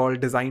concept called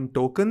design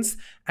tokens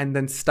and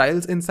then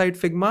styles inside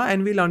Figma,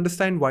 and we'll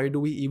understand why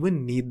do we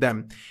even need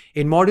them.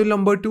 In module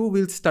number 2,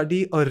 we'll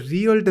study a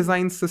real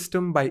design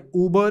system by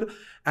Uber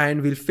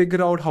and we'll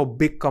figure out how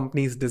big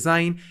companies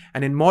design.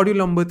 And in module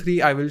number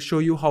 3, I will show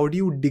you how do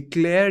you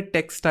declare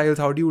text styles,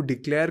 how do you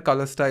declare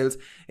color styles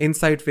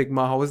inside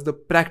Figma, how is the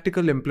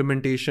practical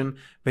implementation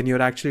when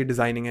you're actually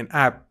designing an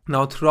app.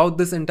 Now throughout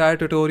this entire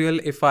tutorial,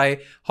 if I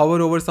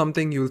hover over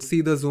something, you'll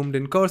see the zoomed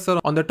in cursor.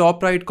 On the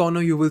top right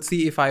corner, you will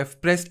see if I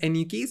have pressed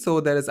any key,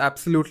 so there is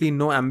absolutely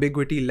no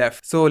ambiguity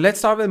left. So let's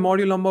start with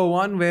module number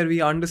 1, where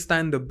we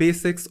understand the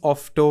basics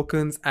of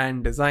tokens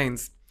and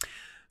designs.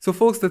 So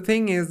folks, the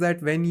thing is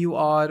that when you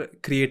are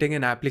creating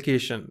an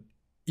application,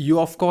 you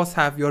of course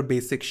have your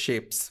basic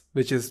shapes,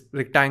 which is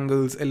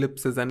rectangles,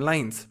 ellipses and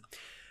lines.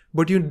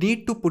 But you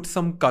need to put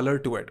some color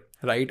to it,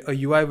 right? A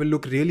UI will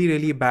look really,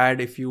 really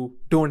bad if you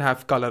don't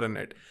have color in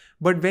it.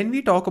 But when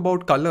we talk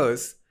about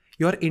colors,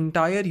 your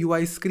entire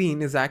UI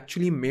screen is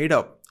actually made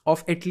up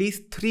of at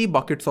least 3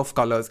 buckets of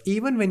colors.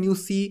 Even when you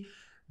see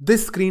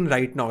this screen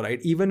right now,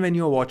 right? Even when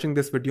you're watching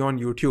this video on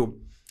YouTube,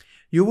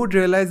 you would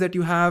realize that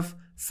you have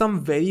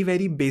some very,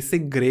 very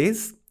basic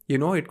grays. You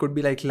know, it could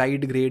be like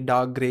light gray,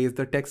 dark grays.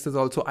 The text is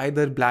also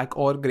either black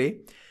or gray.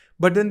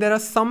 But then there are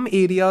some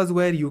areas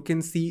where you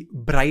can see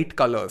bright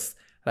colors,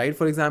 right?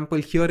 For example,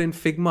 here in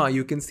Figma,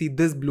 you can see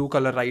this blue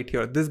color right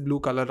here, this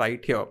blue color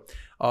right here,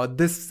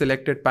 this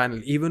selected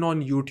panel. Even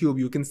on YouTube,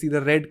 you can see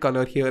the red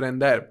color here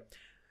and there.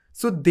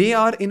 So they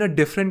are in a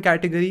different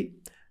category.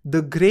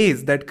 The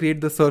grays that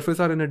create the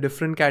surface are in a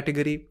different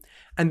category.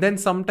 And then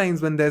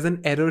sometimes when there's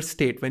an error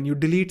state, when you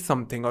delete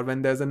something or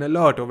when there's an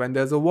alert or when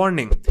there's a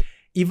warning,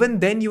 even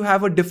then you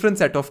have a different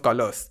set of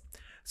colors.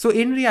 So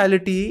in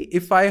reality,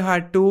 if I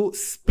had to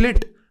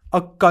split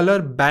a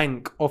color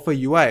bank of a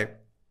UI,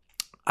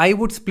 I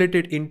would split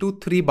it into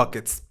 3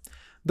 buckets.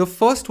 The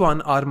first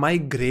one are my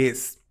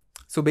grays.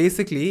 So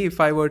basically, if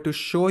I were to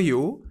show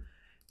you,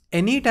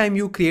 anytime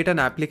you create an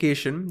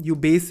application, you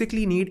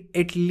basically need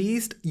at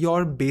least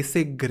your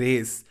basic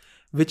grays,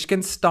 which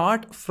can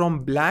start from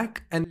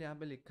black and यहाँ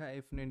पे लिखा है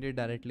if needed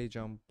directly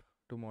jump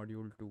to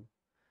module 2.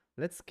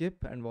 Let's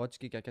skip and watch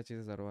कि क्या क्या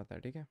चीज़ें ज़रूरत है,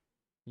 ठीक है?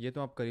 ये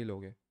तो आप कर ही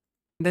लोगे.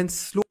 then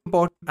slow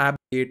important app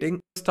creating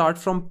start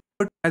from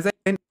as I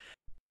can,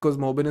 because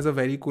Mobin is a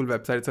very cool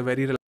website. It's a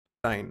very reliable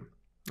design.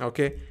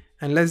 Okay,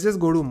 and let's just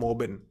go to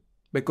Mobin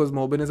because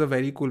Mobin is a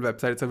very cool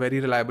website. It's a very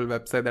reliable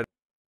website. That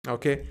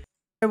okay, if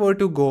I were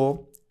to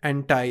go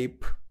and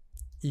type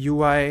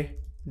UI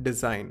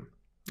design,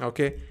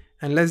 okay,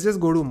 and let's just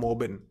go to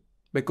Mobin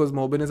because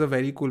Mobin is a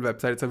very cool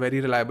website. It's a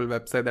very reliable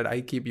website that I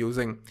keep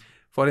using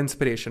for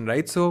inspiration,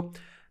 right? So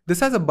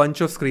this has a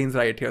bunch of screens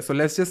right here. So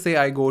let's just say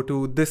I go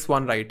to this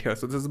one right here.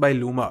 So this is by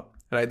Luma,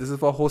 right? This is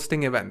for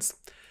hosting events.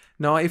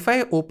 Now, if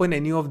I open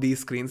any of these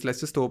screens,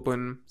 let's just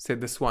open, say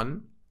this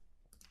one.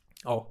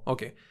 Oh,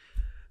 okay.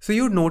 So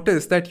you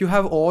notice that you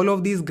have all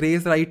of these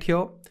grays right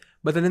here,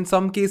 but then in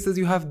some cases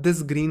you have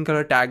this green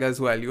color tag as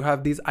well. You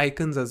have these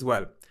icons as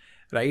well,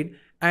 right?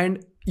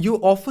 And you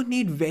often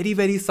need very,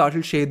 very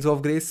subtle shades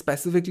of gray,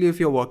 specifically if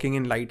you're working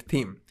in light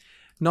theme.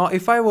 Now,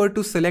 if I were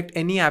to select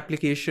any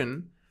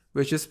application,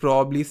 which is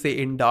probably say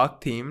in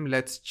dark theme,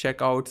 let's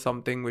check out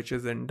something which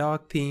is in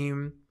dark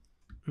theme.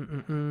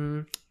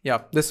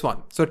 Yeah, this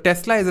one. So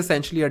Tesla is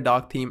essentially a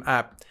dark theme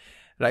app,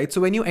 right?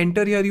 So when you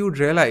enter here, you'd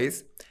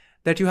realize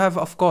that you have,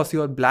 of course,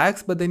 your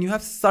blacks, but then you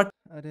have subtle.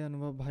 अरे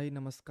अनुभव भाई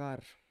नमस्कार.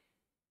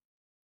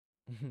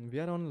 We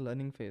are on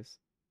learning phase.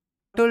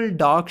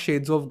 Dark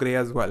shades of gray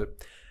as well.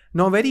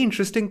 Now, very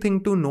interesting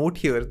thing to note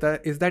here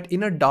is that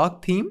in a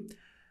dark theme,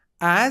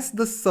 as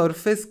the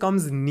surface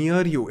comes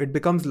near you, it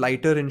becomes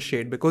lighter in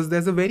shade because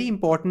there's a very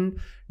important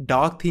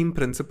dark theme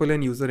principle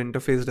in user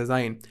interface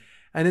design.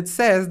 And it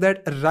says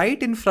that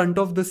right in front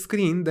of the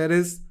screen, there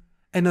is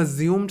an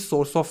assumed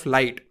source of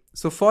light.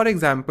 So for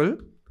example,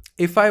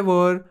 if I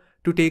were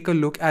to take a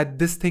look at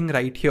this thing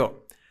right here,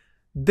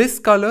 this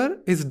color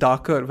is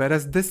darker,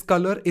 whereas this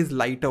color is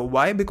lighter.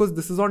 Why? Because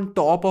this is on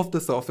top of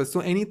the surface. So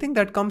anything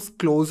that comes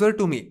closer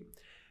to me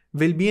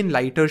will be in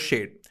lighter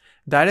shade.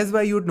 That is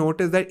why you'd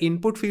notice that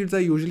input fields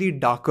are usually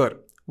darker.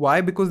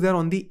 Why? Because they're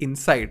on the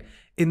inside.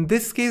 In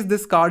this case,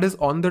 this card is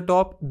on the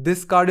top.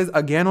 This card is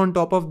again on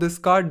top of this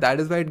card.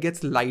 That is why it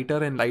gets lighter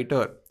and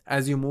lighter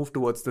as you move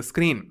towards the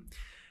screen.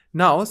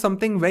 Now,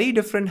 something very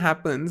different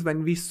happens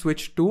when we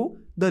switch to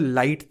the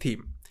light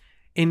theme.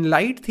 In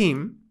light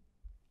theme,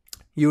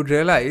 you'd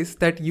realize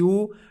that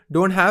you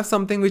don't have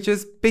something which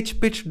is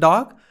pitch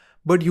dark,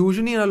 but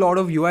usually in a lot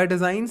of UI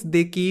designs,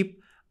 they keep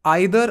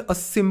either a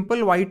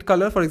simple white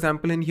color. For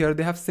example, in here,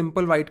 they have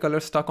simple white color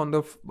stuck on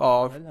the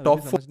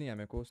top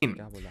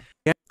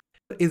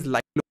is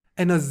light,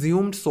 an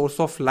assumed source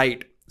of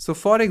light. So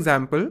for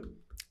example,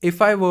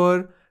 if I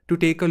were to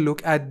take a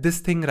look at this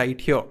thing right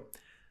here,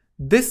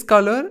 this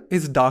color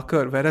is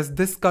darker, whereas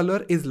this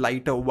color is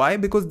lighter. Why?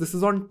 Because this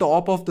is on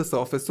top of the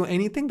surface. So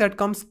anything that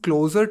comes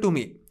closer to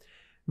me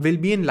will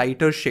be in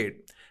lighter shade.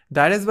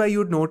 That is why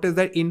you'd notice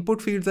that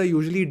input fields are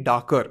usually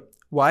darker.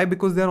 Why?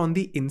 Because they're on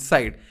the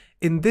inside.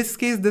 In this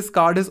case, this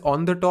card is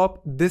on the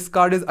top. This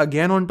card is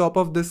again on top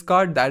of this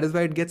card. That is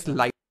why it gets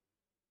light.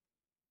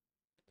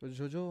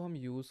 तो जो हम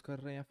use कर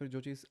रहे हैं या फिर जो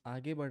चीज़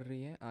आगे बढ़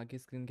रही है, आगे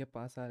स्क्रीन के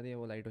पास आ रही है,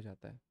 वो लाइट हो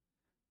जाता है.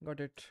 Got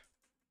it.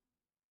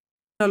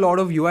 A lot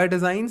of UI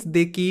designs,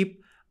 they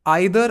keep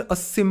either a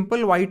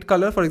simple white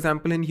color. For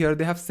example, in here,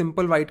 they have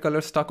simple white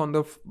color stuck on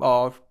the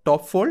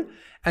top fold,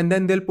 and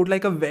then they'll put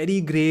like a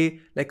very gray,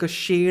 like a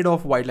shade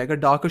of white, like a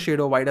darker shade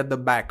of white at the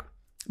back.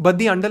 But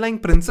the underlying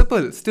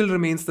principle still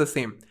remains the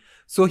same.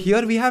 So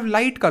here we have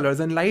light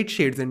colors and light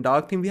shades. In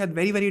dark theme, we had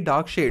very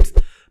dark shades.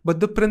 But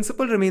the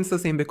principle remains the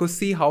same, because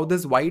see how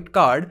this white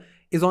card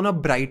is on a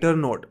brighter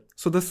note.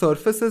 So the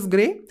surface is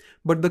gray,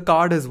 but the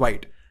card is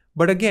white.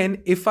 But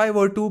again, if I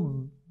were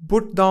to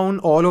put down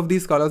all of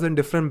these colors in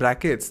different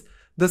brackets,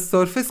 the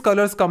surface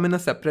colors come in a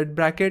separate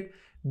bracket.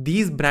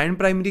 These brand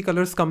primary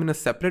colors come in a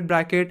separate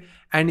bracket.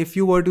 And if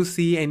you were to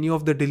see any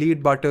of the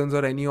delete buttons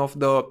or any of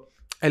the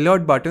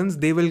alert buttons,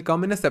 they will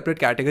come in a separate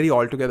category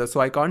altogether. So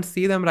I can't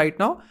see them right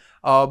now.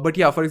 But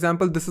yeah, for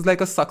example, this is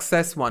like a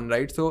success one,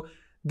 right? So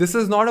this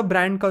is not a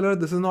brand color.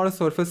 This is not a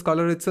surface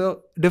color. It's a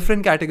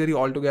different category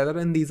altogether.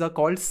 And these are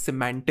called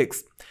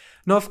semantics.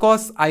 Now, of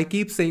course, I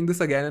keep saying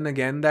this again and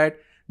again that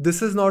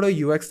this is not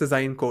a UX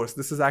design course.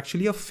 This is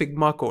actually a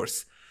Figma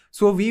course.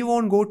 So we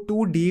won't go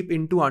too deep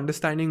into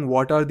understanding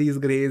what are these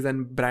grays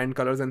and brand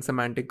colors and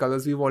semantic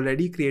colors. We've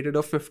already created a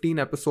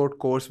 15-episode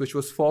course which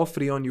was for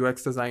free on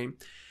UX design.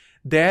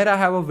 There I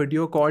have a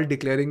video called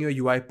Declaring Your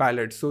UI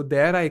Palette. So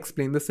there I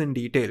explain this in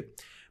detail.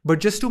 But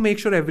just to make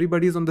sure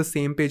everybody is on the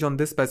same page on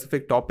this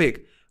specific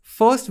topic,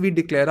 first we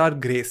declare our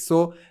grays.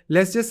 So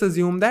let's just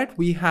assume that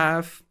we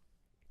have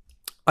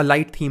a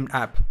light themed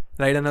app,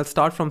 right? And I'll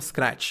start from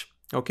scratch.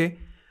 Okay.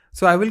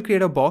 So I will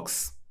create a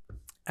box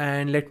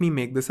and let me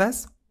make this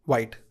as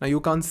white. Now you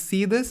can't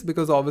see this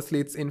because obviously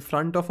it's in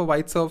front of a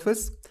white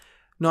surface.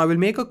 Now I will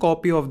make a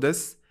copy of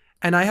this,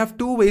 and I have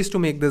two ways to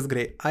make this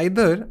gray.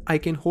 Either I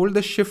can hold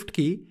the shift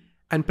key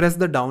and press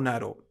the down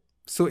arrow.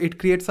 So it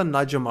creates a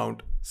nudge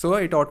amount. So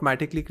it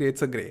automatically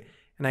creates a gray,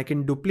 and I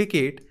can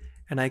duplicate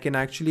and I can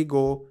actually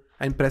go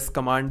and press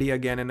Command D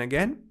again and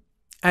again.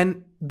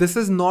 And this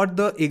is not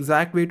the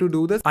exact way to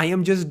do this. I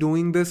am just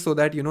doing this so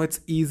that, it's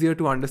easier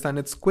to understand.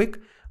 It's quick,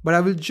 but I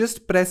will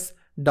just press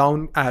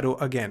down arrow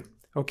again.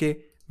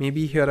 Okay.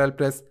 Maybe here I'll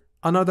press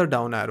another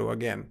down arrow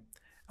again,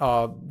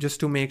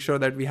 just to make sure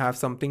that we have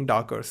something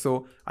darker.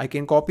 So I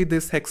can copy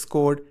this hex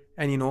code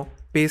and,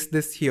 paste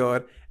this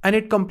here. And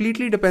it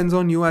completely depends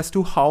on you as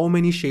to how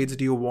many shades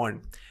do you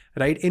want,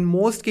 right? In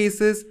most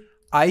cases,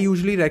 I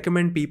usually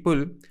recommend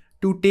people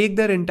to take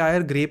their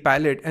entire gray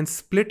palette and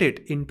split it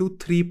into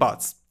 3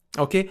 parts.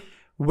 Okay.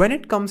 When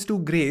it comes to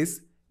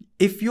grays,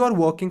 if you are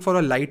working for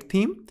a light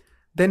theme,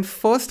 then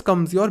first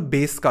comes your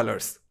base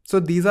colors. So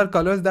these are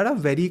colors that are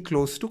very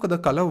close to the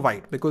color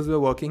white because we're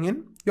working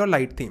in your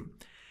light theme.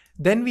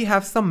 Then we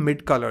have some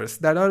mid colors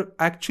that are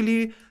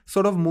actually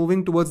sort of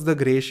moving towards the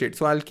gray shade.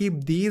 So I'll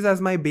keep these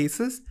as my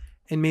bases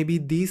and maybe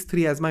these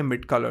 3 as my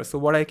mid colors. So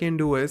what I can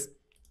do is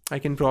I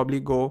can probably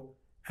go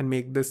and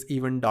make this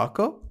even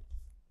darker.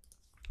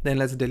 Then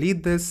let's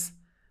delete this.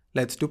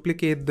 Let's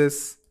duplicate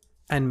this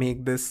and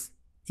make this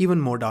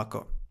even more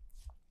darker.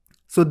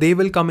 So they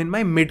will come in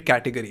my mid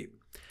category.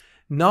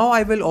 Now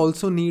I will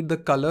also need the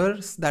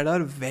colors that are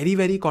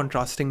very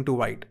contrasting to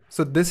white.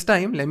 So this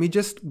time, let me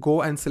just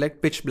go and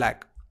select pitch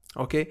black.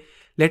 Okay.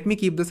 Let me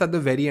keep this at the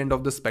very end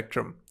of the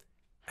spectrum,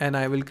 and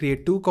I will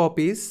create 2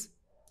 copies.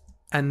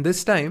 And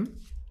this time,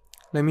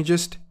 let me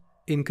just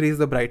increase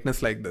the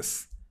brightness like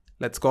this.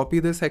 Let's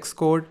copy this hex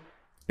code,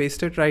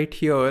 paste it right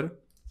here,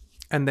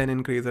 and then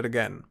increase it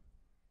again.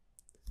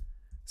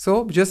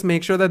 So just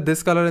make sure that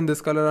this color and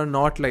this color are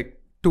not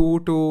like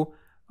too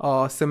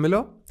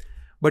similar.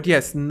 But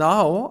yes,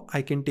 now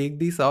I can take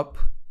these up.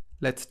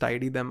 Let's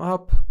tidy them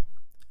up.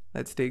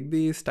 Let's take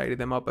these, tidy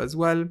them up as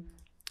well.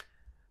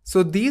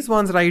 So these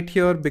ones right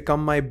here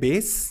become my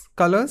base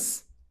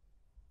colors.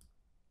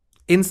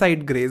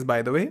 Inside grays,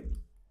 by the way.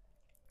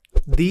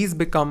 These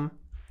become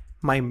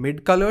my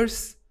mid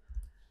colors.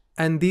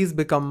 And these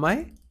become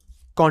my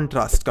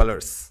contrast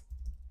colors.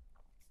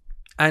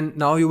 And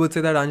now you would say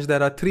that, Anj,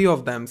 there are 3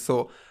 of them.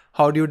 So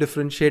How do you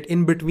differentiate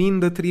in between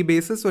the three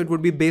bases? So it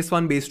would be base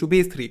 1, base 2,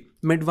 base 3,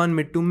 mid 1,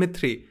 mid 2, mid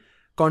 3,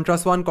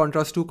 contrast 1,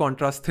 contrast 2,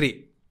 contrast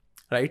 3,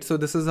 right? So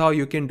this is how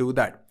you can do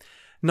that.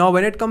 Now,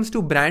 when it comes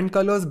to brand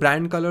colors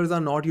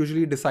are not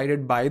usually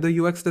decided by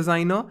the UX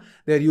designer.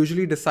 They're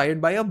usually decided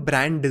by a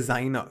brand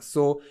designer.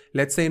 So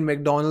let's say in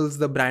McDonald's,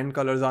 the brand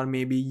colors are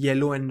maybe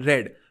yellow and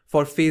red.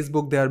 For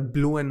Facebook, they are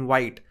blue and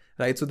white,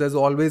 right? So there's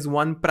always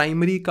one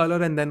primary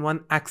color and then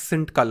one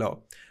accent color.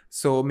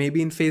 So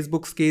maybe in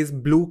Facebook's case,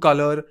 blue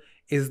color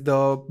is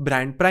the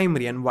brand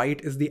primary and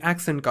white is the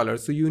accent color.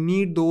 So you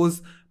need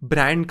those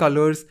brand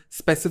colors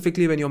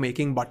specifically when you're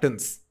making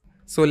buttons.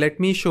 So let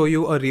me show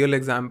you a real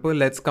example.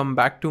 Let's come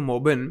back to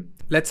Mobin.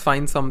 Let's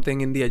find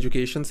something in the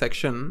education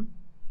section.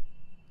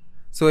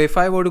 So if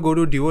I were to go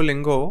to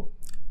Duolingo,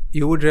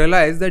 you would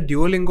realize that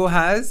Duolingo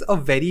has a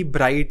very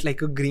bright,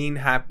 like a green,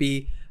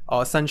 happy,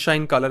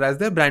 sunshine color as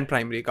their brand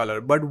primary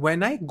color. But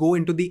when I go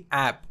into the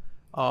app,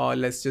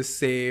 let's just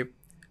say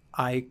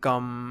I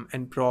come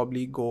and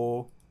probably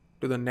go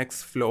to the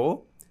next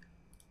flow.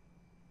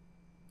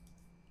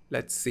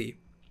 Let's see.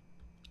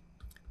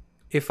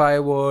 If I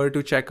were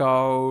to check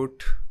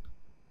out,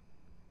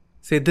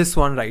 say this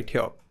one right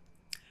here,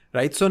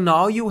 right? So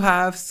now you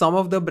have some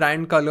of the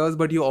brand colors,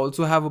 but you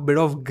also have a bit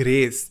of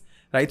grays,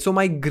 right? So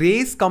my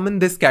grays come in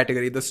this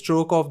category, the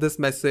stroke of this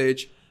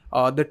message,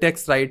 the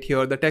text right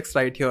here, the text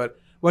right here.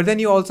 But then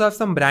you also have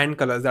some brand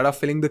colors that are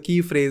filling the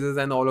key phrases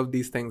and all of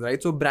these things,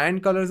 right? So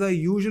brand colors are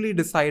usually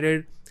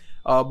decided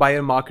by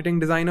a marketing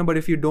designer. But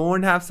if you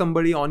don't have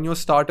somebody on your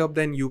startup,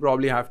 then you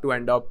probably have to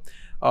end up,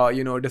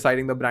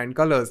 deciding the brand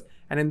colors.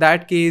 And in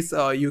that case,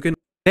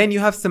 then you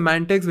have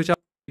semantics, which are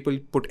people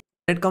put in.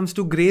 When it comes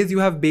to grays, you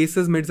have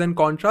bases, mids, and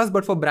contrasts.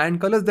 But for brand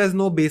colors, there's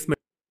no base mid.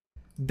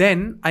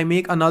 Then I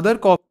make another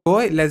copy.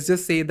 Let's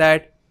just say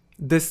that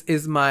this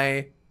is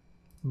my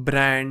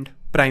brand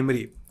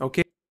primary.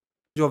 Okay.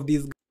 Of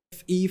these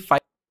FE5,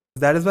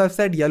 that is why I've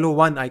said yellow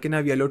 1. I can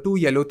have yellow 2,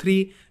 yellow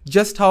 3,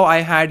 just how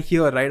I had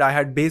here, right? I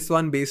had base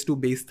 1, base 2,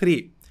 base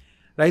 3,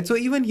 right? So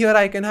even here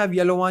I can have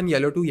yellow 1,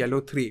 yellow 2, yellow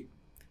 3.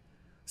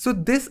 So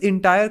this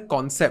entire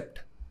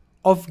concept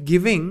of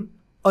giving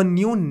a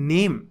new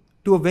name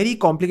to a very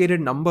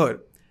complicated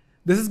number,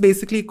 this is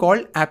basically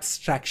called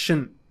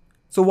abstraction.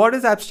 So what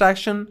is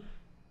abstraction?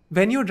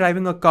 When you're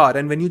driving a car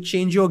and when you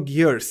change your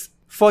gears,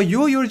 for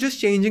you, you're just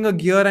changing a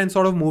gear and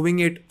sort of moving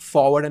it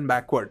forward and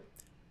backward.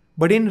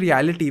 But in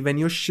reality, when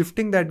you're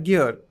shifting that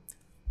gear,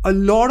 a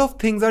lot of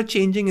things are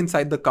changing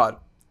inside the car,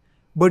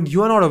 but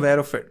you are not aware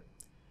of it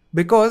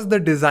because the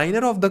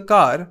designer of the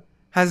car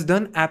has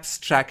done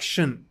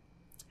abstraction.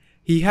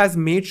 He has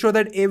made sure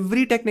that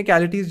every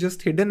technicality is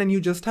just hidden and you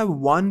just have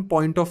one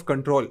point of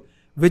control,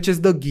 which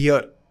is the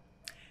gear.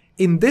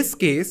 In this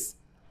case,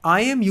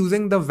 I am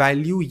using the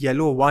value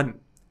yellow 1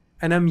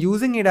 and I'm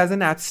using it as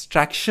an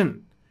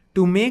abstraction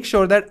to make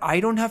sure that I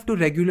don't have to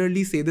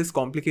regularly say this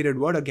complicated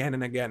word again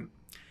and again.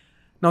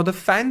 Now, the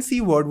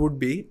fancy word would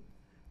be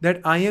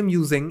that I am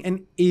using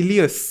an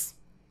alias.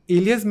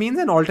 Alias means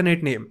an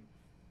alternate name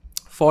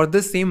for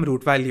the same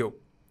root value.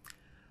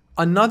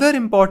 Another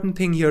important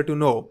thing here to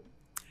know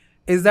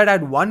is that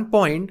at one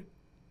point,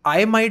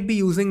 I might be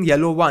using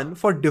yellow 1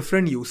 for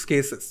different use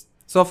cases.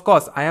 So of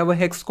course, I have a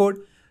hex code.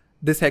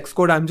 This hex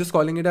code, I'm just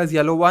calling it as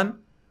yellow 1,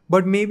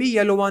 but maybe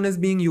yellow 1 is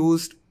being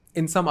used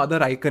in some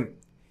other icon.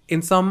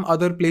 In some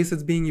other place,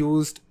 it's being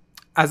used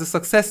as a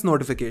success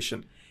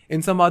notification.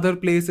 In some other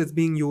place, it's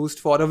being used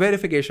for a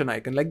verification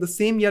icon. Like the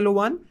same yellow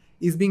 1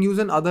 is being used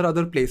in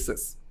other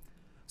places.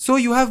 So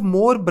you have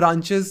more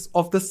branches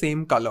of the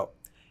same color.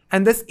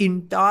 And this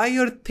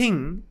entire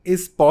thing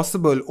is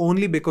possible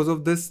only because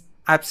of this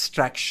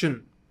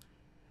abstraction.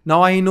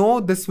 Now I know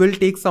this will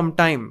take some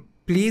time.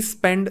 Please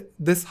spend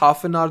this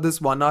half an hour,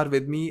 this 1 hour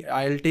with me.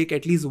 I'll take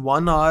at least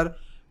 1 hour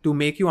to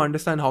make you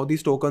understand how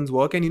these tokens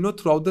work. And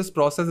throughout this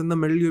process in the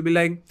middle, you'll be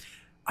like,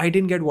 I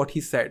didn't get what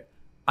he said.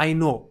 I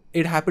know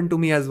it happened to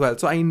me as well.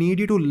 So I need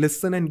you to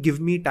listen and give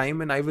me time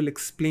and I will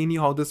explain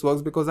you how this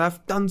works because I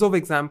have tons of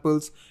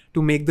examples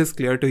to make this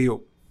clear to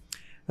you.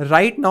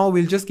 Right now,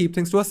 we'll just keep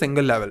things to a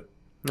single level.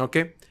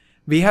 Okay.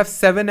 We have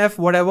 7F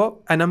whatever,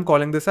 and I'm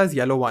calling this as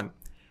yellow 1.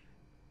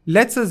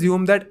 Let's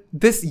assume that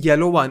this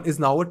yellow 1 is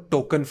now a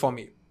token for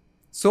me.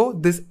 So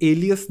this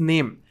alias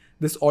name,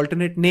 this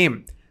alternate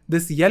name,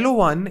 this yellow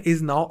 1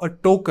 is now a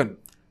token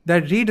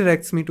that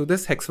redirects me to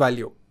this hex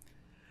value.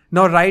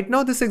 Now, right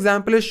now, this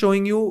example is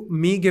showing you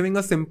me giving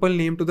a simple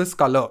name to this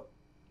color,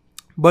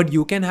 but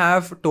you can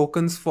have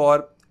tokens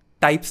for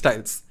type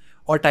styles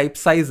or type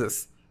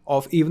sizes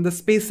of even the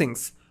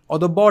spacings or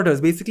the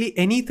borders, basically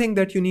anything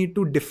that you need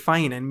to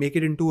define and make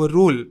it into a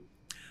rule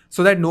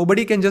so that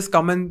nobody can just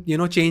come and,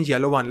 change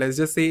yellow 1. Let's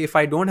just say if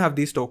I don't have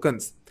these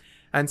tokens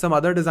and some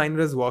other designer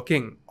is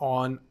working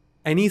on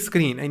any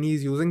screen and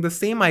he's using the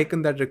same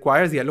icon that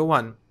requires yellow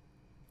 1.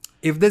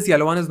 If this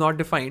yellow 1 is not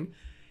defined,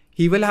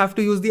 he will have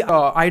to use the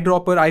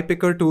eyedropper, eye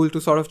picker tool to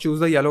sort of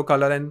choose the yellow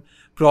color, and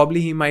probably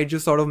he might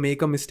just sort of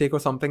make a mistake or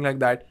something like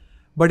that.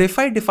 But if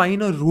I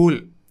define a rule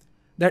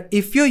that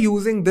if you're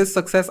using this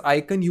success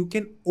icon, you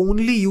can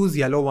only use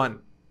yellow 1,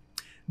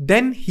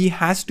 then he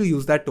has to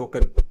use that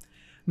token.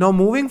 Now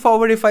moving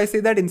forward, if I say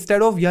that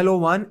instead of yellow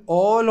 1,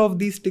 all of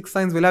these tick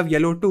signs will have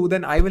yellow 2,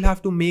 then I will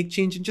have to make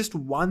change in just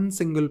one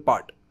single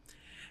part.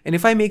 And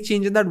if I make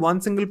change in that one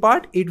single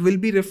part, it will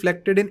be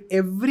reflected in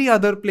every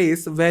other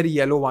place where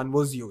yellow 1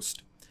 was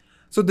used.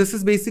 So this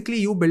is basically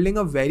you building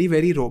a very,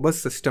 very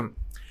robust system.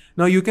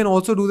 Now you can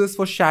also do this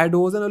for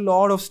shadows and a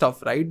lot of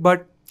stuff, right?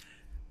 But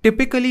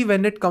typically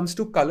when it comes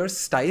to color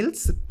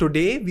styles,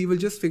 today we will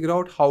just figure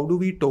out how do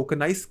we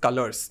tokenize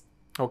colors,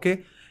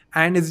 okay?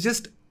 And it's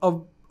just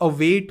a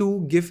way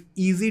to give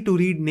easy to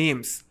read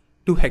names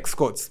to hex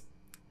codes.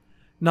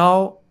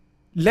 Now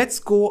let's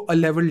go a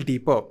level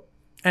deeper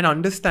and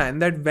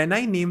understand that when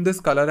I name this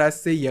color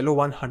as say yellow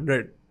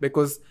 100,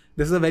 because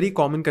this is a very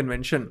common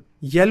convention,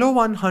 yellow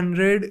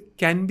 100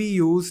 can be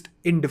used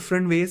in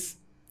different ways,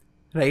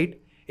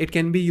 right? It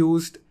can be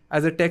used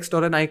as a text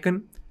or an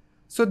icon.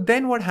 So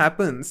then what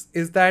happens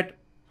is that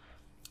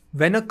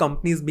when a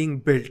company is being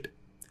built,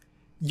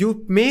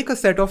 you make a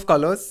set of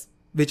colors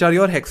which are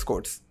your hex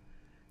codes.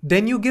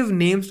 Then you give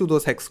names to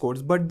those hex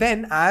codes. But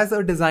then as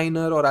a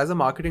designer or as a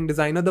marketing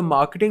designer, the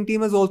marketing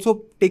team is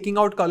also taking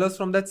out colors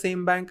from that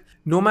same bank.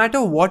 No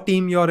matter what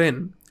team you're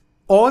in,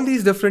 all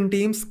these different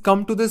teams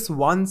come to this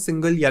one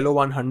single yellow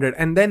 100,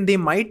 and then they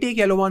might take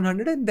yellow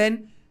 100 and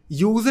then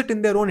use it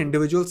in their own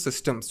individual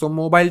system. So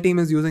mobile team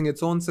is using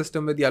its own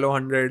system with yellow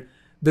 100.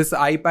 This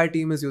iPad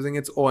team is using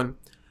its own.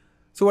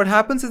 So what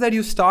happens is that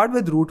you start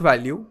with root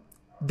value,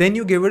 then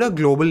you give it a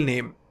global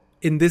name.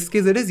 In this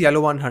case, it is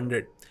yellow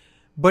 100.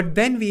 But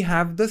then we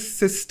have the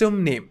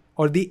system name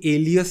or the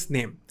alias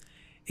name.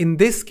 In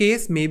this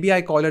case, maybe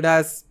I call it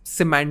as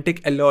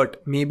semantic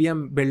alert. Maybe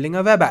I'm building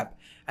a web app,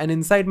 and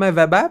inside my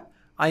web app,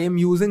 I am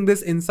using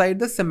this inside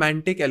the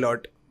semantic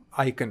alert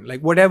icon,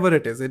 like whatever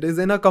it is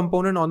in a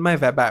component on my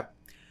web app.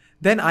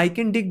 Then I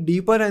can dig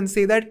deeper and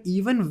say that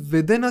even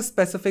within a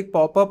specific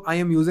pop-up, I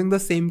am using the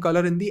same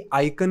color in the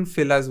icon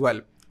fill as well,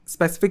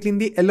 specifically in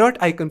the alert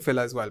icon fill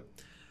as well.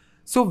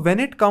 So when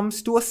it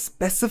comes to a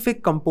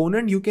specific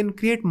component, you can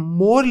create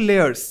more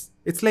layers.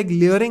 It's like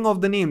layering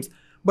of the names,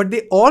 but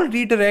they all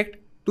redirect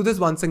to this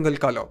one single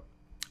color.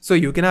 So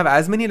you can have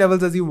as many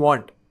levels as you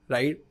want,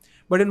 right?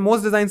 But in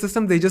most design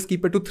systems, they just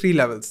keep it to 3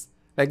 levels.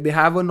 Like they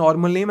have a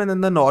normal name and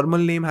then the normal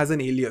name has an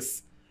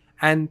alias.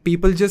 And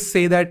people just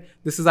say that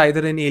this is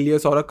either an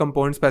alias or a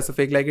component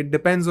specific, like it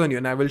depends on you.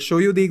 And I will show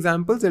you the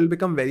examples. It'll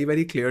become very,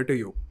 very clear to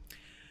you.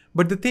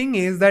 But the thing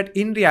is that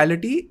in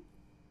reality,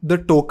 the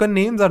token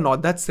names are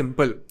not that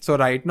simple. So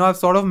right now I've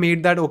sort of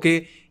made that,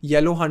 okay,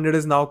 yellow 100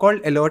 is now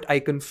called alert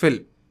icon fill.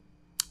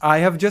 I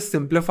have just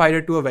simplified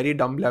it to a very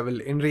dumb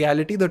level. In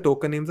reality, the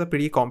token names are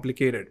pretty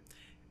complicated.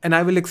 And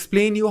I will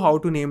explain you how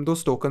to name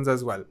those tokens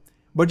as well.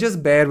 But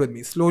just bear with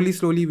me. Slowly,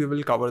 slowly we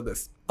will cover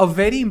this. A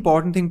very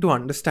important thing to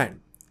understand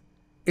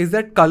is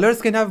that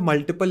colors can have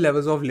multiple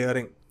levels of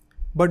layering.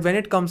 But when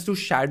it comes to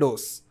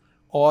shadows,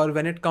 or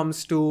when it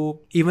comes to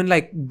even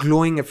like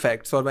glowing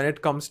effects, or when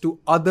it comes to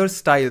other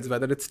styles,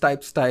 whether it's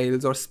type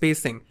styles or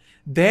spacing,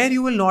 there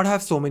you will not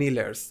have so many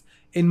layers.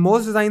 In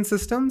most design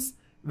systems,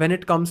 when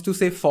it comes to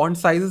say font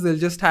sizes, they'll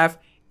just have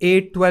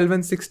 8, 12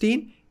 and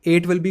 16.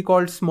 8 will be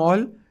called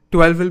small,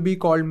 12 will be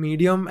called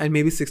medium, and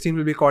maybe 16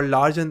 will be called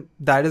large, and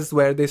that is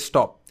where they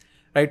stop,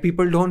 right?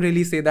 People don't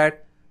really say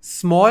that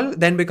small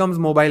then becomes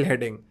mobile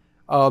heading.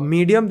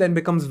 Medium then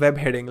becomes web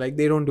heading. Like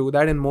they don't do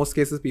that. In most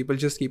cases, people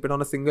just keep it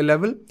on a single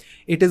level.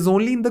 It is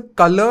only in the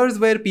colors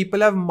where people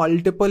have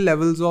multiple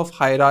levels of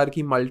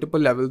hierarchy, multiple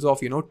levels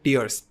of,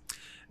 tiers.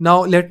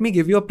 Now, let me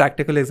give you a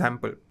practical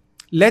example.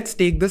 Let's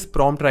take this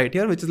prompt right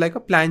here, which is like a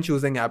plan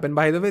choosing app. And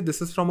by the way,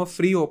 this is from a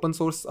free open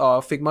source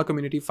Figma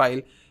community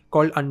file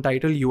called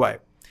Untitled UI.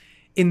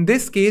 In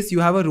this case, you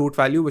have a root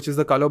value, which is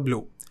the color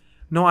blue.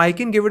 Now I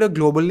can give it a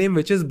global name,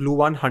 which is blue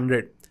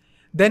 100.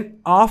 Then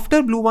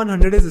after blue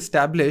 100 is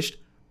established,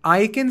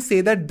 I can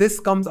say that this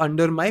comes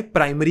under my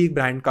primary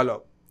brand color.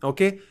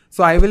 Okay,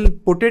 so I will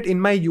put it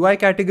in my UI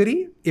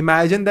category.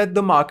 Imagine that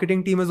the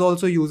marketing team is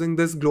also using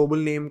this global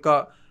name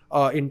ka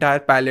entire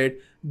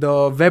palette.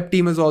 The web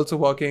team is also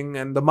working,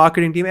 and the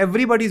marketing team,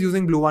 everybody is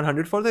using blue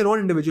 100 for their own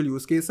individual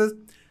use cases.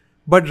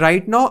 But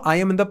right now I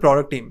am in the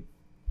product team.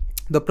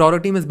 The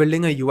product team is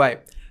building a UI.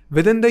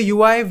 Within the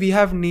UI, we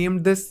have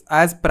named this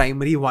as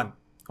primary 1.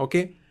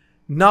 Okay.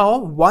 Now,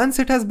 once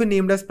it has been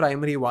named as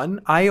primary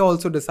 1, I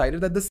also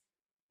decided that this...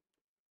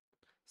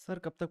 sir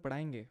कब तक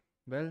पढ़ाएंगे?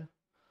 Well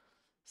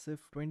सिर्फ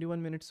 21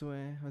 minutes हुए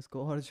हैं,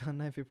 उसको और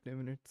जानना है 50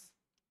 मिनट्स.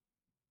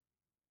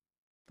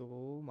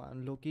 तो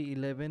मान लो कि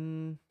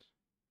 11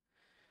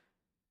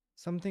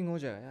 समथिंग हो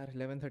जाएगा यार.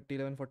 11:30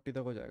 11:40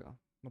 तक हो जाएगा.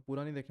 मैं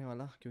पूरा नहीं देखने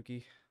वाला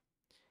क्योंकि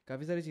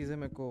काफ़ी सारी चीज़ें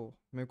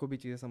मेरे को भी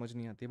चीज़ें समझ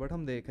नहीं आती, बट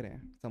हम देख रहे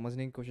हैं,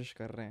 समझने की कोशिश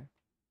कर रहे हैं.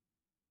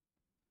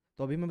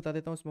 तो अभी मैं बता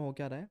देता हूँ उसमें हो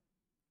क्या रहा है.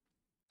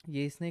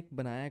 ये इसने एक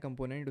बनाया है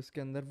कंपोनेंट,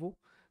 उसके अंदर वो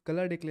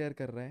कलर डिक्लेयर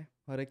कर रहा है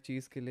हर एक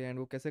चीज़ के लिए, एंड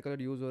वो कैसे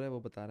कलर यूज़ हो रहा है वो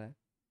बता रहा है,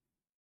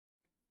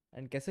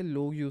 एंड कैसे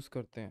लोग यूज़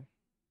करते हैं.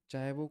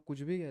 चाहे वो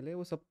कुछ भी कह ले,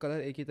 वो सब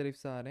कलर एक ही तरफ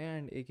से आ रहे हैं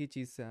एंड एक ही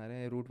चीज़ से आ रहे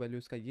हैं. रूट वैल्यू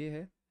उसका ये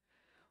है,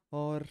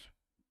 और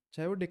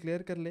चाहे वो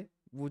डिक्लेयर कर ले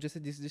वो जैसे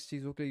जिस जिस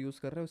चीज़ों के लिए यूज़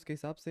कर रहा है उसके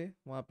हिसाब से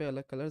वहाँ पे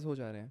अलग कलर्स हो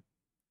जा रहे हैं.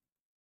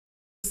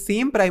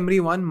 Same primary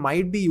one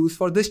might be used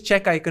for this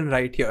check icon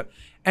right here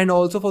and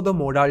also for the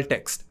modal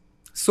text.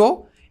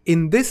 So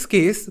in this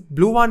case,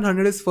 blue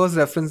 100 is first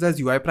referenced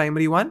as UI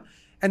primary one,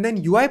 and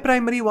then UI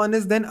primary one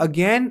is then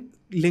again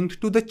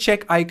linked to the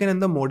check icon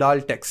and the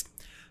modal text.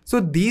 So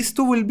these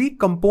two will be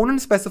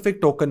component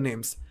specific token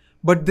names.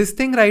 But this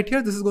thing right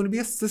here, this is going to be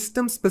a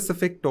system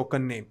specific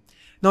token name.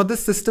 Now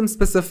this system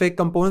specific,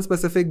 component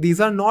specific,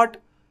 these are not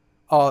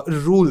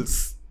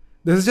rules.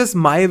 This is just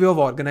my way of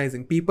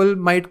organizing. People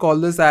might call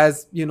this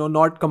as,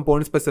 not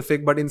component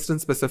specific, but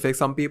instance specific.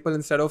 Some people,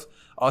 instead of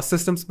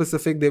system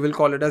specific, they will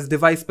call it as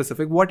device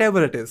specific,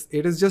 whatever it is.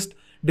 It is just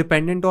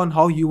dependent on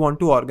how you want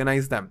to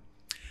organize them.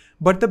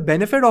 But the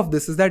benefit of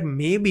this is that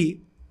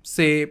maybe,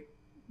 say,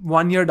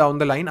 1 year down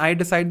the line, I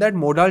decide that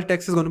modal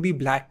text is going to be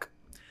black.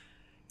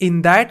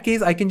 In that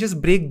case, I can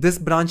just break this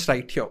branch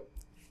right here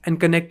and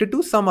connect it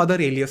to some other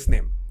alias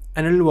name,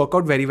 and it will work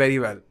out very, very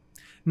well.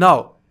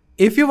 Now,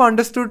 if you've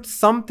understood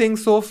something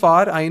so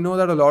far, I know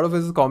that a lot of it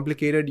is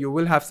complicated. You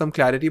will have some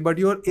clarity,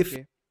 but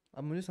Okay.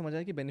 अब मुझे समझ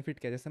आया कि benefit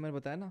क्या है. जैसे मैंने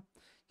बताया ना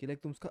कि लाइक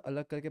तुम उसका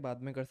अलग करके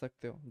बाद में कर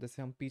सकते हो,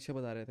 जैसे हम पीछे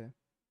बता रहे थे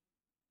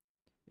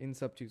इन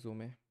सब चीज़ों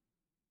में.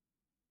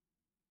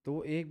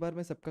 तो एक बार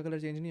में सबका कलर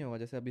चेंज नहीं होगा.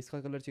 जैसे अब इसका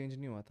कलर चेंज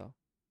नहीं हुआ था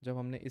जब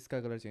हमने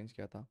इसका कलर चेंज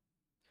किया था.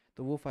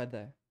 तो वो फ़ायदा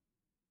है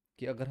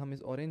कि अगर हम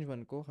इस ऑरेंज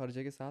वन को हर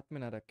जगह साथ में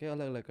ना रख के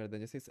अलग अलग कर दें.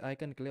 जैसे इस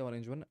आइकन के लिए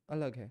ऑरेंज वन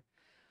अलग है,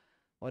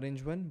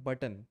 ऑरेंज वन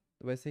बटन,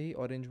 तो वैसे ही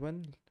ऑरेंज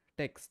वन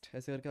टेक्स्ट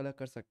ऐसे करके अलग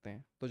कर सकते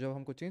हैं. तो जब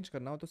हमको चेंज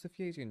करना हो तो सिर्फ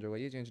यही चेंज होगा,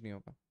 ये चेंज नहीं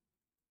होगा.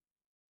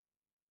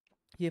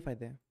 ये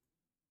फ़ायदे हैं.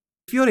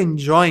 if you're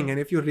enjoying and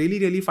if you're really,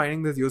 really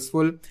finding this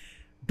useful,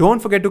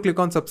 don't forget to click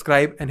on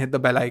subscribe and hit the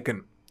bell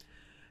icon.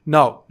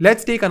 Now,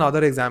 let's take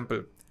another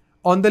example.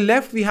 On the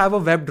left, we have a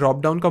web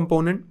drop-down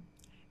component,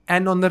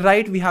 and on the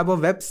right, we have a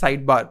web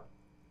sidebar.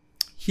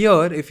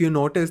 Here, if you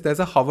notice, there's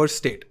a hover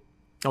state.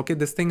 Okay,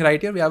 this thing right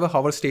here, we have a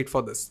hover state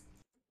for this.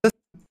 This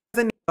is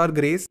an AR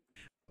grace.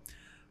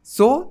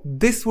 So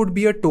this would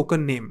be a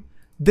token name.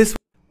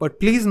 But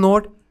please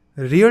note,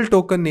 real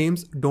token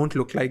names don't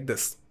look like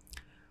this.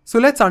 So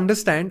let's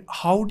understand,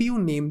 how do you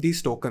name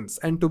these tokens?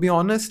 And to be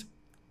honest,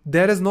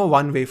 there is no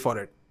one way for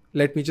it.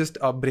 Let me just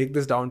break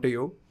this down to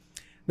you.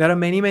 There are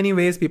many, many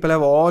ways. People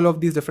have all of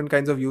these different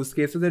kinds of use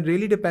cases. It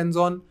really depends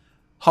on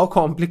how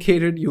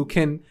complicated you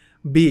can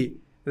be,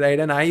 right?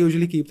 And I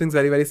usually keep things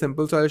very, very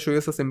simple. So I'll show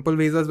you some simple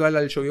ways as well.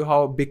 I'll show you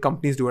how big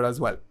companies do it as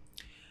well.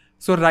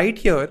 So right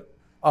here,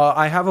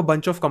 I have a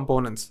bunch of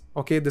components.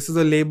 Okay, this is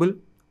a label.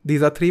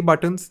 These are 3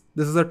 buttons.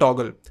 This is a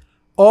toggle.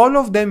 All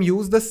of them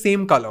use the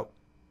same color.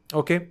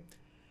 Okay.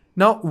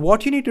 Now,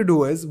 what you need to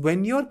do is,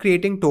 when you're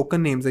creating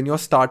token names in your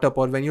startup,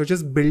 or when you're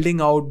just building,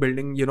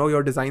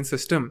 your design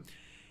system,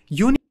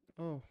 you need...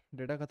 Oh,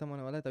 data खत्म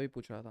होने वाला है तभी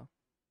पूछ रहा था.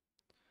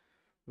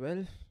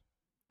 Well,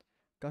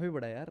 काफ़ी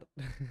बड़ा है यार.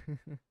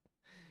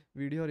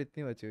 वीडियो और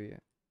इतनी बची हुई है.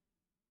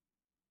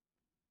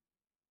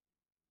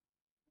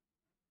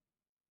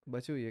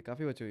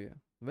 काफ़ी बची हुई है.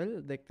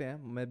 Well, देखते हैं.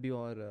 मैं भी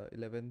और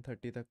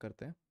 11:30 तक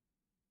करते हैं,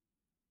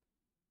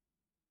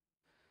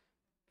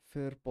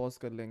 फिर पॉज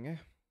कर लेंगे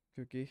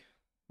क्योंकि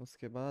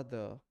उसके बाद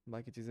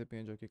बाकी चीज़ें भी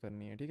हैं जो कि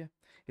करनी है. ठीक है,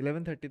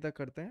 11:30 तक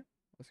करते हैं,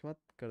 उसके बाद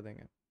कर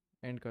देंगे,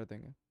 एंड कर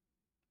देंगे.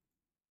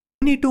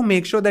 You need to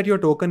make sure that your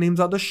token names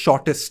are the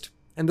shortest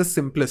and the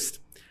simplest.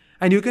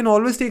 And you can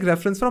always take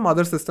reference from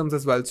other systems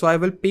as well. So I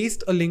will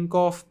paste a link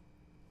of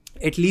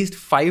at least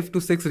 5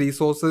 to 6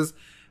 resources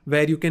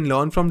where you can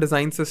learn from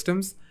design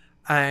systems,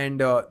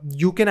 and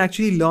you can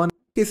actually learn.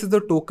 This is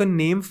the token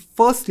name.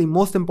 Firstly,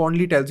 most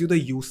importantly, tells you the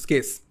use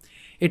case.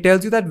 It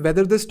tells you that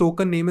whether this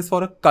token name is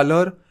for a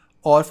color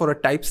or for a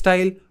type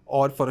style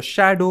or for a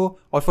shadow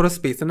or for a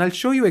space. And I'll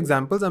show you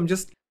examples. I'm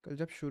just... कल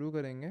जब शुरू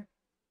करेंगे,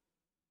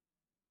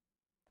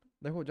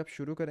 देखो जब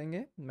शुरू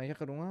करेंगे मैं क्या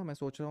करूँगा, मैं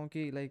सोच रहा हूँ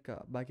कि लाइक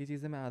बाकी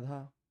चीज़ें मैं आधा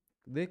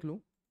देख लूँ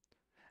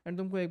एंड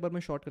तुमको एक बार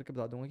मैं शॉर्ट करके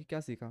बता दूंगा कि क्या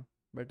सीखा,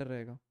 बेटर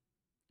रहेगा.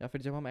 या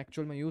फिर जब हम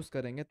एक्चुअल में यूज़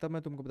करेंगे तब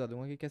मैं तुमको बता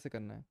दूंगा कि कैसे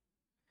करना है,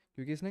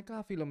 क्योंकि इसने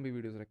काफ़ी लंबी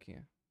वीडियोस रखी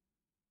हैं.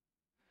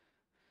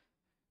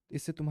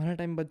 इससे तुम्हारा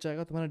टाइम बच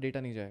जाएगा, तुम्हारा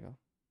डेटा नहीं जाएगा.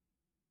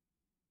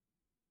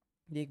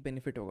 ये एक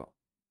बेनिफिट होगा.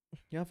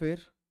 या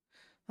फिर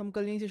हम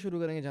कल यहीं से शुरू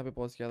करेंगे जहाँ पे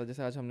पॉज किया था,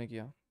 जैसे आज हमने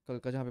किया. कल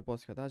का जहाँ पे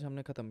पॉज किया था आज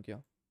हमने ख़त्म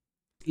किया.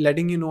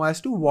 letting you know as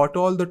to what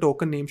all the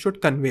token name should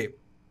convey.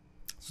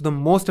 So the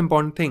most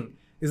important thing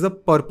is the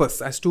purpose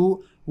as to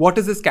what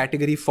is this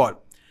category for.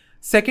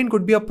 Second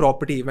could be a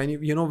property, when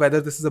you know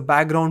whether this is a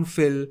background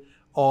fill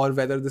or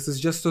whether this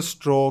is just a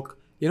stroke,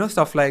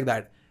 stuff like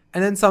that.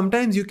 And then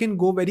sometimes you can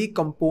go very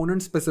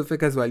component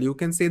specific as well. You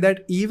can say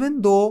that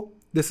even though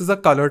this is a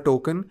color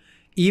token,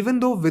 even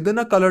though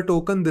within a color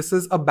token this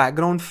is a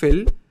background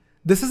fill,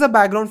 this is a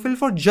background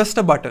fill for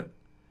just a button.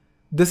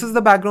 This is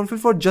the background fill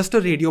for just a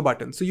radio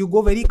button. So you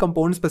go very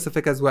component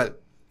specific as well.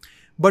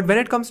 But when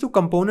it comes to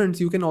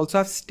components, you can also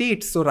have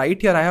states. So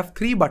right here, I have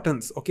 3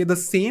 buttons. Okay, the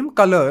same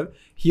color.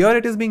 Here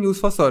it is being used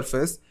for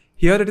surface.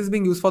 Here it is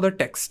being used for the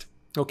text.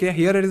 Okay,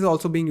 here it is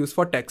also being used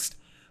for text.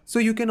 So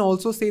you can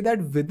also say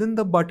that within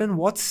the button,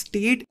 what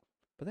state.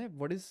 पता है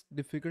what is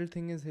difficult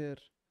thing is here,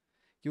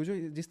 कि जो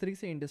जिस तरीके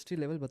से industry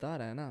level बता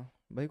रहा है ना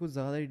भाई, कुछ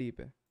ज़्यादा ही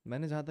डीप है।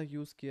 मैंने जहाँ तक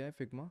यूज़ किया है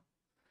फिग्मा,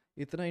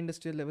 इतना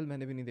इंडस्ट्रियल लेवल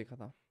मैंने भी नहीं देखा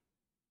था।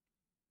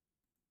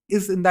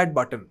 Is in that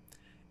button?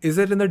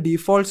 Is it in the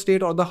default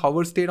state or the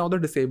hover state or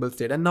the disable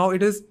state? And now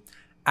it is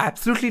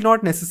absolutely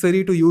not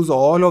necessary to use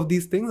all of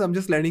these things. I'm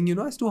just letting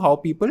you know as to how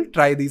people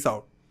try these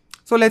out.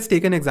 So let's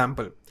take an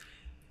example.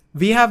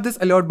 We have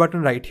this alert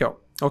button right here.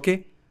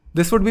 Okay.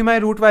 This would be my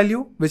root value,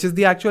 which is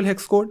the actual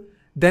hex code.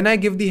 Then I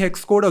give the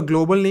hex code a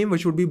global name,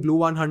 which would be blue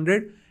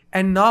 100.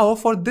 And now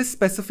for this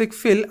specific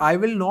fill, I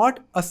will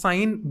not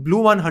assign blue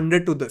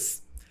 100 to this.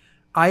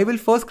 I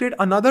will first create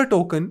another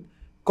token,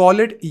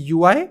 call it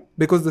UI,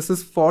 because this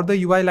is for the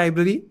UI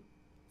library.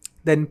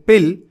 Then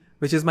pill,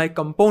 which is my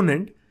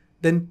component.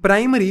 Then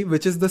primary,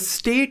 which is the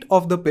state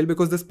of the pill,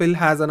 because this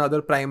pill has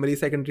another primary,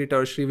 secondary,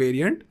 tertiary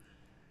variant.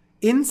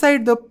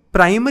 Inside the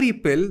primary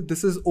pill,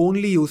 this is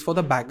only used for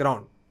the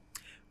background.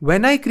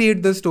 When I create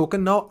this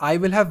token, now I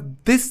will have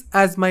this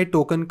as my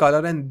token color,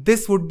 and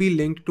this would be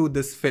linked to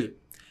this fill.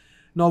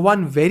 Now,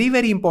 one very,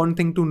 very important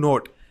thing to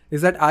note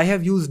is that I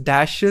have used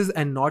dashes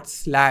and not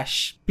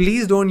slash.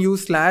 Please don't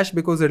use slash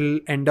because it'll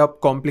end up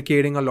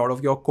complicating a lot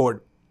of your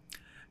code.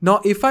 Now,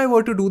 if I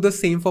were to do the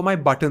same for my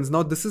buttons,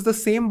 now this is the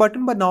same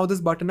button, but now this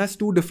button has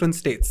two different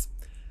states.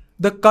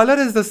 The color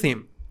is the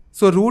same.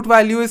 So root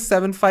value is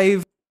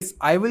 75.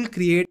 I will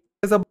create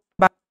as a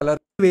color.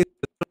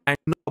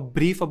 And a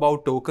brief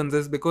about tokens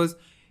is because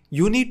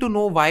you need to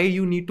know why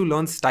you need to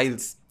learn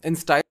styles. And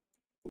style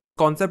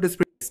concept is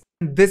pretty.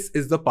 This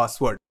is the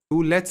password. So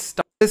let's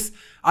start this.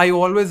 I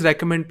always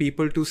recommend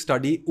people to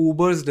study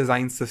Uber's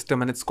design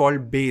system, and it's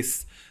called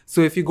Base.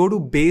 So if you go to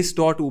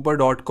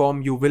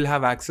base.uber.com, you will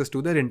have access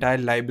to their entire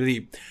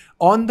library.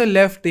 On the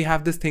left, they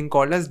have this thing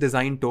called as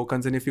design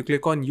tokens. And if you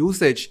click on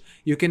usage,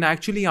 you can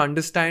actually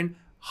understand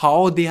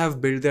how they have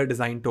built their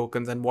design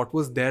tokens and what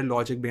was their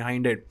logic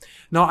behind it.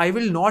 Now, I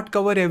will not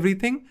cover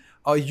everything.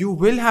 You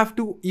will have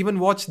to even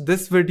watch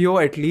this video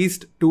at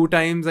least 2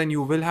 times, and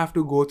you will have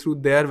to go through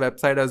their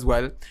website as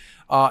well.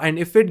 And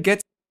if it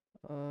gets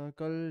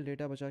कल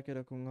data बचा के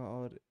रखूँगा,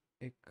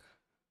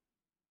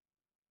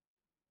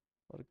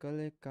 और कल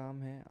एक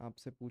काम है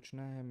आपसे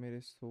पूछना है मेरे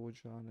सो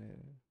जाने।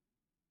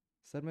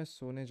 सर मैं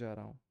सोने जा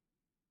रहा हूँ।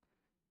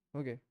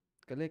 ओके,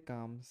 कल एक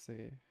काम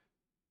से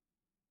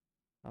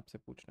आपसे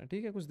पूछना है,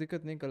 ठीक है? कुछ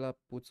दिक्कत नहीं, कल आप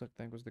पूछ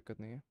सकते हैं, कुछ दिक्कत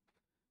नहीं है।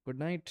 गुड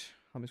नाइट,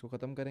 हम इसको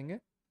ख़त्म करेंगे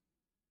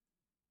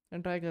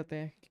एंड ट्राई करते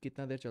हैं कि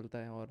कितना देर चलता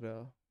है, और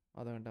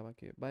आधा घंटा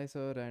बाकी है। Bye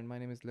sir, and my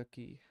name is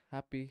lucky,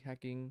 happy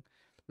hacking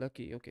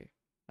lucky. Okay,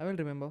 I will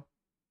remember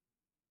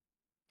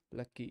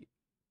lucky.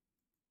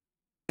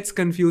 It's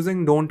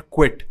confusing, don't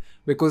quit,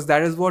 because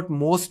that is what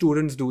most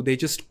students do. They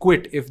just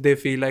quit if they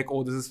feel like, oh,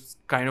 this is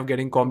kind of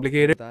getting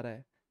complicated. बता रहा है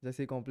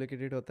जैसे ही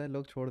complicated होता है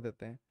लोग छोड़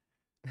देते हैं।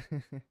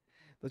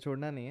 तो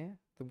छोड़ना नहीं है,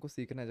 तुमको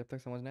सीखना है, जब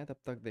तक समझना है तब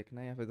तक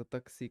देखना है, या फिर जब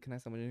तक सीखना है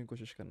समझने की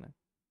कोशिश करना है।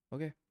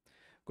 ओके,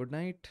 गुड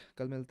नाइट,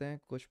 कल मिलते हैं।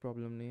 कुछ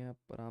प्रॉब्लम नहीं है, आप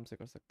आराम से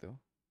कर सकते हो,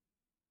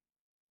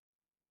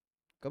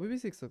 कभी भी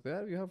सीख सकते हो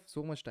यार, you have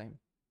so much time.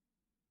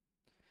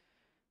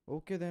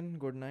 Okay then,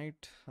 good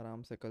night,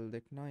 आराम से कल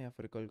देखना, या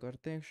फिर कल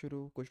करते हैं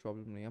शुरू, कुछ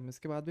प्रॉब्लम नहीं है। हम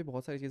इसके बाद भी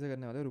बहुत सारी चीज़ें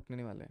करने वाले हैं, रुकने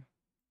नहीं वाले हैं।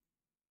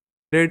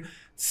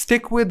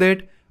 Stick with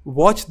it.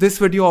 Watch this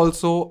video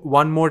also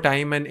one more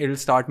time and it'll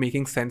start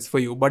making sense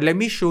for you. But let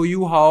me show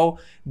you how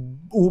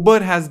Uber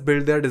has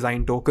built their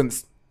design tokens.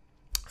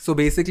 So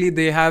basically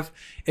they have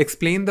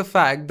explained the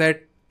fact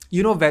that,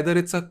 you know, whether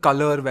it's a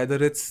color, whether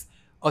it's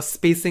a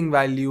spacing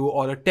value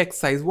or a text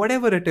size,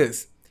 whatever it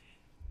is,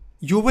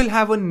 you will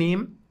have a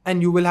name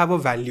and you will have a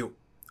value.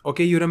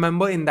 Okay, you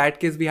remember in that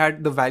case we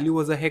had the value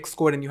was a hex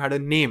code and you had a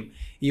name.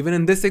 Even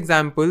in this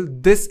example,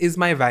 this is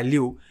my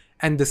value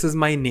and this is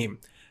my name.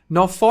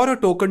 Now for a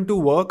token to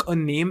work, a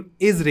name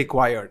is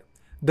required.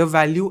 The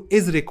value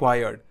is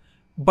required.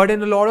 But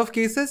in a lot of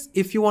cases,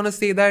 if you want to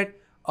say that,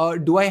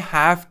 do I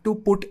have to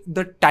put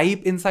the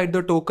type inside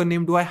the token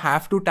name? Do I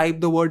have to type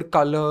the word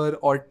color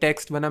or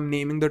text when I'm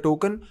naming the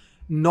token?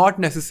 Not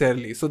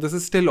necessarily. So this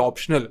is still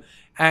optional.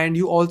 And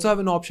you also have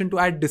an option to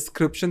add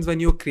descriptions when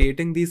you're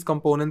creating these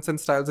components and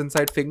styles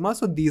inside Figma.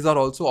 So these are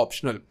also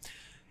optional.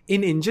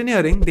 In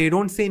engineering, they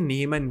don't say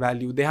name and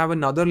value. They have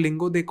another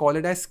lingo. They call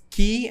it as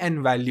key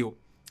and value.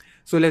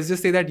 So let's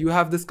just say that you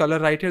have this color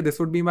right here. This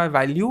would be my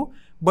value,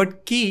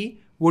 but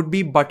key would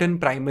be button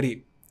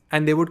primary.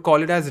 And they would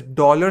call it as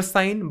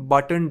 $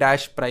 button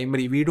dash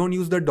primary. We don't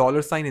use the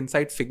 $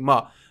 inside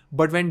Figma.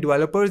 But when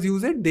developers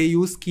use it, they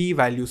use key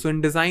value. So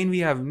in design, we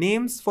have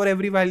names for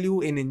every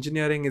value. In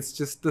engineering, it's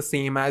just the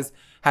same as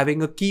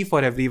having a key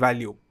for every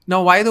value.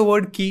 Now, why the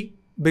word key?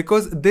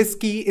 Because this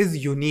key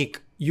is unique.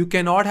 You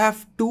cannot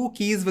have 2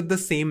 keys with the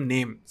same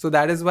name. So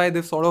that is why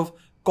they've sort of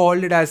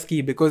called it as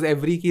key, because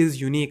every key is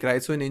unique,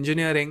 right? So in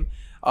engineering,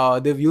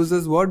 they've used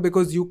this word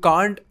because you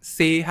can't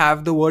say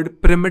have the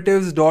word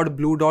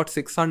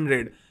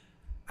primitives.blue.600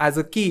 as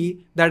a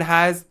key that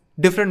has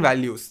different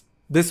values.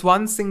 This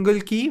one single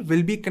key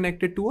will be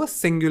connected to a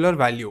singular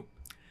value.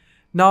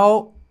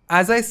 Now,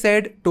 as I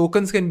said,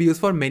 tokens can be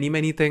used for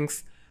many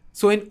things.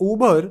 So in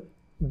Uber,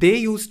 they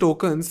use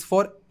tokens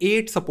for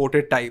 8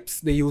 supported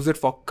types. They use it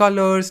for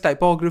colors,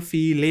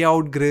 typography,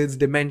 layout grids,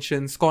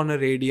 dimensions, corner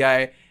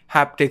radii,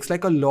 haptics,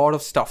 like a lot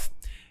of stuff.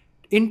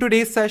 In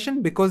today's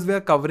session, because we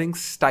are covering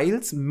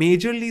styles,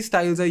 majorly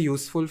styles are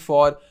useful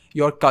for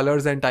your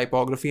colors and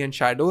typography and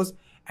shadows.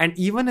 And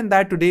even in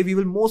that, today we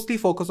will mostly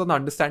focus on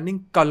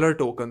understanding color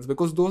tokens,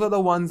 because those are the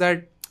ones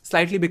that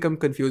slightly become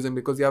confusing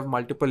because you have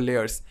multiple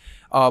layers.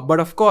 But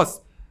of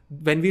course,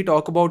 when we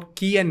talk about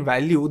key and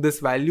value, this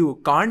value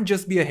can't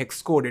just be a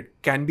hex code. It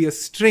can be a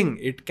string.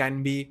 It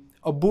can be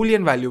a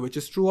Boolean value, which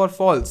is true or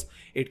false.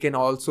 It can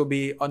also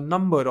be a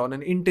number or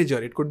an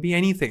integer. It could be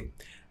anything,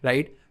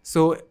 right?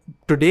 So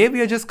today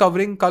we are just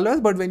covering colors,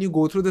 but when you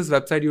go through this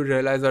website, you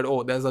realize that,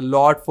 oh, there's a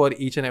lot for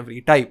each and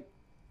every type.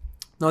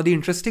 Now, the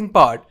interesting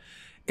part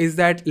is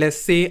that,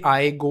 let's say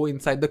I go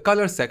inside the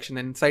color section,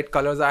 and inside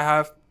colors, I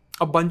have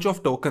a bunch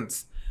of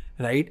tokens,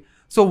 right?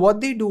 So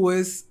what they do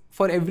is,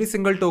 for every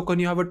single token,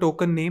 you have a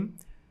token name.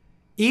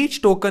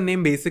 Each token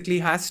name basically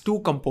has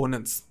 2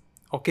 components.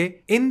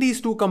 Okay. In these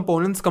 2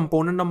 components,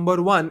 component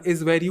number 1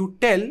 is where you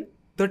tell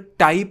the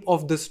type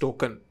of this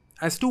token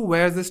as to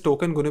where this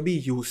token going to be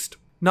used.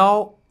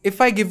 Now, if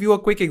I give you a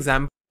quick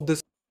example of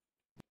this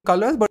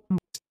colors, but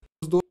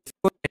those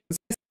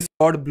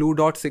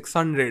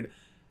blue.600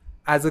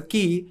 as a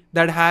key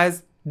that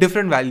has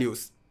different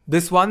values.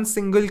 This one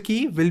single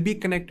key will be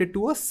connected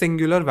to a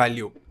singular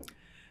value.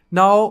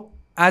 Now,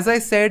 as I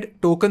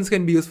said, tokens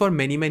can be used for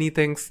many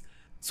things.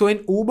 So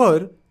in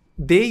Uber,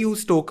 they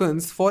use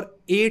tokens for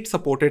 8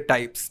 supported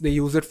types. They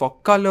use it for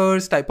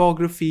colors,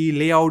 typography,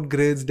 layout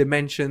grids,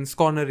 dimensions,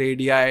 corner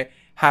radii,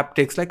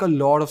 haptics, like a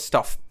lot of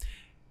stuff.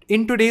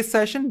 In today's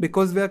session,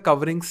 because we are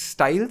covering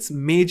styles,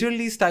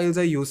 majorly styles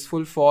are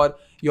useful for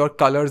your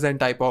colors and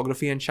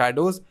typography and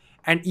shadows.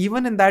 And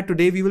even in that,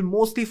 today we will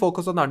mostly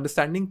focus on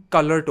understanding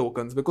color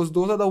tokens, because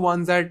those are the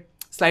ones that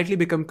slightly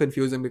become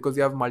confusing because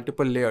you have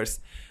multiple layers.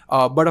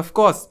 But of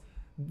course,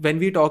 when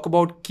we talk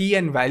about key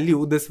and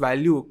value, this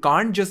value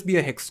can't just be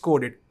a hex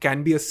code. It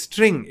can be a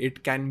string.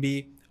 It can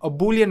be a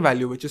Boolean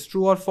value, which is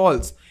true or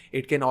false.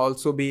 It can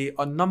also be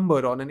a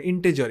number or an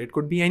integer. It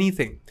could be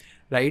anything,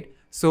 right?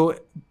 So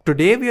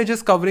today we are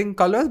just covering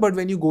colors, but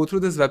when you go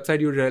through this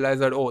website, you realize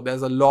that, oh,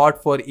 there's a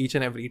lot for each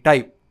and every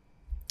type.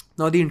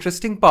 Now, the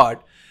interesting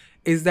part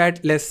is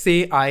that, let's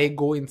say I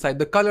go inside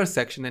the color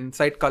section, and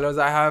inside colors,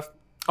 I have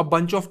a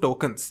bunch of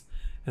tokens,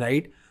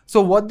 right? So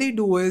what they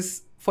do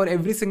is, for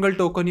every single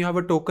token, you have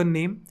a token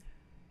name.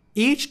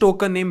 Each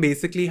token name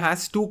basically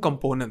has 2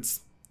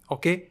 components.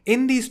 Okay.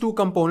 In these 2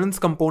 components,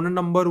 component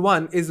number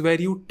 1 is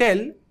where you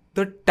tell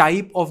the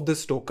type of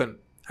this token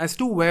as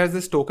to where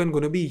this token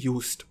going to be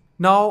used.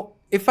 Now,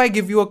 if I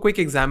give you a quick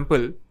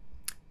example,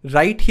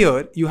 right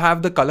here, you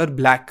have the color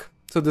black.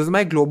 So this is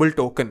my global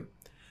token.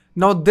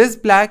 Now this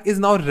black is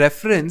now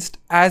referenced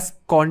as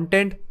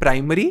content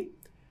primary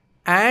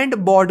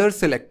and border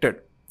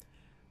selected.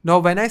 Now,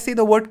 when I say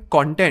the word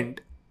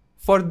content,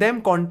 for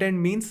them, content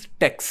means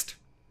text.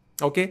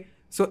 Okay.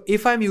 So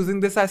if I'm using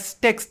this as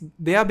text,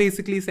 they are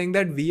basically saying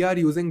that we are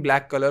using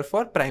black color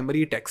for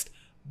primary text,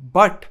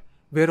 but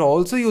we're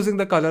also using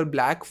the color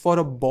black for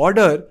a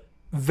border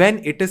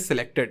when it is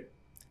selected.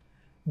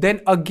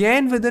 Then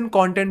again, within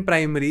content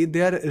primary,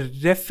 they are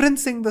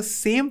referencing the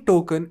same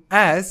token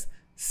as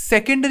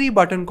secondary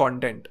button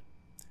content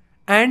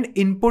and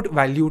input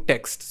value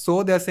text.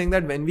 So they're saying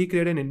that when we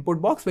create an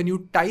input box, when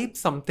you type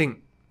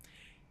something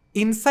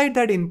inside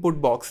that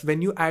input box,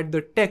 when you add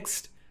the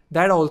text,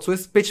 that also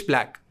is pitch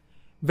black.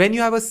 When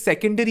you have a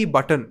secondary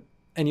button,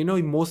 and you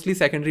know, mostly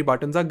secondary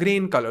buttons are gray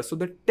in color, so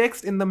the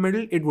text in the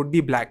middle, it would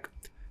be black.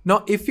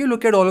 Now, if you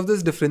look at all of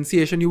this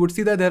differentiation, you would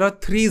see that there are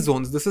 3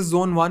 zones. This is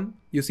zone 1.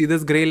 You see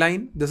this gray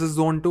line. This is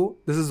zone 2.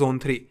 This is zone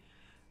 3.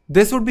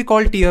 This would be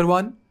called tier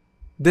 1.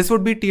 This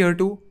would be tier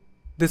 2.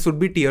 This would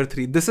be tier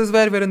 3. This is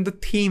where we're in the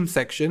theme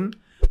section,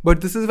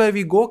 but this is where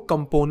we go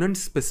component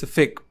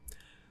specific.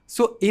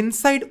 So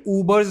inside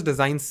Uber's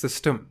design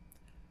system,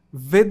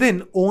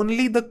 within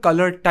only the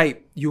color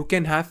type, you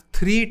can have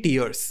 3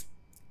 tiers.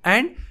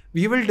 And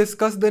we will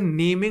discuss the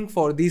naming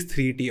for these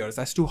 3 tiers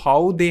as to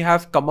how they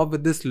have come up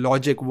with this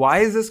logic. Why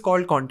is this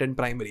called content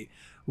primary?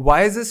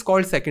 Why is this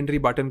called secondary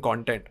button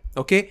content?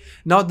 Okay.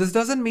 Now, this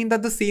doesn't mean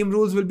that the same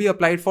rules will be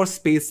applied for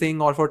spacing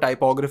or for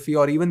typography,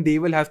 or even they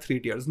will have 3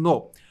 tiers.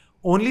 No,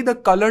 only the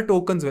color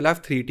tokens will have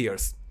 3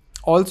 tiers.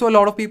 Also, a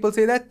lot of people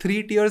say that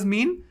 3 tiers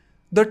mean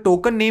the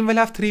token name will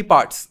have 3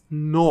 parts.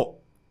 No,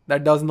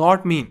 that does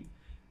not mean.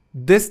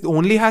 This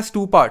only has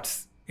 2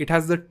 parts. It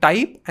has the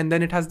type and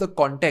then it has the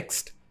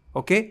context.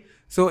 Okay.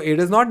 So it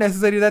is not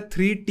necessary that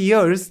 3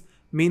 tiers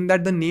mean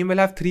that the name will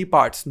have 3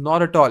 parts.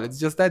 Not at all. It's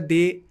just that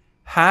they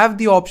have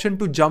the option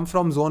to jump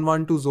from zone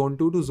 1 to zone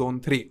 2 to zone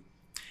 3.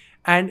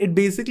 And it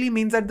basically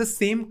means that the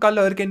same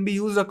color can be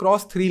used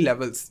across 3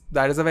 levels.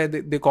 That is why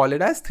they call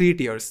it as 3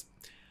 tiers.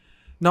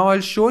 Now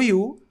I'll show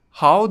you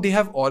how they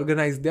have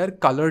organized their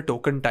color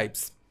token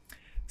types.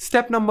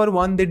 Step number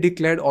 1, they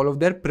declared all of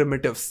their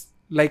primitives.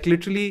 Like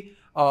literally,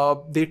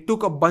 they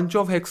took a bunch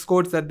of hex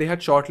codes that they had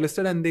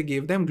shortlisted and they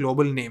gave them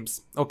global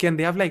names. Okay, and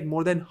they have like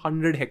more than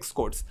 100 hex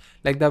codes.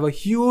 Like they have a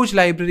huge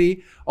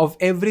library of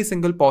every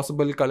single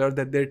possible color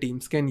that their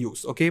teams can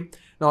use. Okay,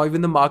 now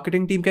even the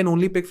marketing team can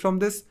only pick from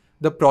this.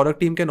 The product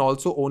team can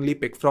also only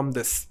pick from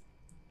this.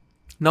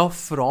 Now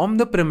from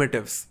the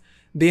primitives,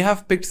 they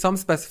have picked some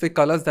specific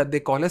colors that they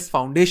call as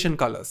foundation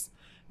colors,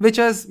 which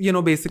is, you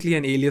know, basically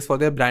an alias for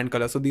their brand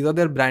color. So these are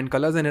their brand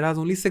colors and it has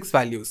only 6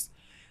 values.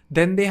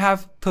 Then they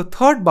have the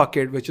third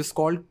bucket, which is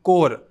called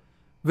core,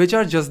 which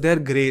are just their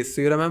grays.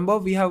 So you remember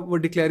were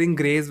declaring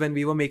grays when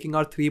we were making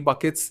our 3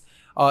 buckets.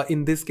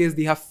 In this case,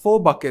 they have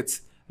 4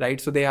 buckets, right?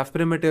 So they have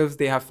primitives,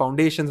 they have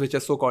foundations, which are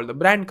so-called the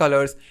brand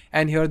colors.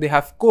 And here they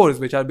have cores,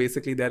 which are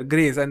basically their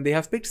grays. And they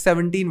have picked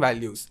 17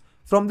 values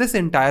from this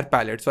entire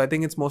palette. So I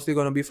think it's mostly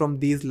going to be from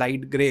these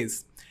light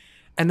grays.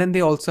 And then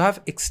they also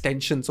have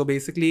extensions. So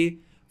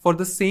basically, for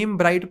the same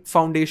bright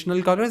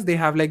foundational colors, they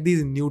have like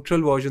these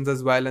neutral versions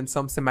as well and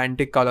some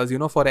semantic colors, you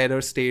know, for error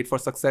state, for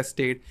success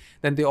state.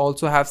 Then they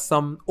also have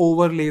some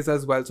overlays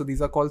as well. So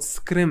these are called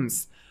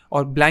scrims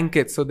or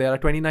blankets. So there are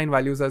 29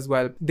 values as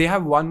well. They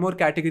have one more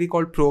category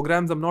called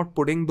programs. I'm not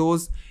putting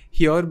those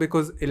here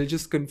because it'll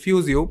just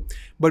confuse you.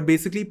 But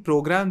basically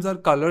programs are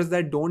colors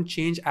that don't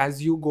change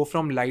as you go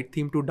from light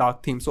theme to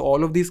dark theme. So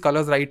all of these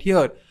colors right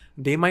here,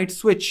 they might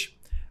switch.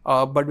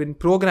 But in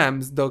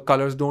programs, the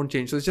colors don't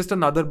change. So it's just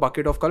another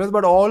bucket of colors,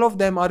 but all of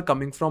them are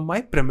coming from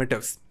my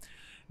primitives.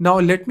 Now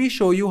let me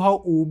show you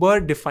how Uber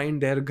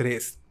defined their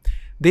grays.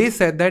 They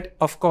said that,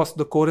 of course,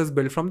 the core is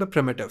built from the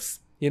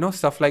primitives. You know,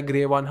 stuff like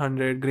gray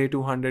 100, gray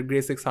 200,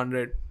 gray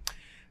 600.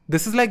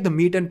 This is like the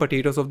meat and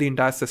potatoes of the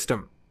entire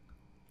system.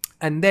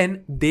 And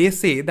then they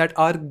say that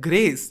our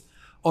grays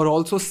are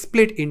also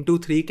split into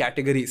 3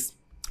 categories.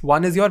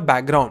 One is your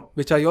background,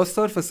 which are your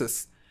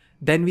surfaces.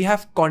 Then we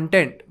have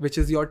content, which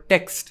is your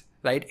text,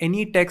 right?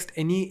 Any text,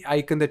 any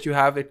icon that you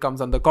have, it comes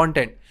under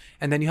content.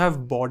 And then you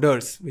have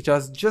borders, which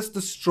are just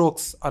the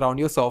strokes around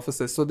your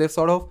surfaces. So they've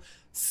sort of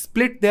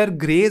split their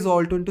grays all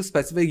into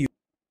specific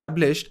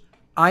established.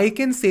 I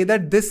can say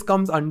that this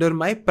comes under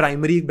my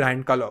primary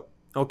brand color,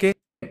 okay?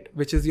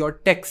 Which is your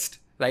text,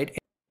 right?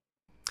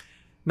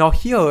 Now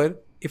here,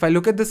 if I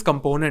look at this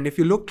component, if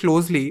you look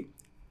closely,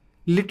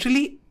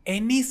 literally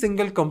any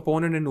single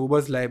component in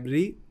Uber's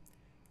library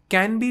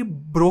can be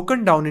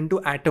broken down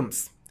into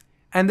atoms.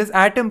 And this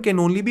atom can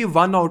only be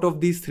one out of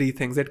these 3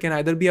 things. It can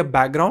either be a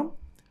background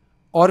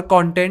or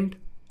content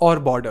or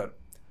border.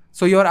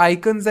 So your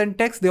icons and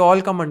text, they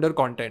all come under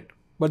content,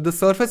 but the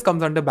surface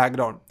comes under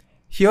background.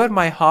 Here,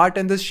 my heart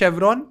and this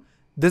chevron,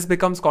 this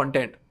becomes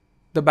content.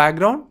 The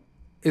background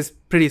is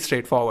pretty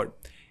straightforward.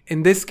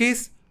 In this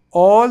case,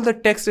 all the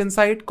text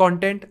inside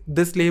content,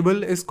 this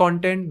label is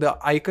content, the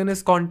icon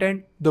is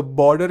content, the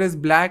border is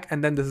black,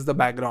 and then this is the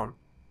background.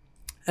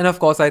 And of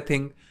course, I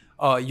think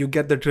you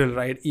get the drill,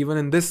 right? Even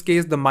in this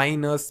case, the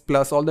minus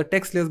plus all the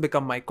text layers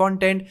become my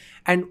content.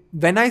 And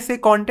when I say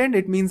content,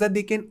 it means that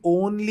they can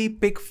only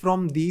pick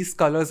from these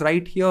colors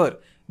right here,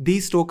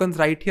 these tokens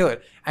right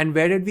here. And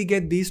where did we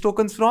get these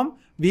tokens from?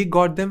 We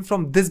got them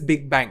from this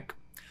big bank.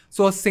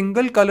 So a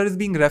single color is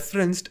being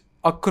referenced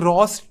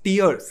across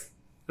tiers,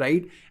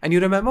 right? And you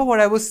remember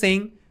what I was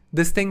saying,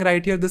 this thing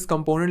right here, this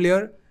component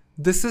layer,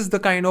 this is the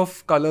kind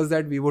of colors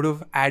that we would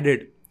have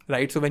added.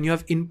 Right? So when you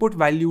have input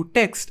value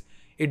text,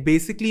 it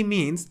basically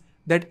means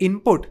that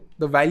input,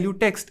 the value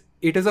text,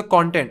 it is a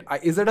content.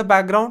 Is it a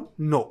background?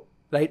 No.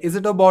 Right? Is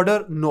it a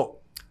border? No.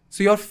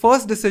 So your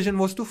first decision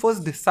was to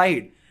first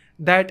decide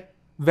that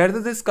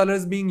whether this color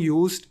is being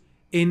used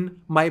in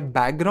my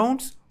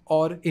backgrounds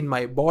or in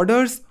my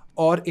borders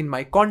or in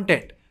my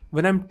content.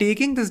 When I'm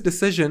taking this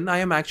decision, I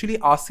am actually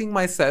asking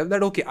myself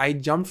that, okay, I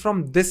jumped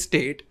from this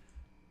state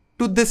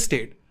to this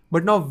state.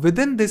 But now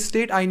within this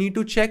state, I need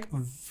to check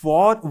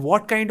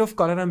what kind of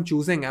color I'm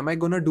choosing. Am I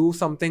going to do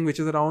something which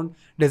is around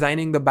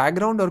designing the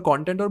background or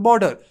content or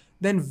border?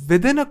 Then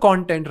within a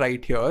content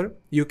right here,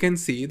 you can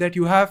see that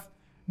you have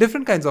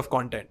different kinds of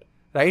content,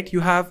 right? You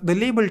have the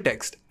label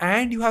text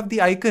and you have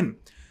the icon.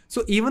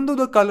 So even though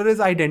the color is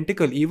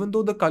identical, even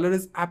though the color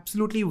is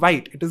absolutely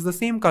white, it is the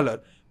same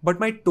color, but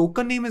my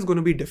token name is going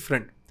to be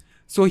different.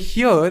 So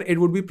here it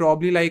would be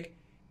probably like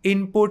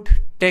input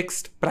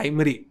text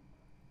primary.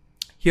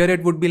 Here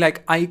it would be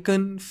like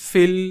icon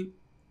fill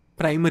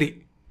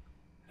primary,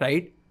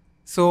 right?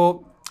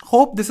 So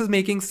hope this is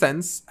making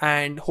sense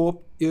and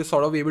hope you're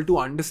sort of able to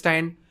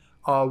understand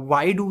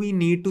why do we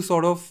need to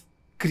sort of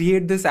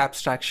create this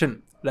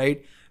abstraction,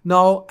 right?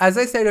 Now, as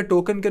I said, a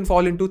token can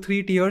fall into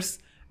 3 tiers,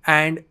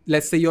 and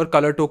let's say your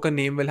color token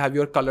name will have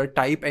your color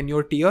type and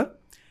your tier.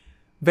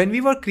 When we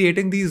were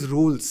creating these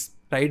rules,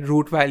 right?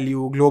 Root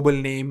value, global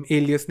name,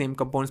 alias name,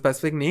 component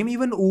specific name,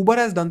 even Uber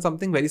has done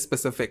something very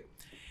specific.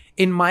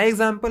 In my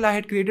example, I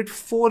had created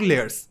 4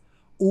 layers.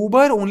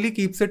 Uber only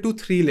keeps it to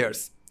 3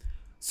 layers.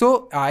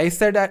 So I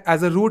said that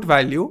as a root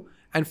value,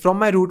 and from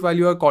my root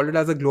value, I called it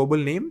as a global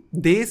name.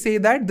 They say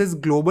that this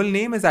global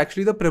name is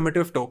actually the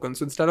primitive token.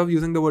 So instead of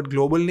using the word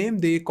global name,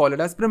 they call it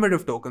as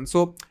primitive token.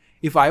 So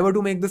if I were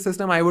to make the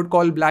system, I would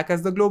call black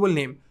as the global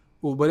name,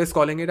 Uber is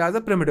calling it as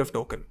a primitive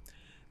token.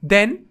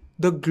 Then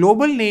the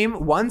global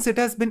name, once it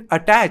has been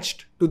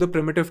attached to the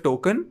primitive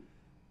token,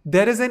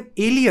 there is an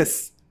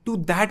alias to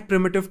that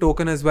primitive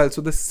token as well.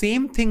 So the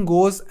same thing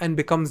goes and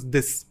becomes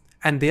this,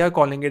 and they are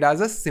calling it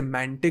as a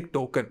semantic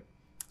token.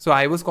 So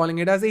I was calling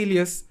it as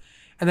alias.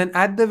 And then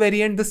at the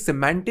very end, the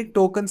semantic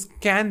tokens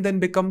can then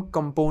become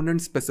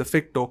component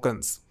specific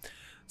tokens.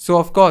 So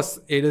of course,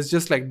 it is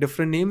just like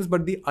different names,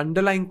 but the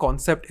underlying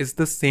concept is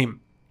the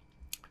same.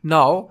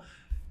 Now,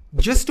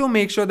 just to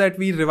make sure that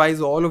we revise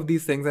all of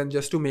these things and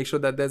just to make sure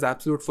that there's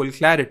absolute full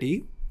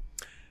clarity,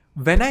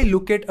 when I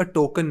look at a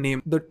token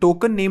name, the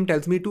token name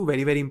tells me two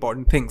very, very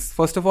important things.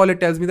 First of all, it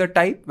tells me the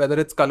type, whether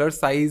it's color,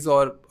 size,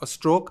 or a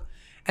stroke.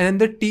 And then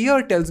the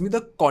tier tells me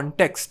the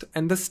context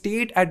and the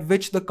state at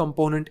which the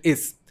component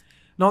is.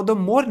 Now, the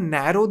more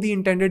narrow the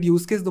intended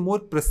use case, the more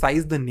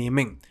precise the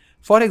naming.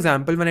 For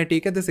example, when I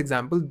take this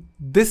example,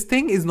 this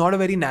thing is not a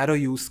very narrow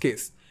use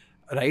case,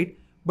 right?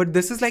 But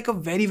this is like a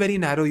very, very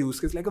narrow use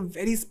case, like a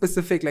very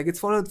specific, like it's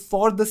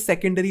for the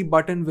secondary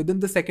button. Within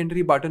the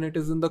secondary button, it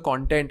is in the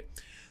content.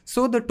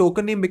 So the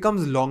token name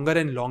becomes longer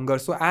and longer.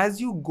 So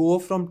as you go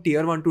from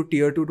tier 1 to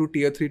tier 2 to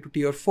tier 3 to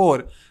tier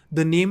 4,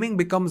 the naming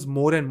becomes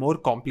more and more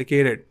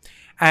complicated.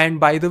 And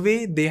by the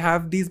way, they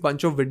have these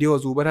bunch of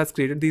videos. Uber has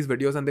created these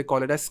videos and they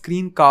call it as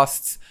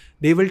screencasts.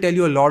 They will tell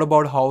you a lot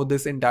about how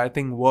this entire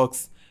thing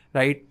works,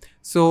 right?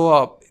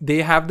 So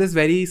they have this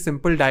very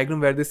simple diagram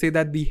where they say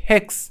that the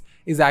hex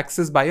is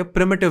accessed by a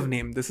primitive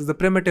name. This is the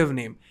primitive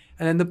name.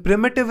 And then the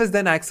primitive is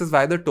then accessed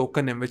via the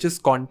token name, which is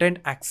content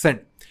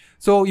accent.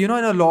 So, in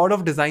a lot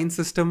of design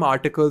system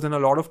articles and a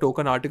lot of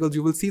token articles,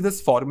 you will see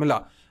this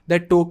formula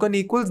that token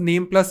equals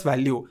name plus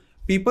value.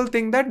 People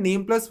think that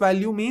name plus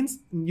value means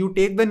you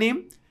take the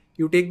name,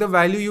 you take the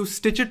value, you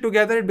stitch it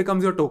together, it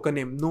becomes your token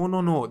name.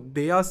 No.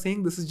 They are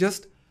saying this is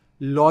just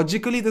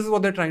logically, this is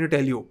what they're trying to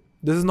tell you.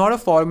 This is not a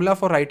formula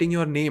for writing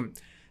your name.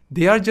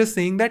 They are just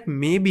saying that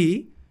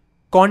maybe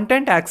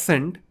content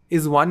accent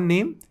is one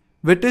name,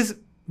 which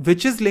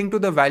is linked to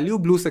the value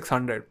blue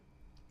 600.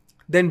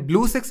 Then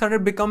blue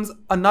 600 becomes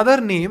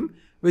another name,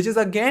 which is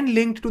again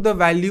linked to the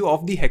value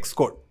of the hex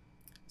code.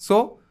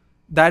 So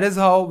that is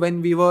how, when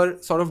we were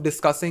sort of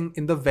discussing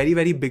in the very,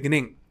 very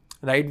beginning,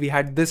 right, we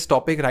had this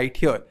topic right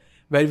here,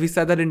 where we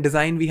said that in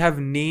design, we have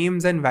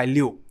names and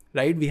value,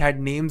 right? We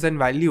had names and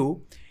value.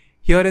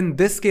 Here in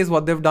this case,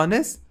 what they've done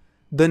is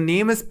the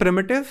name is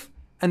primitive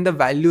and the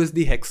value is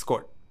the hex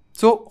code.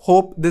 So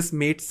hope this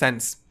made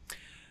sense.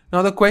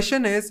 Now the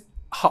question is,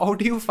 how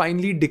do you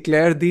finally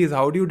declare these?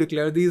 How do you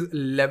declare these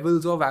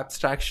levels of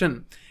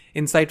abstraction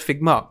inside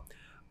Figma?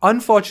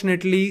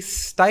 Unfortunately,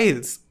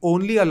 styles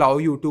only allow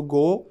you to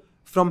go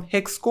from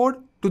hex code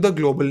to the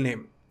global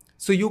name.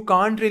 So you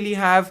can't really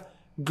have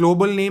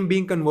global name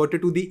being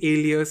converted to the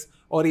alias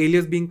or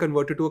alias being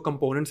converted to a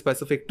component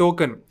specific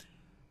token.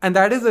 And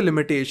that is a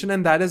limitation,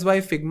 and that is why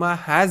Figma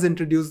has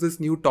introduced this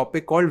new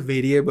topic called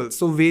variables.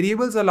 So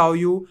variables allow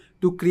you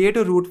to create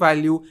a root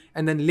value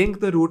and then link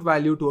the root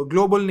value to a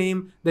global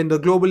name. Then the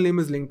global name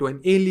is linked to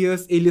an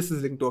alias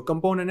is linked to a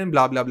component, and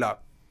blah, blah, blah.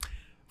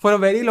 For a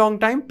very long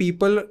time,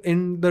 people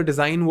in the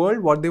design world,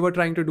 what they were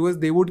trying to do is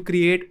they would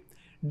create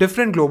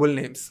different global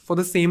names for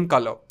the same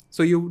color.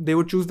 So they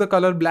would choose the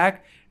color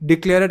black,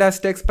 declare it as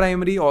text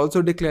primary,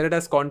 also declare it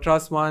as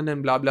contrast 1,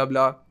 and blah, blah,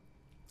 blah.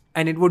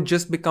 And it would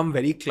just become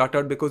very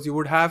cluttered because you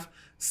would have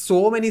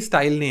so many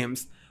style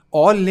names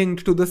all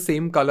linked to the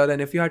same color.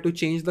 And if you had to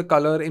change the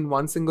color in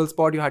one single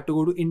spot, you had to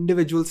go to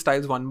individual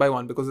styles one by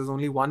one because there's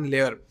only one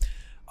layer.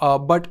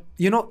 But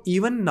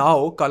even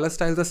now, color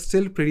styles are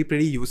still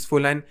pretty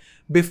useful. And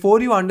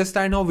before you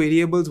understand how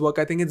variables work,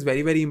 I think it's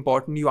very, very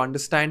important you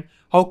understand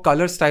how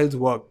color styles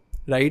work,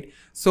 right?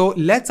 So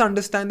let's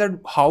understand that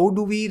how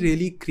do we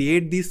really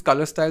create these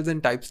color styles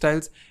and type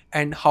styles,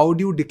 and how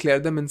do you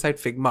declare them inside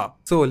Figma?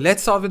 So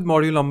let's start with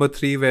module number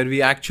 3, where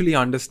we actually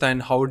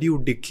understand how do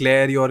you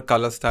declare your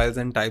color styles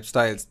and type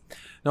styles.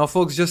 Now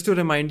folks, just to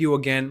remind you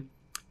again,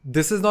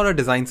 this is not a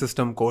design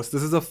system course.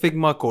 This is a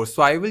Figma course.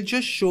 So I will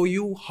just show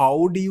you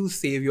how do you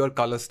save your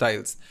color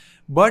styles.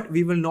 But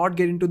we will not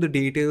get into the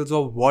details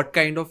of what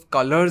kind of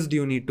colors do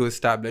you need to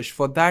establish.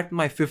 For that,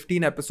 my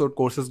 15 episode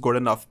course is good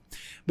enough.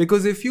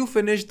 Because if you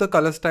finish the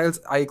color styles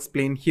I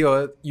explain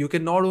here, you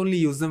can not only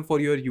use them for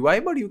your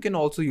UI, but you can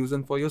also use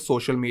them for your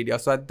social media.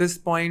 So at this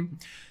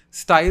point,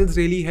 styles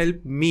really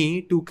help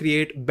me to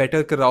create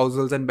better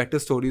carousels and better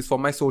stories for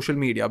my social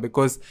media.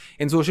 Because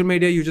in social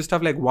media, you just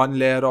have like one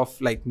layer of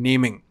like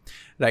naming,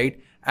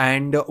 right?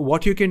 And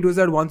what you can do is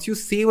that once you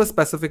save a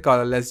specific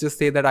color, let's just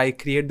say that I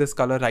create this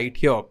color right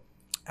here,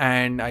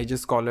 and I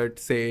just call it,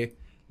 say,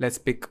 let's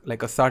pick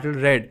like a subtle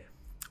red.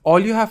 All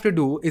you have to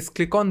do is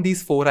click on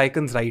these 4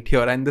 icons right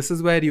here, and this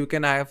is where you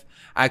can have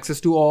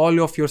access to all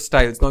of your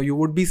styles. Now you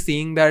would be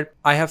seeing that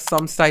I have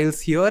some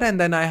styles here, and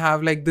then I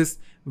have like this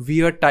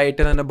weird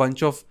title and a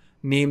bunch of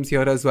names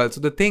here as well.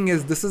 So the thing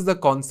is, this is the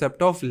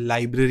concept of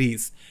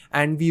libraries,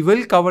 and we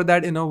will cover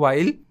that in a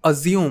while.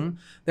 Assume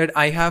that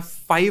I have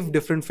 5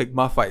 different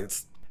Figma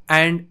files,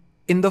 and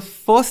in the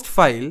first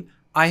file,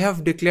 I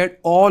have declared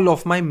all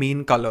of my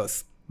main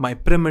colors. my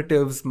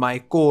primitives, my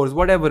cores,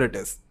 whatever it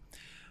is.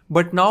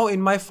 But now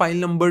in my file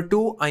number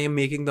 2, I am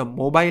making the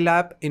mobile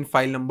app. In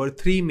file number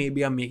 3,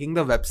 maybe I'm making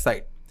the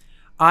website.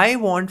 I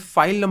want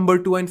file number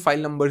 2 and file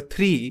number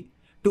 3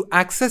 to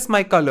access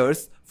my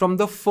colors from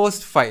the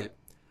first file.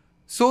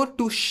 So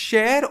to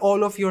share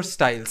all of your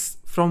styles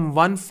from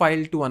one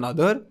file to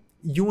another,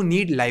 you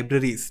need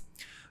libraries.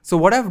 So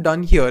what I've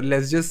done here,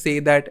 let's just say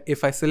that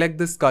if I select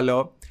this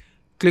color,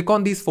 click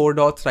on these 4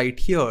 dots right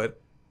here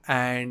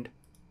and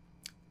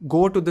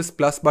go to this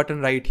plus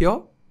button right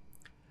here,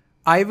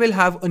 I will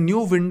have a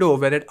new window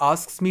where it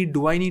asks me,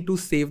 do I need to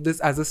save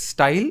this as a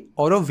style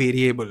or a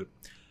variable?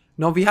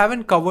 Now we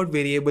haven't covered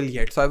variable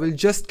yet, so I will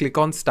just click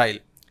on style.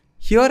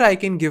 Here I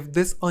can give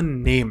this a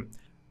name.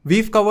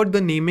 We've covered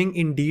the naming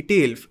in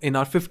detail in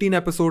our 15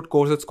 episode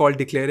course. It's called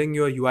Declaring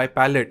Your UI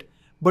Palette.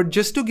 But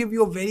just to give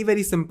you a very,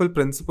 very simple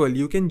principle,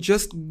 you can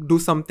just do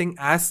something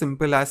as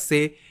simple as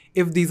say,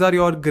 if these are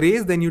your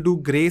grays, then you do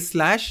gray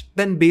slash,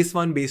 then base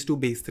 1, base 2,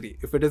 base 3.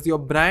 If it is your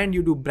brand,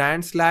 you do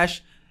brand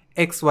slash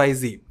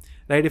XYZ,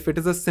 right? If it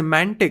is a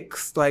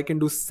semantics, so I can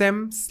do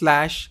sem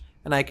slash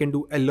and I can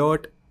do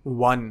alert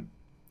 1,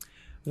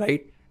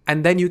 right?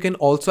 And then you can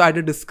also add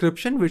a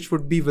description which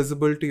would be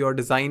visible to your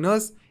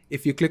designers.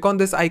 If you click on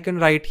this icon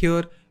right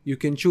here, you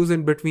can choose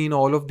in between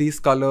all of these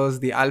colors,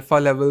 the alpha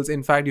levels.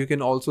 In fact, you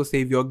can also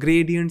save your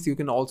gradients. You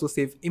can also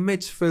save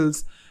image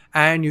fills,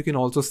 and you can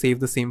also save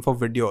the same for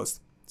videos.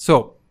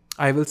 So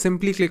I will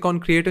simply click on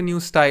create a new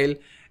style,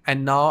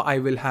 and now I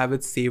will have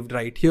it saved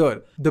right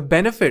here. The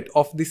benefit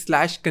of the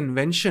slash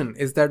convention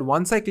is that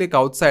once I click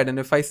outside and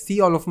if I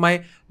see all of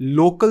my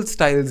local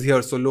styles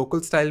here, so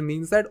local style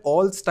means that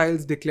all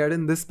styles declared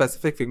in this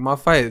specific Figma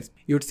files,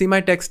 you'd see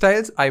my text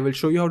styles. I will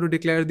show you how to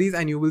declare these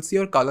and you will see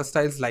your color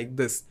styles like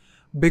this.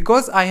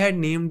 Because I had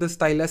named the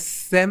style as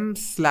sem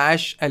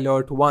slash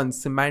alert 1,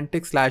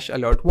 semantic slash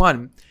alert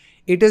 1,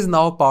 it is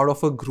now part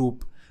of a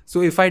group.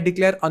 So if I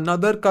declare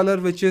another color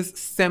which is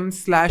sem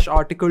slash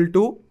article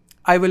 2,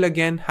 I will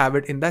again have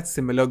it in that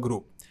similar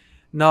group.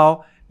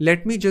 Now,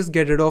 let me just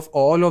get rid of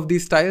all of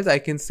these styles. I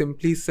can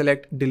simply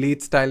select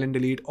delete style and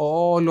delete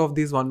all of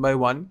these one by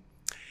one.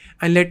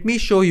 And let me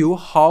show you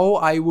how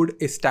I would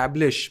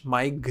establish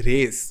my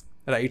grays,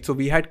 right? So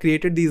we had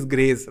created these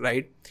grays,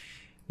 right?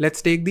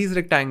 Let's take these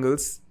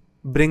rectangles,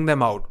 bring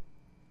them out.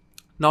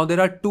 Now there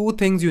are two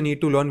things you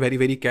need to learn very,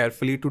 very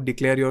carefully to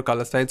declare your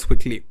color styles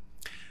quickly.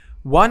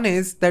 One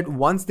is that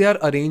once they are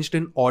arranged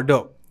in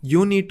order,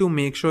 you need to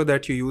make sure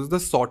that you use the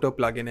sorter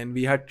plugin, and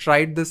we had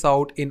tried this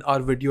out in our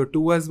video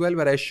 2 as well,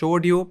 where I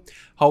showed you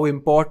how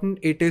important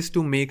it is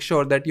to make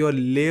sure that your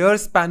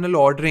layers panel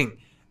ordering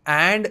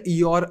and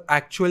your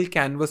actual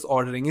canvas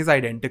ordering is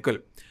identical.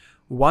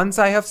 Once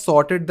I have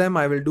sorted them,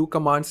 I will do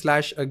command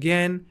slash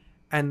again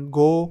and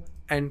go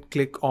and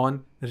click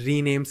on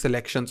rename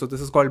selection. So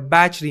this is called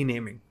batch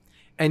renaming,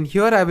 and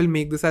here I will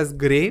make this as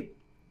gray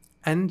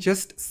and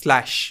just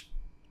slash.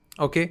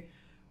 Okay.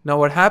 Now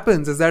what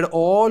happens is that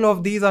all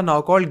of these are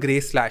now called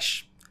gray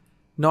slash.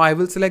 Now I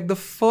will select the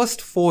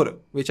first 4,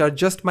 which are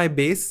just my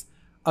base,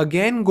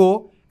 again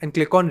go and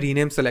click on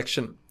rename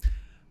selection.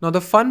 Now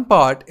the fun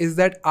part is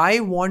that I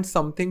want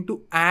something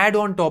to add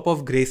on top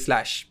of gray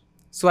slash.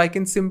 So I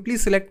can simply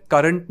select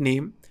current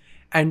name,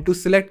 and to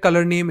select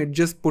color name, it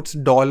just puts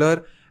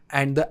dollar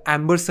and the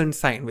ampersand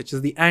sign, which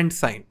is the and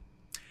sign.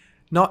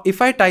 Now if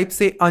I type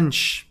say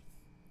Ansh,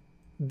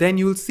 then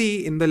you'll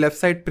see in the left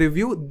side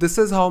preview, this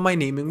is how my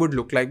naming would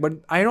look like. But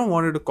I don't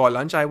want it to call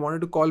Ansh, I wanted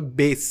to call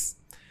base.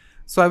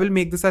 So I will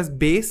make this as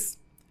base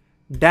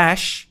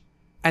dash,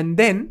 and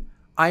then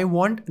I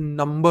want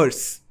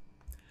numbers.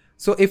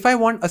 So if I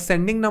want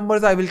ascending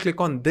numbers, I will click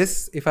on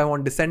this. If I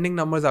want descending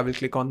numbers, I will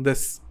click on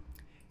this.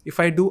 If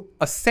I do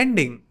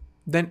ascending,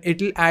 then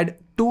it will add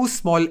 2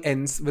 small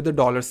n's with a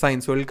dollar sign.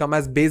 So it will come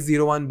as base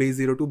 01, base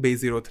 02,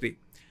 base 03.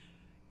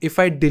 If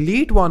I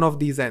delete one of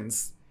these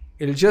n's,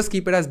 it'll just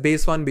keep it as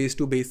base 1, base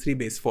 2, base 3,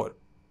 base 4.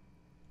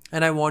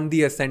 And I want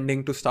the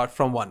ascending to start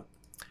from 1.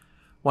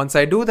 Once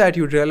I do that,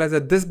 you'd realize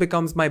that this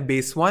becomes my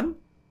base 1,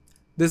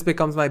 this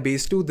becomes my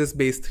base 2, this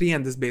base 3,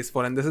 and this base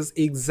 4. And this is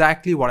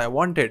exactly what I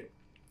wanted.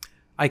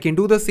 I can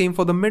do the same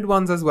for the mid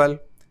ones as well.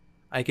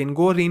 I can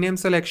go rename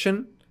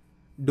selection,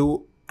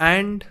 do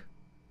and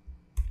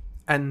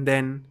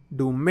then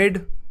do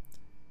mid,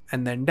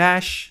 and then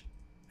dash,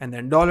 and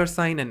then dollar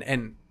sign and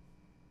n.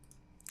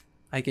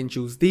 I can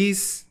choose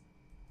these.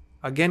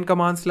 Again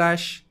command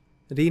slash,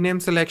 rename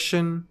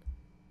selection,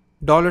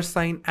 dollar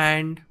sign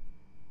and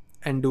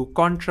do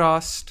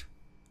contrast,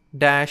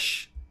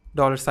 dash,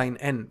 dollar sign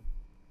n.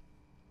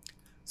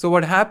 So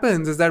what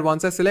happens is that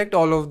once I select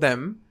all of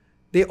them,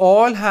 they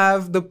all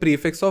have the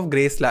prefix of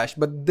gray slash,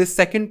 but this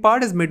second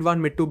part is mid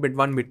 1, mid 2, mid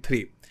 1, mid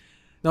 3.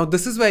 Now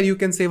this is where you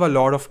can save a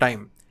lot of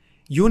time.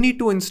 You need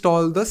to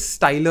install the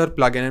styler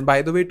plugin, and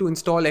by the way, to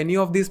install any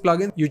of these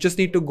plugins, you just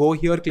need to go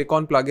here, click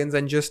on plugins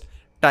and just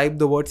type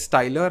the word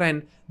styler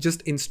and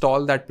just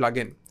install that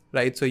plugin,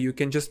 right? So you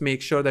can just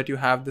make sure that you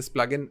have this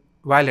plugin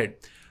valid.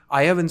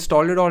 I have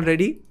installed it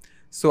already.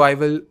 So I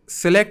will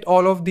select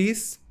all of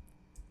these,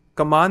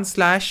 command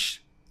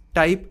slash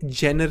type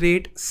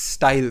generate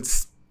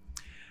styles.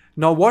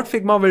 Now what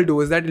Figma will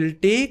do is that it'll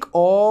take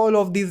all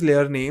of these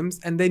layer names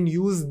and then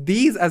use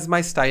these as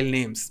my style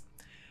names.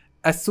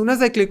 As soon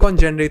as I click on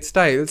generate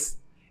styles,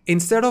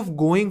 instead of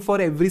going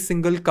for every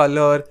single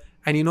color,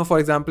 and for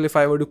example, if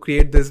I were to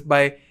create this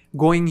by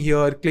going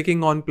here,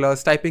 clicking on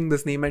plus, typing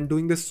this name and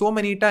doing this so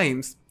many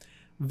times,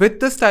 with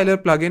the styler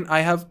plugin, I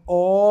have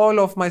all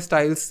of my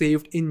styles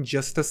saved in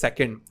just a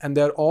second and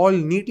they're all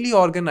neatly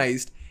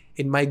organized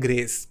in my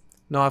grays.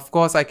 Now, of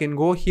course, I can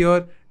go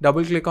here,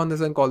 double click on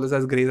this and call this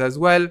as grays as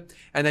well.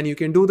 And then you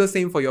can do the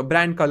same for your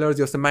brand colors,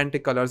 your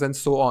semantic colors and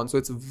so on. So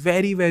it's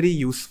very, very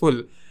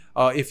useful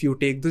if you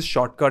take this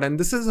shortcut. And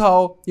this is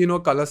how,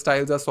 color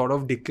styles are sort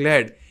of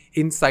declared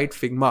inside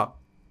Figma.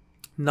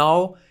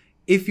 Now,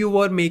 if you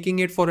were making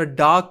it for a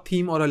dark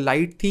theme or a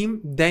light theme,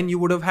 then you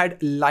would have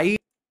had light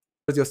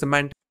your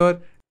semantic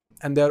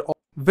and they're all.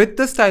 With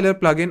the styler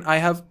plugin, I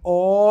have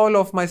all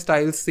of my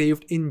styles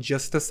saved in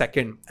just a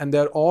second and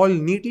they're all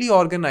neatly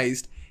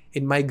organized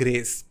in my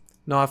grays.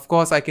 Now, of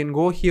course, I can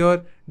go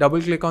here,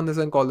 double click on this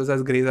and call this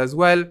as grays as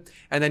well.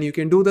 And then you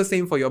can do the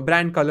same for your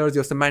brand colors,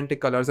 your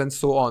semantic colors and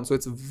so on. So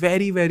it's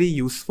very, very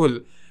useful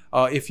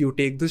if you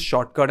take this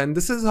shortcut. And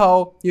this is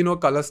how,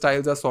 color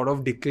styles are sort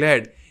of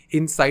declared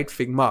inside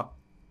Figma.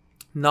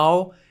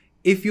 Now,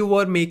 if you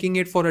were making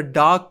it for a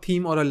dark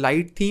theme or a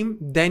light theme,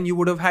 then you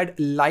would have had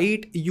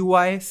light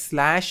UI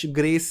 /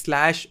 grays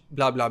 /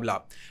 blah, blah,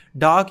 blah.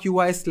 Dark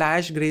UI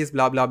 / grays,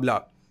 blah, blah,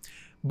 blah.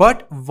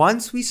 But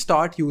once we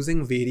start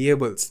using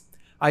variables,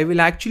 I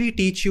will actually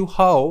teach you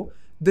how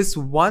this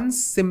one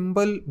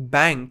symbol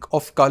bank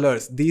of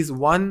colors, these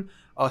one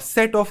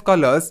set of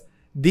colors,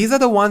 these are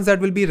the ones that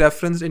will be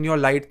referenced in your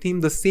light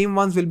theme. The same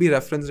ones will be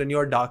referenced in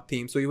your dark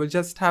theme. So you will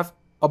just have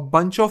a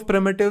bunch of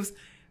primitives.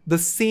 The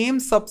same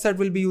subset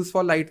will be used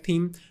for light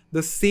theme.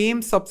 The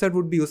same subset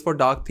would be used for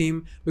dark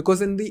theme,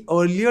 because in the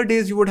earlier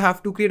days, you would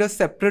have to create a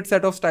separate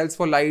set of styles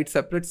for light,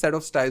 separate set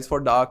of styles for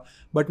dark.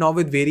 But now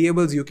with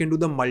variables, you can do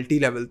the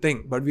multi-level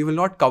thing. But we will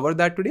not cover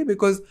that today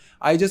because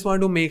I just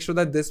want to make sure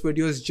that this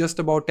video is just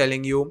about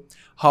telling you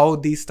how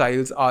these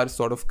styles are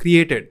sort of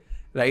created,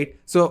 right?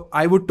 So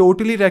I would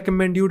totally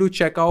recommend you to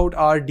check out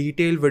our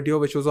detailed video,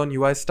 which was on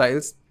UI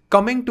styles.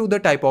 Coming to the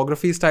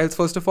typography styles,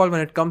 first of all, when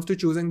it comes to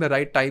choosing the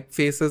right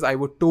typefaces, I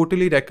would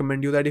totally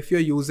recommend you that if you're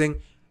using,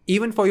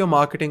 even for your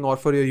marketing or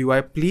for your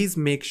UI, please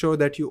make sure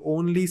that you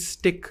only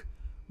stick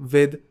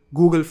with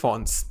Google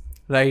fonts,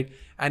 right?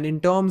 And in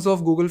terms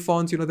of Google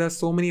fonts, there's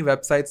so many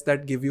websites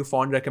that give you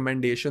font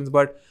recommendations,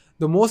 but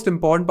the most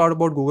important part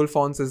about Google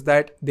fonts is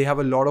that they have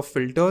a lot of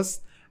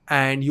filters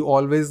and you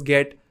always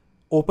get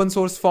open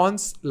source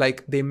fonts.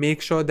 Like, they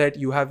make sure that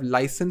you have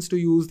license to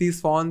use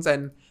these fonts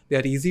and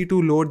they're easy to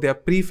load. They're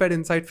pre-fed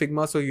inside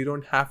Figma, so you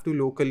don't have to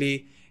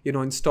locally,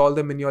 install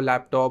them in your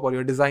laptop, or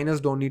your designers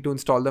don't need to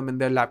install them in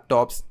their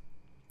laptops.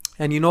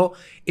 And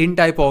in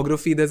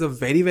typography, there's a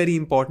very, very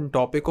important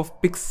topic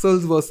of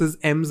pixels versus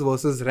Ms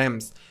versus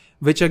rems,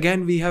 which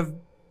again, we have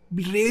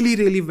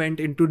really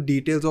went into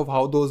details of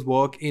how those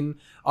work in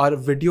our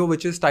video,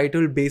 which is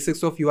titled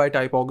Basics of UI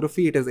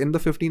Typography. It is in the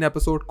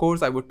 15-episode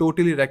course. I would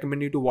totally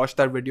recommend you to watch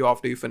that video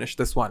after you finish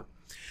this one.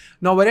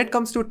 Now, when it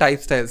comes to type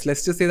styles,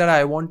 let's just say that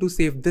I want to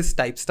save this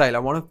type style. I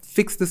want to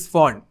fix this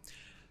font.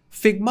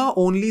 Figma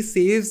only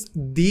saves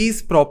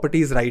these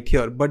properties right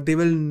here, but they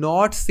will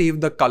not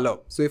save the color.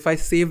 So if I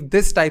save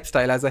this type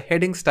style as a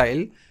heading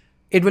style,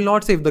 it will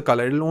not save the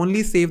color. It will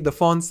only save the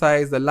font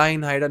size, the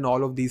line height, and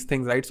all of these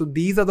things, right? So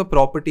these are the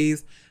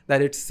properties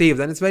that it saves.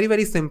 And it's very,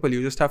 very simple.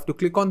 You just have to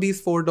click on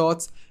these 4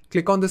 dots,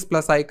 click on this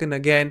plus icon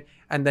again,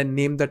 and then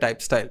name the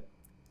type style,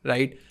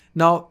 right?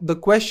 Now, the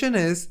question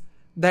is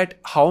that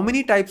how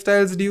many type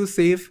styles do you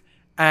save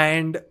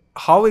and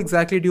how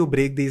exactly do you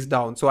break these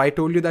down? So I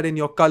told you that in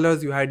your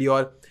colors, you had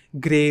your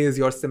grays,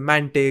 your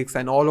semantics,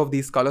 and all of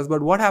these colors.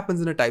 But what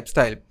happens in a type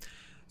style?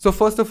 So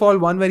first of all,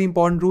 one very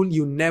important rule,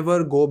 you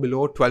never go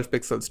below 12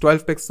 pixels.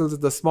 12 pixels is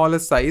the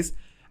smallest size.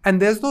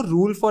 And there's no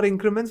rule for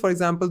increments. For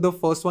example, the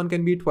first one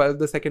can be 12,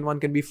 the second one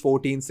can be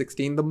 14,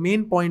 16. The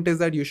main point is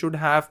that you should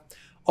have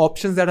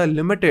options that are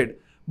limited,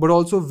 but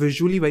also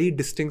visually very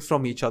distinct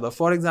from each other.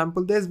 For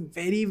example, there's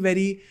very,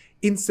 very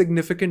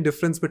insignificant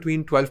difference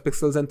between 12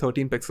 pixels and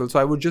 13 pixels. So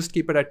I would just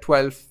keep it at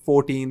 12,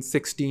 14,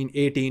 16,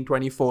 18,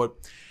 24.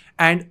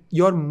 And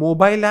your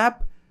mobile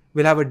app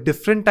will have a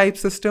different type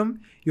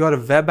system. Your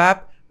web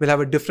app will have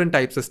a different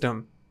type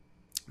system.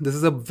 This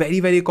is a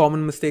very, very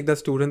common mistake that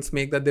students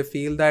make, that they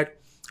feel that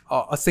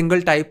a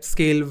single type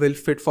scale will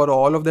fit for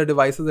all of their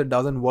devices. It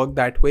doesn't work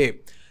that way.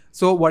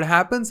 So what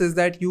happens is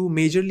that you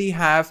majorly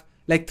have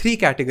like 3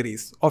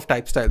 categories of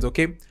type styles,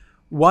 okay?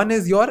 One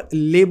is your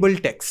label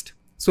text.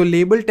 So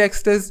label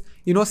text is,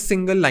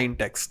 single line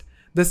text.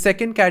 The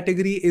second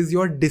category is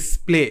your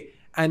display,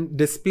 and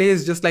display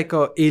is just like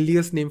a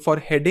alias name for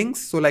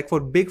headings. So like for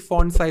big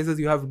font sizes,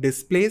 you have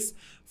displays.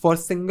 For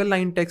single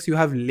line text, you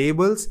have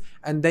labels,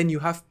 and then you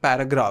have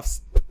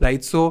paragraphs,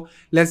 right? So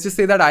let's just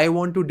say that I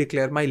want to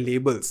declare my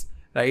labels,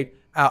 right?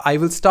 I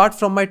will start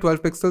from my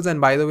 12 pixels,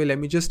 and by the way, let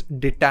me just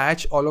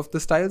detach all of the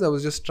styles. I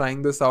was just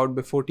trying this out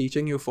before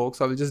teaching you folks.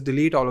 So I will just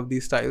delete all of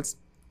these styles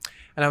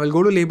and I will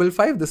go to label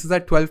 5. This is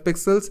at 12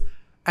 pixels.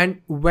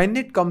 And when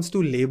it comes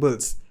to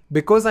labels,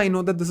 because I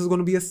know that this is going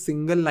to be a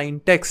single line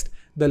text,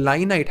 the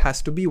line height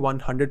has to be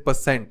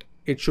 100%.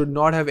 It should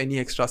not have any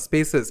extra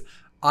spaces.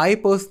 I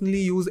personally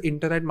use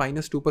enter at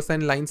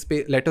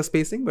 -2% letter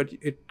spacing, but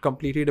it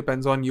completely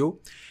depends on you.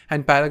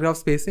 And paragraph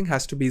spacing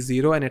has to be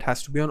 0 and it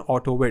has to be on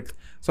auto width.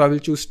 So I will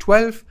choose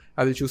 12,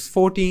 I will choose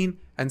 14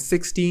 and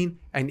 16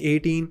 and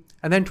 18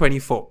 and then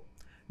 24.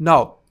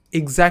 Now,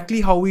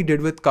 exactly how we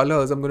did with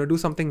colors, I'm going to do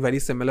something very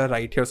similar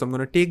right here. So I'm going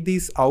to take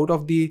these out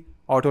of the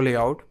auto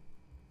layout,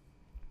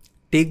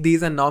 take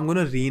these, and now I'm going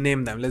to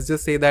rename them. Let's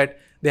just say that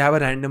they have a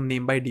random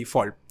name by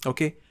default.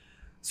 Okay.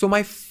 So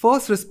my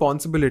first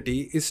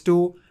responsibility is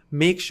to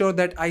make sure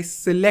that I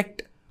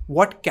select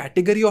what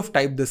category of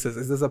type this is.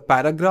 Is this a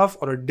paragraph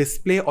or a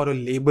display or a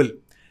label,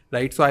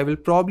 right? So I will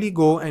probably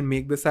go and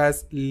make this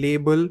as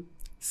label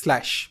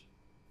slash.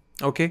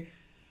 Okay.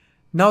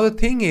 Now the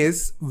thing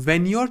is,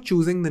 when you're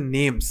choosing the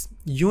names,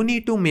 you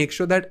need to make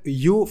sure that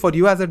for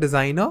you as a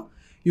designer,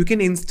 you can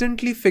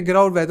instantly figure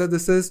out whether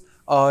this is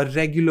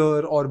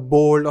regular or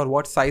bold or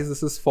what size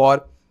this is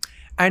for.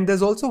 And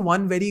there's also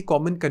one very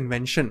common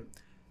convention.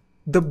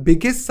 The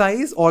biggest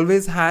size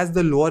always has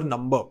the lower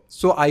number.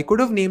 So I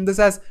could have named this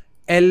as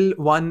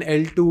L1,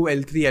 L2,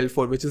 L3,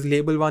 L4, which is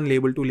label 1,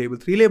 label 2, label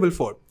 3, label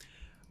 4.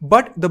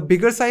 But the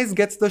bigger size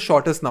gets the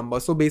shortest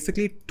number. So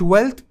basically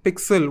 12th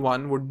pixel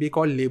one would be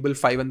called label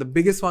 5 and the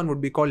biggest one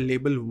would be called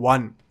label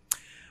 1.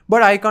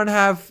 But I can't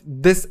have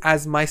this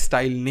as my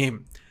style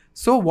name.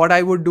 So what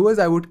I would do is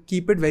I would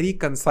keep it very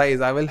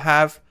concise. I will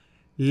have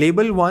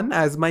label 1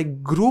 as my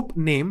group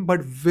name,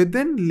 but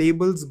within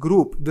labels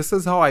group, this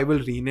is how I will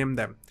rename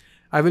them.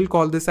 I will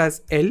call this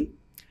as L,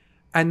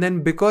 and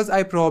then because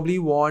I probably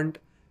want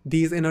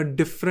these in a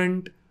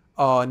different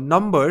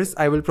numbers,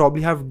 I will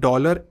probably have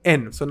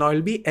 $N. So now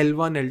it'll be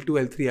L1, L2,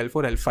 L3,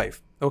 L4, L5.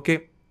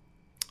 Okay.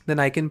 Then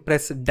I can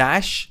press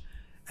dash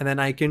and then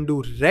I can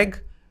do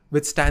reg,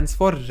 which stands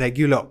for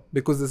regular,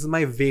 because this is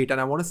my weight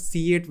and I want to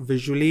see it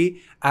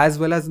visually as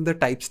well as in the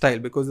type style,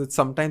 because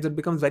sometimes it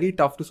becomes very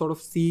tough to sort of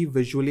see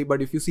visually.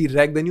 But if you see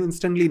reg, then you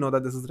instantly know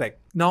that this is reg.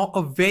 Now,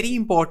 a very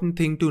important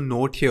thing to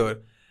note here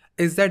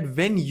is that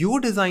when you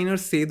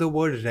designers say the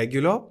word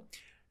regular,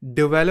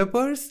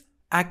 developers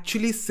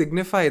actually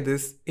signify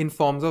this in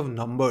forms of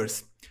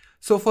numbers.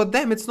 So for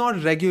them, it's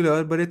not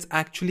regular, but it's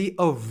actually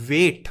a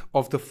weight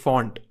of the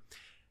font.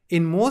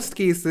 In most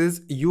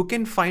cases, you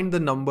can find the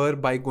number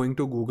by going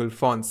to Google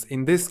Fonts.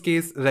 In this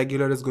case,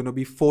 regular is going to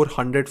be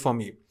 400 for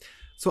me.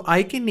 So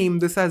I can name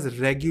this as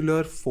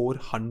regular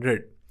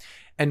 400.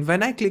 And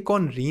when I click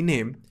on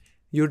rename,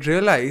 you'd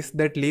realize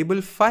that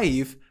label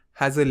 5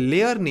 has a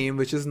layer name,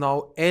 which is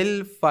now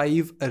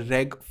L5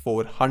 Reg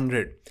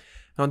 400.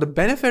 Now the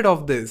benefit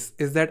of this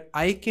is that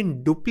I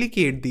can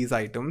duplicate these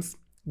items,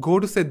 go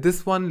to say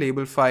this one,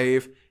 label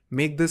 5,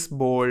 make this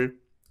bold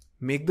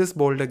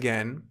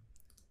again.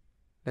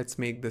 Let's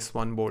make this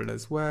one bold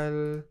as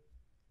well.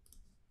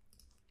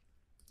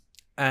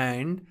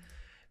 And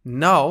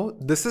now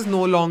this is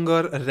no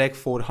longer Reg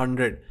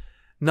 400.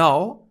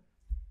 Now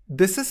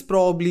this is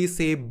probably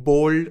say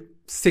bold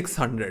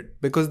 600,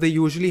 because they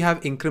usually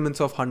have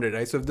increments of 100,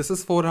 right? So if this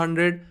is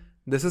 400,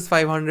 this is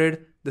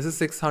 500, this is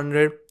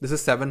 600, this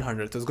is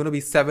 700. So it's going to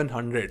be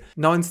 700.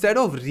 Now, instead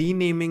of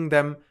renaming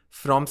them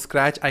from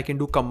scratch, I can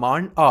do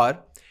Command R,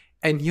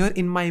 and here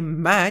in my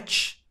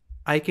match,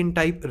 I can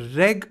type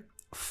Reg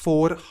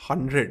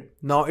 400.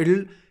 Now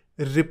it'll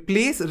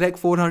replace Reg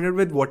 400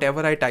 with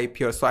whatever I type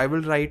here. So I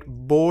will write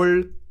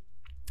bold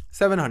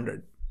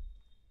 700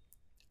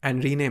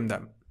 and rename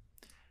them.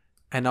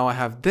 And now I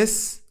have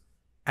this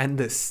and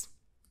this.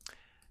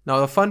 Now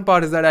the fun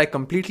part is that I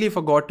completely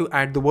forgot to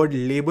add the word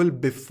label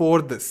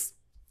before this.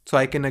 So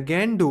I can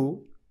again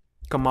do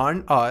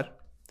Command R,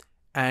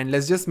 and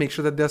let's just make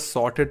sure that they're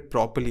sorted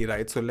properly,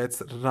 right? So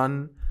let's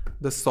run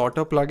the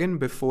sorter plugin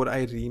before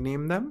I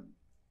rename them.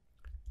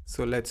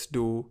 So let's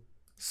do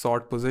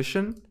sort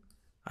position.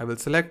 I will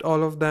select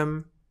all of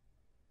them,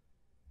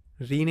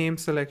 rename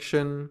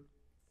selection,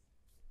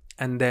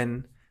 and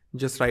then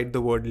just write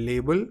the word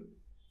label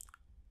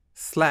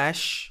 /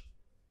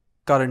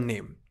 current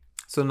name.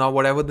 So now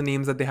whatever the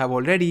names that they have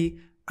already,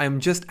 I'm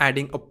just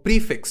adding a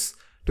prefix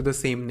to the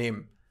same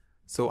name.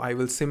 So I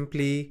will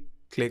simply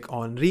click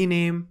on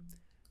rename,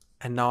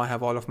 and now I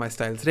have all of my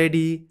styles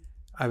ready.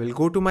 I will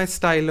go to my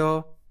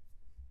styler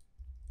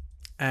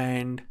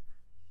and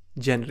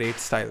generate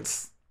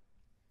styles.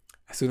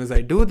 As soon as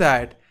I do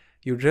that,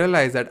 you'd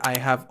realize that I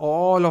have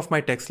all of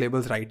my text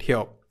labels right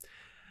here.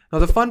 Now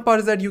the fun part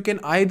is that you can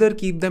either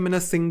keep them in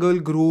a single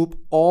group,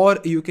 or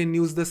you can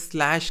use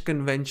the /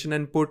 convention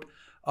and put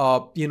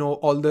all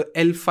the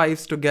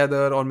L5s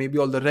together, or maybe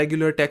all the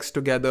regular text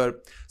together.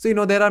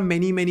 So there are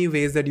many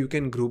ways that you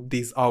can group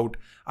these out.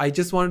 I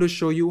just wanted to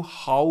show you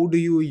how do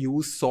you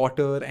use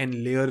sorter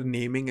and layer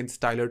naming in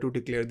styler to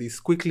declare these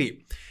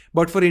quickly.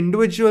 But for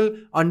individual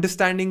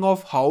understanding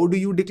of how do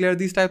you declare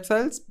these type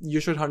styles, you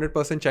should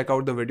 100% check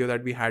out the video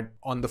that we had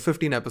on the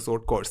 15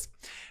 episode course.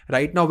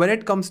 Right now, when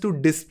it comes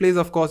to displays,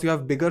 of course, you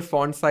have bigger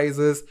font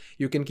sizes.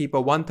 You can keep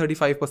a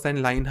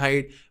 135% line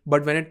height.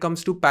 But when it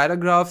comes to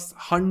paragraphs,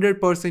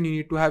 100% you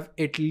need to have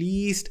at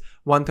least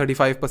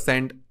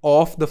 135%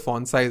 of the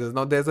font sizes.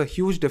 Now, there's a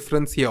huge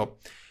difference here.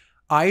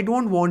 I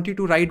don't want you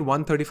to write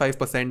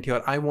 135%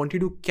 here. I want you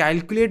to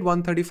calculate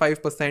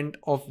 135%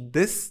 of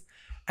this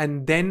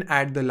and then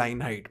add the line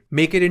height.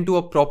 Make it into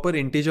a proper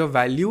integer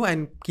value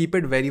and keep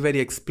it very, very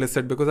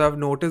explicit, because I've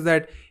noticed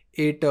that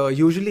it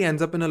usually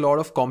ends up in a lot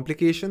of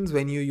complications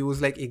when you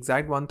use like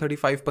exact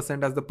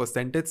 135% as the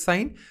percentage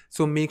sign.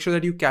 So make sure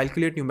that you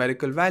calculate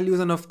numerical values,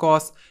 and of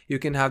course you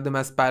can have them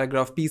as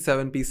paragraph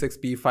P7, P6,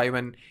 P5,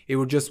 and it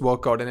would just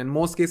work out. And in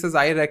most cases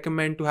I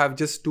recommend to have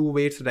just two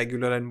weights,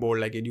 regular and bold.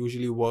 Like, it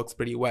usually works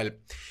pretty well.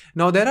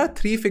 Now there are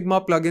 3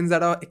 Figma plugins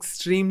that are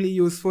extremely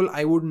useful.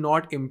 I would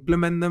not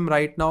implement them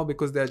right now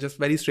because they're just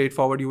very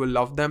straightforward. You will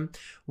love them.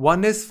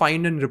 One is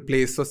find and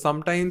replace. So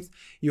sometimes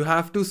you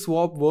have to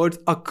swap words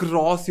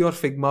across your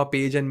Figma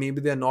page and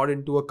maybe they're not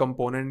into a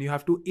component, and you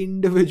have to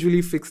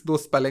individually fix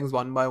those spellings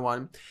one by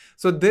one.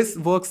 So this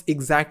works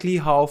exactly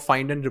how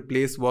find and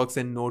replace works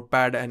in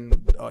Notepad and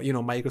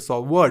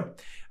Microsoft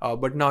Word.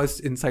 But now it's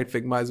inside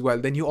Figma as well.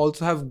 Then you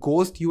also have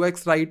Ghost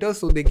UX Writer.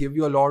 So they give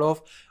you a lot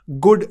of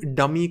good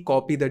dummy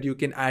copy that you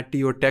can add to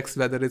your text,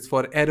 whether it's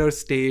for error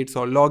states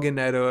or login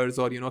errors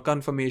or,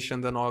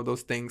 confirmations and all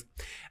those things.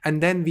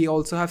 And then we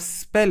also have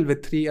Spell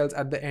with 3 L's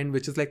at the end,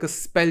 which is like a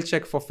spell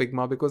check for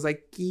Figma, because I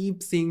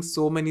keep seeing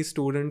so many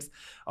students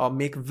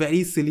make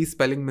very silly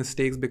spelling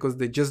mistakes because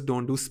they just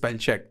don't do spell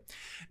check.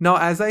 Now,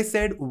 as I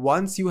said,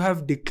 once you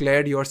have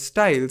declared your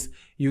styles,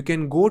 you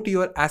can go to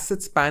your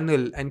assets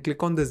panel and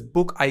click on this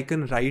book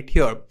icon right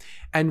here.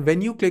 And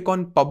when you click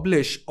on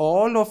publish,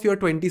 all of your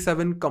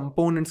 27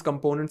 components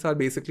are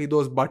basically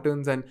those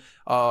buttons and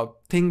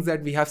things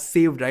that we have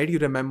saved, right? You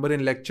remember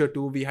in lecture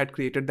 2, we had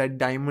created that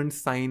diamond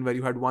sign where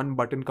you had one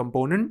button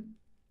component.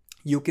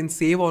 You can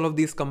save all of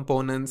these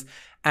components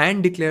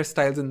and declare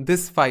styles in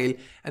this file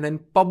and then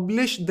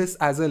publish this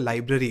as a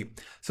library.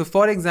 So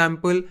for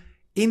example,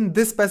 in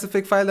this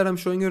specific file that I'm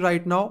showing you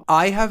right now,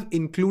 I have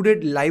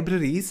included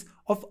libraries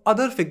of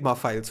other Figma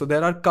files. So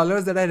there are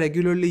colors that I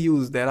regularly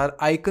use. There are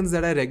icons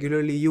that I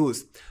regularly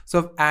use. So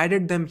I've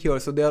added them here.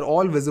 So they are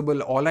all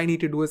visible. All I need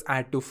to do is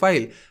add to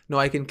file. Now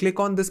I can click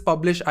on this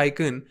publish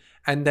icon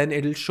and then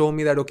it'll show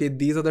me that, okay,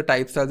 these are the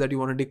type styles that you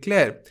want to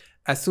declare.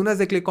 As soon as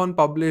I click on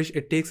publish,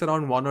 it takes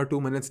around 1 or 2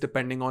 minutes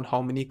depending on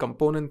how many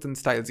components and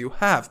styles you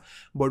have.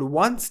 But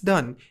once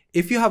done,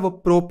 if you have a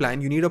pro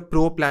plan, you need a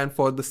pro plan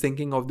for the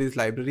syncing of these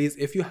libraries.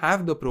 If you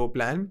have the pro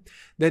plan,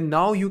 then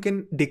now you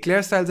can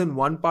declare styles in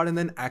one part and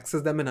then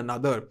access them in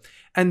another.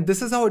 And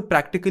this is how it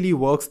practically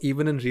works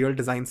even in real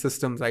design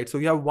systems, right? So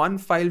you have one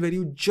file where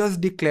you just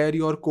declare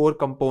your core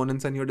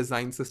components and your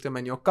design system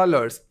and your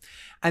colors.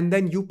 And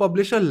then you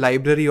publish a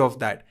library of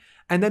that.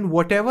 And then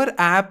whatever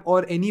app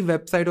or any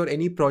website or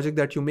any project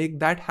that you make,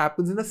 that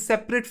happens in a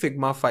separate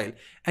Figma file.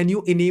 And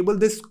you enable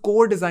this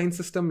core design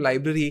system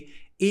library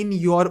in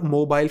your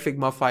mobile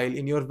Figma file,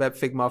 in your web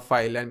Figma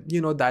file. And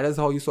that is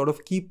how you sort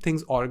of keep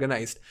things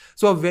organized.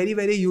 So a very,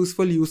 very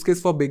useful use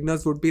case for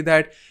beginners would be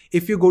that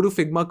if you go to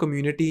Figma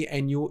community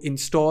and you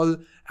install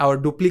or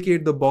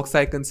duplicate the box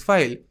icons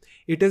file,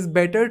 it is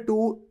better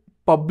to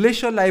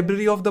publish a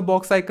library of the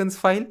box icons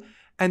file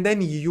and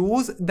then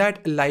use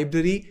that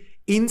library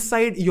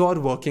inside your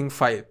working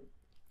file.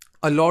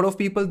 A lot of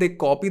people, they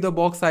copy the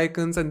box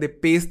icons and they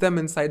paste them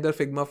inside their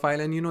Figma file,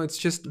 and it's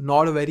just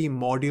not a very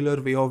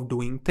modular way of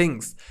doing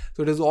things.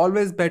 So it is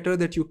always better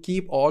that you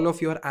keep all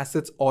of your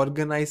assets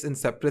organized in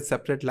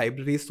separate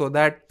libraries so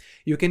that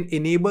you can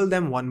enable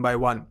them one by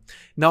one.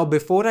 Now,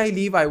 before I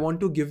leave, I want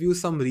to give you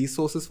some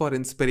resources for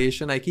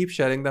inspiration. I keep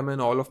sharing them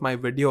in all of my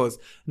videos.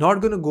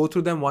 Not going to go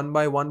through them one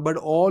by one, but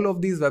all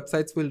of these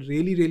websites will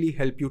really, really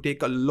help you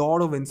take a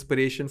lot of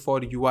inspiration for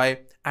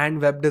UI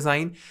and web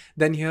design.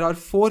 Then here are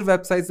 4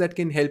 websites that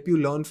can help you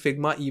learn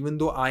Figma, even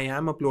though I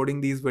am uploading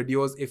these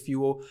videos. If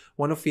you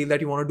want to feel that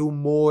you want to do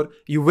more,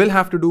 you will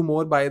have to do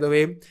more, by the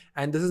way.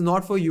 And this is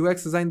not for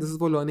UX design, this is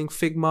for learning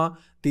Figma.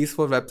 These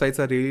 4 websites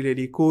are really,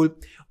 really cool.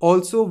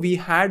 Also, we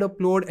had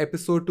uploaded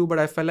episode 2, but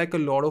I felt like a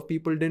lot of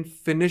people didn't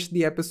finish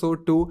the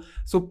episode 2.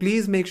 So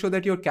please make sure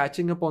that you're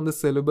catching up on the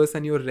syllabus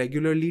and you're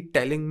regularly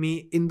telling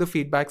me in the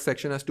feedback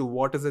section as to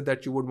what is it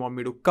that you would want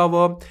me to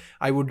cover.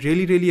 I would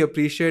really, really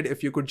appreciate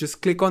if you could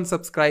just click on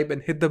subscribe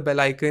and hit the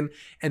bell icon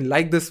and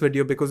like this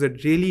video, because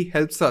it really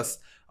helps us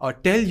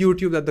tell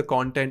YouTube that the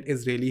content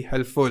is really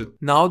helpful.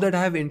 Now that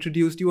I have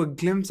introduced you a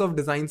glimpse of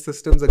design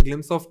systems, a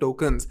glimpse of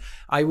tokens,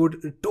 I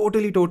would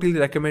totally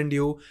recommend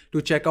you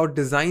to check out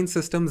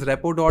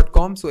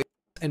designsystemsrepo.com. So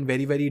and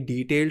very, very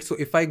detailed. So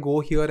if I go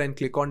here and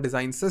click on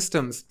design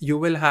systems, you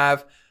will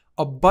have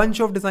a bunch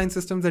of design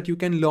systems that you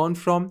can learn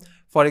from.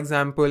 For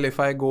example, if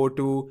I go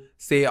to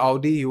say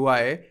Audi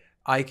UI,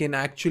 I can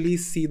actually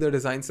see the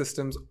design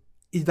systems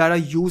that are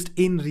used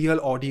in real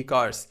Audi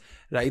cars.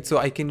 right? So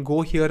I can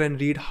go here and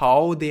read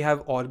how they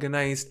have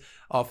organized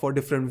for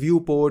different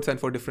viewports and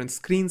for different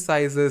screen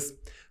sizes.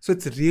 So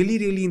it's really,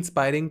 really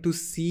inspiring to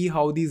see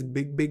how these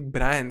big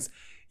brands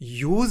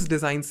use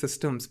design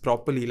systems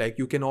properly. Like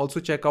you can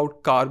also check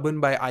out Carbon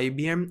by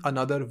IBM,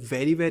 another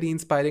very, very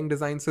inspiring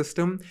design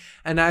system.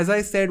 And as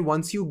I said,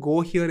 once you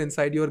go here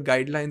inside your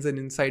guidelines and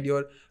inside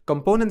your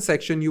component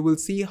section, you will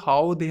see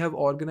how they have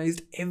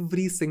organized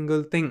every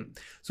single thing.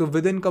 So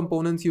within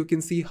components, you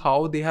can see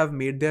how they have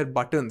made their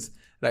buttons,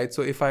 right?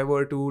 So if I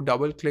were to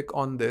double click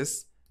on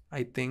this,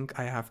 I think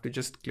I have to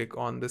just click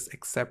on this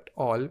accept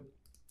all.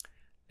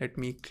 Let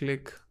me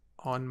click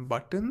on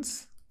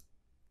buttons.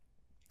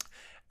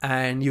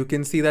 And you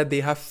can see that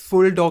they have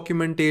full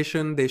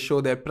documentation. They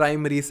show their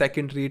primary,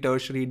 secondary,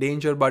 tertiary,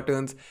 danger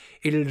buttons.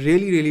 It'll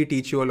really, really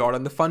teach you a lot.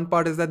 And the fun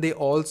part is that they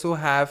also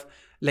have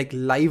like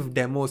live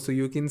demos. So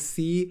you can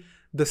see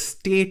the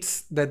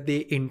states that they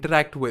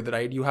interact with,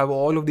 right? You have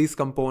all of these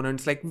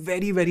components, like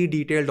very, very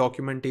detailed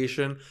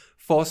documentation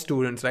for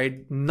students,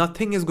 right?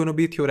 Nothing is going to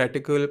be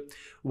theoretical.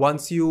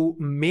 Once you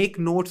make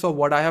notes of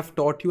what I have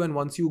taught you and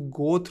once you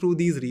go through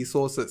these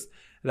resources,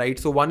 right?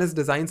 So one is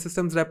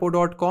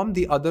designsystemsrepo.com,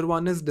 the other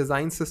one is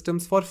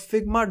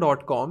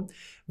designsystemsforfigma.com,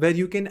 where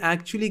you can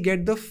actually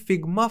get the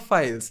Figma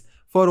files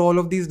for all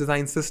of these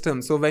design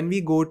systems. So when we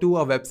go to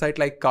a website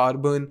like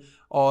Carbon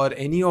or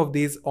any of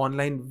these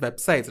online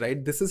websites,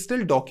 right, this is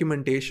still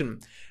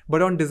documentation.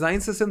 But on design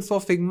systems for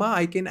Figma,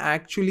 I can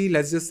actually,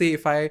 let's just say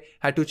if I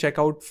had to check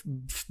out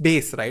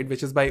Base, right,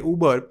 which is by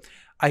Uber,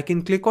 I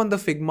can click on the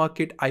Figma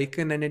kit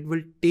icon and it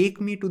will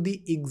take me to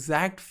the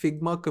exact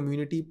Figma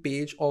community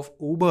page of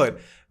Uber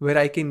where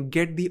I can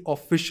get the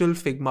official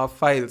Figma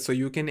file. So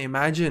you can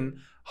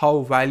imagine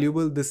how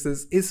valuable this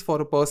is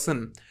for a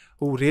person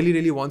who really,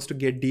 really wants to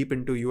get deep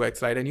into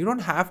UX, right? And you don't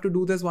have to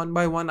do this one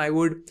by one. I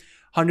would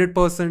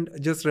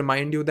 100% just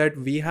remind you that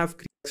we have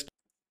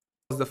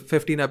the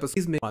 15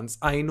 episodes months.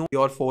 I know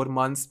your 4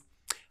 months.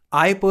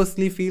 I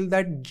personally feel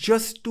that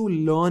just to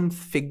learn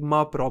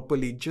Figma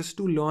properly, just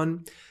to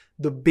learn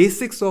the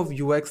basics of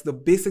UX, the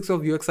basics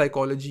of UX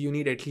psychology, you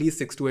need at least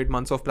 6 to 8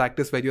 months of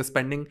practice where you're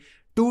spending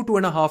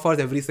 2.5 hours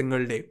every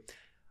single day.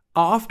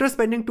 After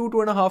spending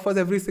 2.5 hours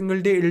every single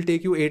day, it'll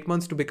take you 8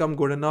 months to become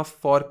good enough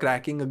for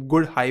cracking a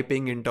good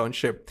high-paying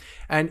internship.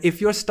 And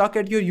if you're stuck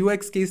at your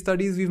UX case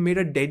studies, we've made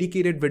a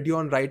dedicated video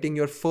on writing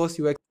your first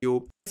UX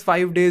video.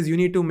 5 days, you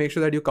need to make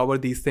sure that you cover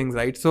these things,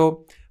 right?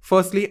 So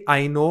firstly,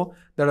 I know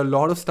that a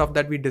lot of stuff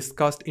that we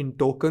discussed in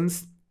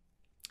tokens,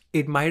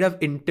 it might have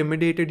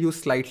intimidated you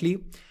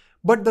slightly,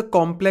 but the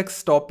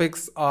complex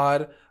topics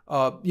are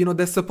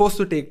they're supposed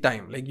to take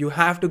time. Like you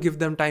have to give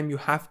them time, you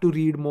have to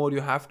read more, you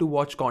have to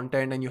watch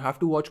content, and you have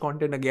to watch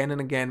content again and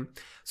again.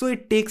 So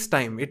it takes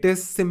time. It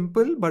is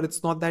simple, but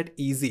it's not that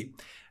easy,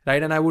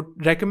 right? And I would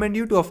recommend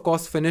you to, of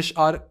course, finish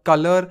our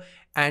color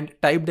and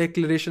type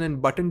declaration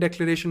and button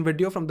declaration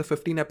video from the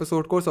 15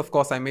 episode course. Of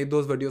course, I made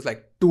those videos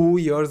like 2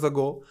 years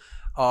ago.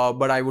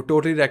 But I would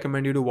totally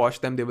recommend you to watch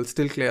them. They will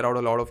still clear out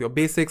a lot of your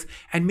basics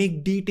and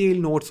make detailed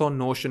notes on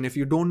Notion. If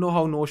you don't know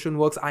how Notion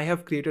works, I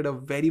have created a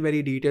very,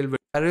 very detailed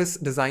Paris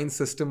design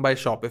system by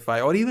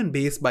Shopify or even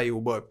Base by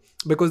Uber,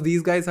 because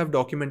these guys have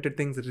documented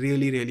things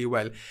really, really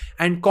well.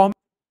 And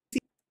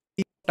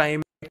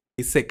time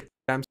basic.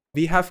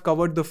 We have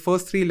covered the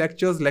first 3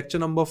 lectures. Lecture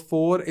number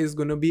 4 is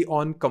going to be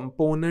on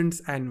components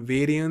and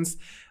variants.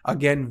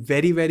 Again,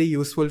 very, very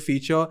useful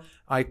feature.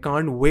 I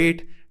can't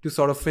wait to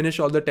sort of finish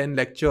all the 10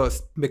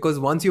 lectures, because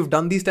once you've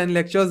done these 10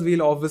 lectures,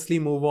 we'll obviously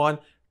move on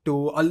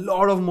to a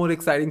lot of more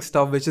exciting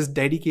stuff, which is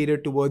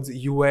dedicated towards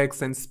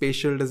UX and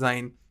spatial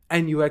design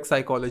and UX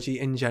psychology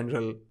in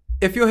general.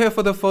 If you're here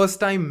for the first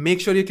time, make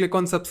sure you click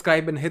on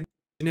subscribe and hit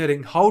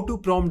engineering how to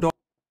prompt.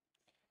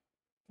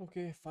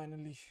 Okay,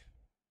 finally.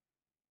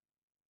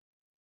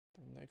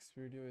 The next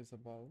video is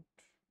about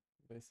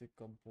basic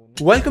components.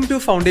 Welcome to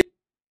Foundation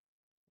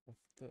of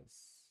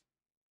this.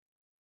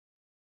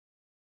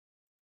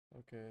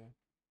 Okay.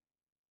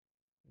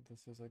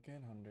 This is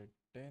again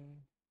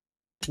 110.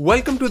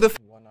 Welcome to the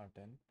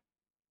 1R10.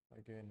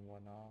 Again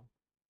 1R.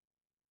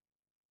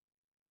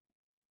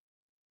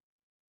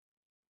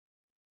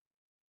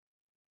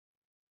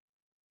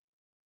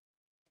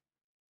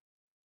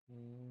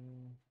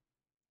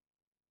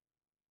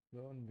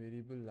 Learn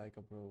variable like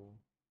a pro.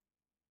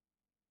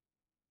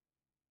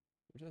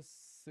 It is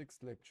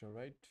 6th lecture,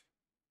 right?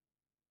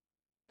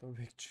 The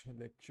which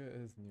lecture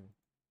is new?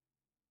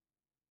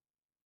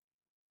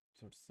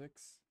 So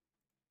 6,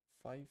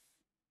 5,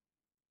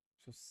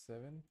 so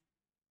 7.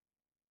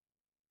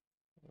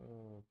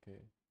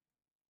 Okay.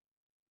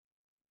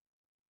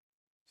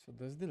 So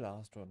this is the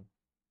last one.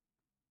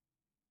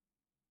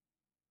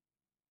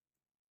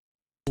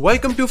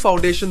 Welcome to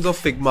Foundations of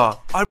Figma.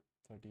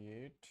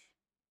 38.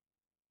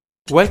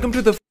 Welcome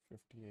to the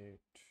 58.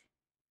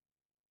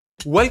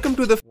 Welcome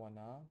to the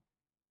 1R.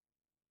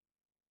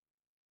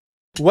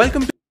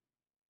 Welcome to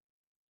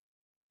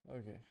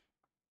Okay.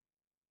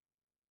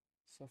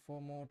 So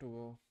 4 more to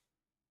go.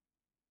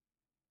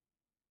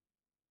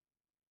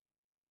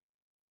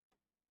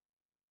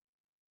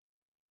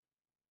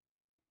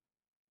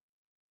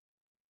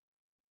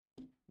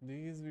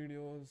 These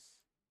videos,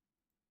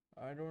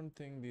 I don't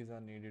think these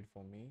are needed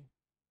for me.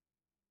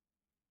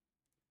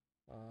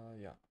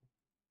 Yeah.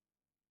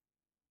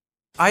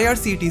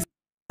 IRCTC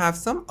have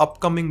some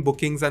upcoming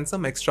bookings and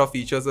some extra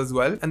features as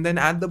well. And then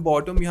at the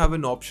bottom, you have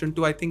an option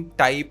to, I think,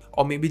 type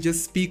or maybe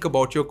just speak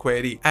about your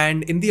query.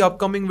 And in the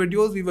upcoming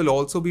videos, we will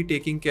also be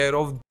taking care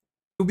of,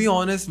 to be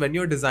honest, when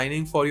you're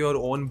designing for your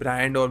own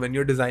brand or when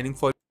you're designing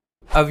for,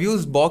 I've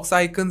used box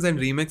icons and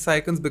remix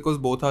icons because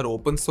both are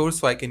open source,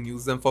 so I can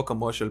use them for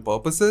commercial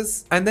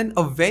purposes. And then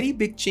a very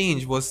big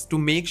change was to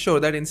make sure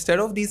that instead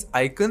of these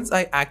icons,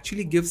 I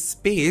actually give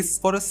space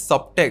for a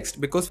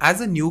subtext, because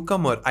as a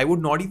newcomer, I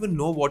would not even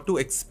know what to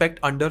expect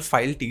under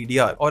file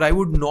TDR, or I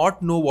would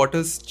not know what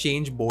is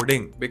change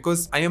boarding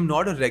because I am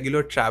not a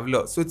regular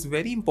traveler. So it's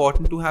very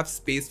important to have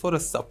space for a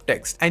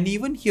subtext. And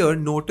even here,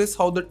 notice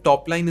how the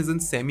top line is in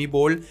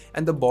semi-bold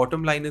and the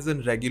bottom line is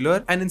in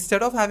regular. And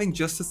instead of having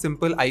just a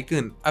simple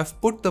icon, I've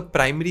put the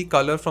primary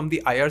color from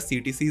the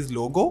IRCTC's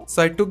logo.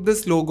 So I took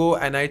this logo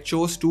and I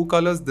chose two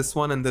colors, this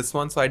one and this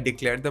one. So I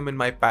declared them in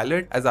my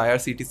palette as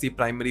IRCTC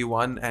primary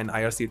 1 and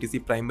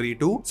IRCTC primary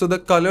 2. So the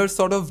colors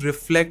sort of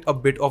reflect a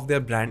bit of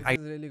their brand. This is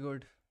really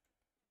good.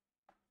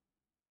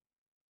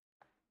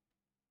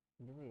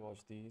 We will watch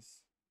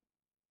these.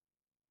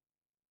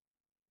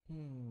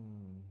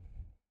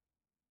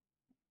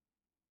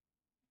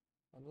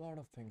 A lot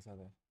of things are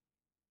there.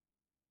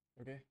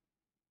 Okay.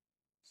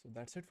 So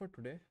that's it for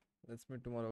today. Let's meet tomorrow.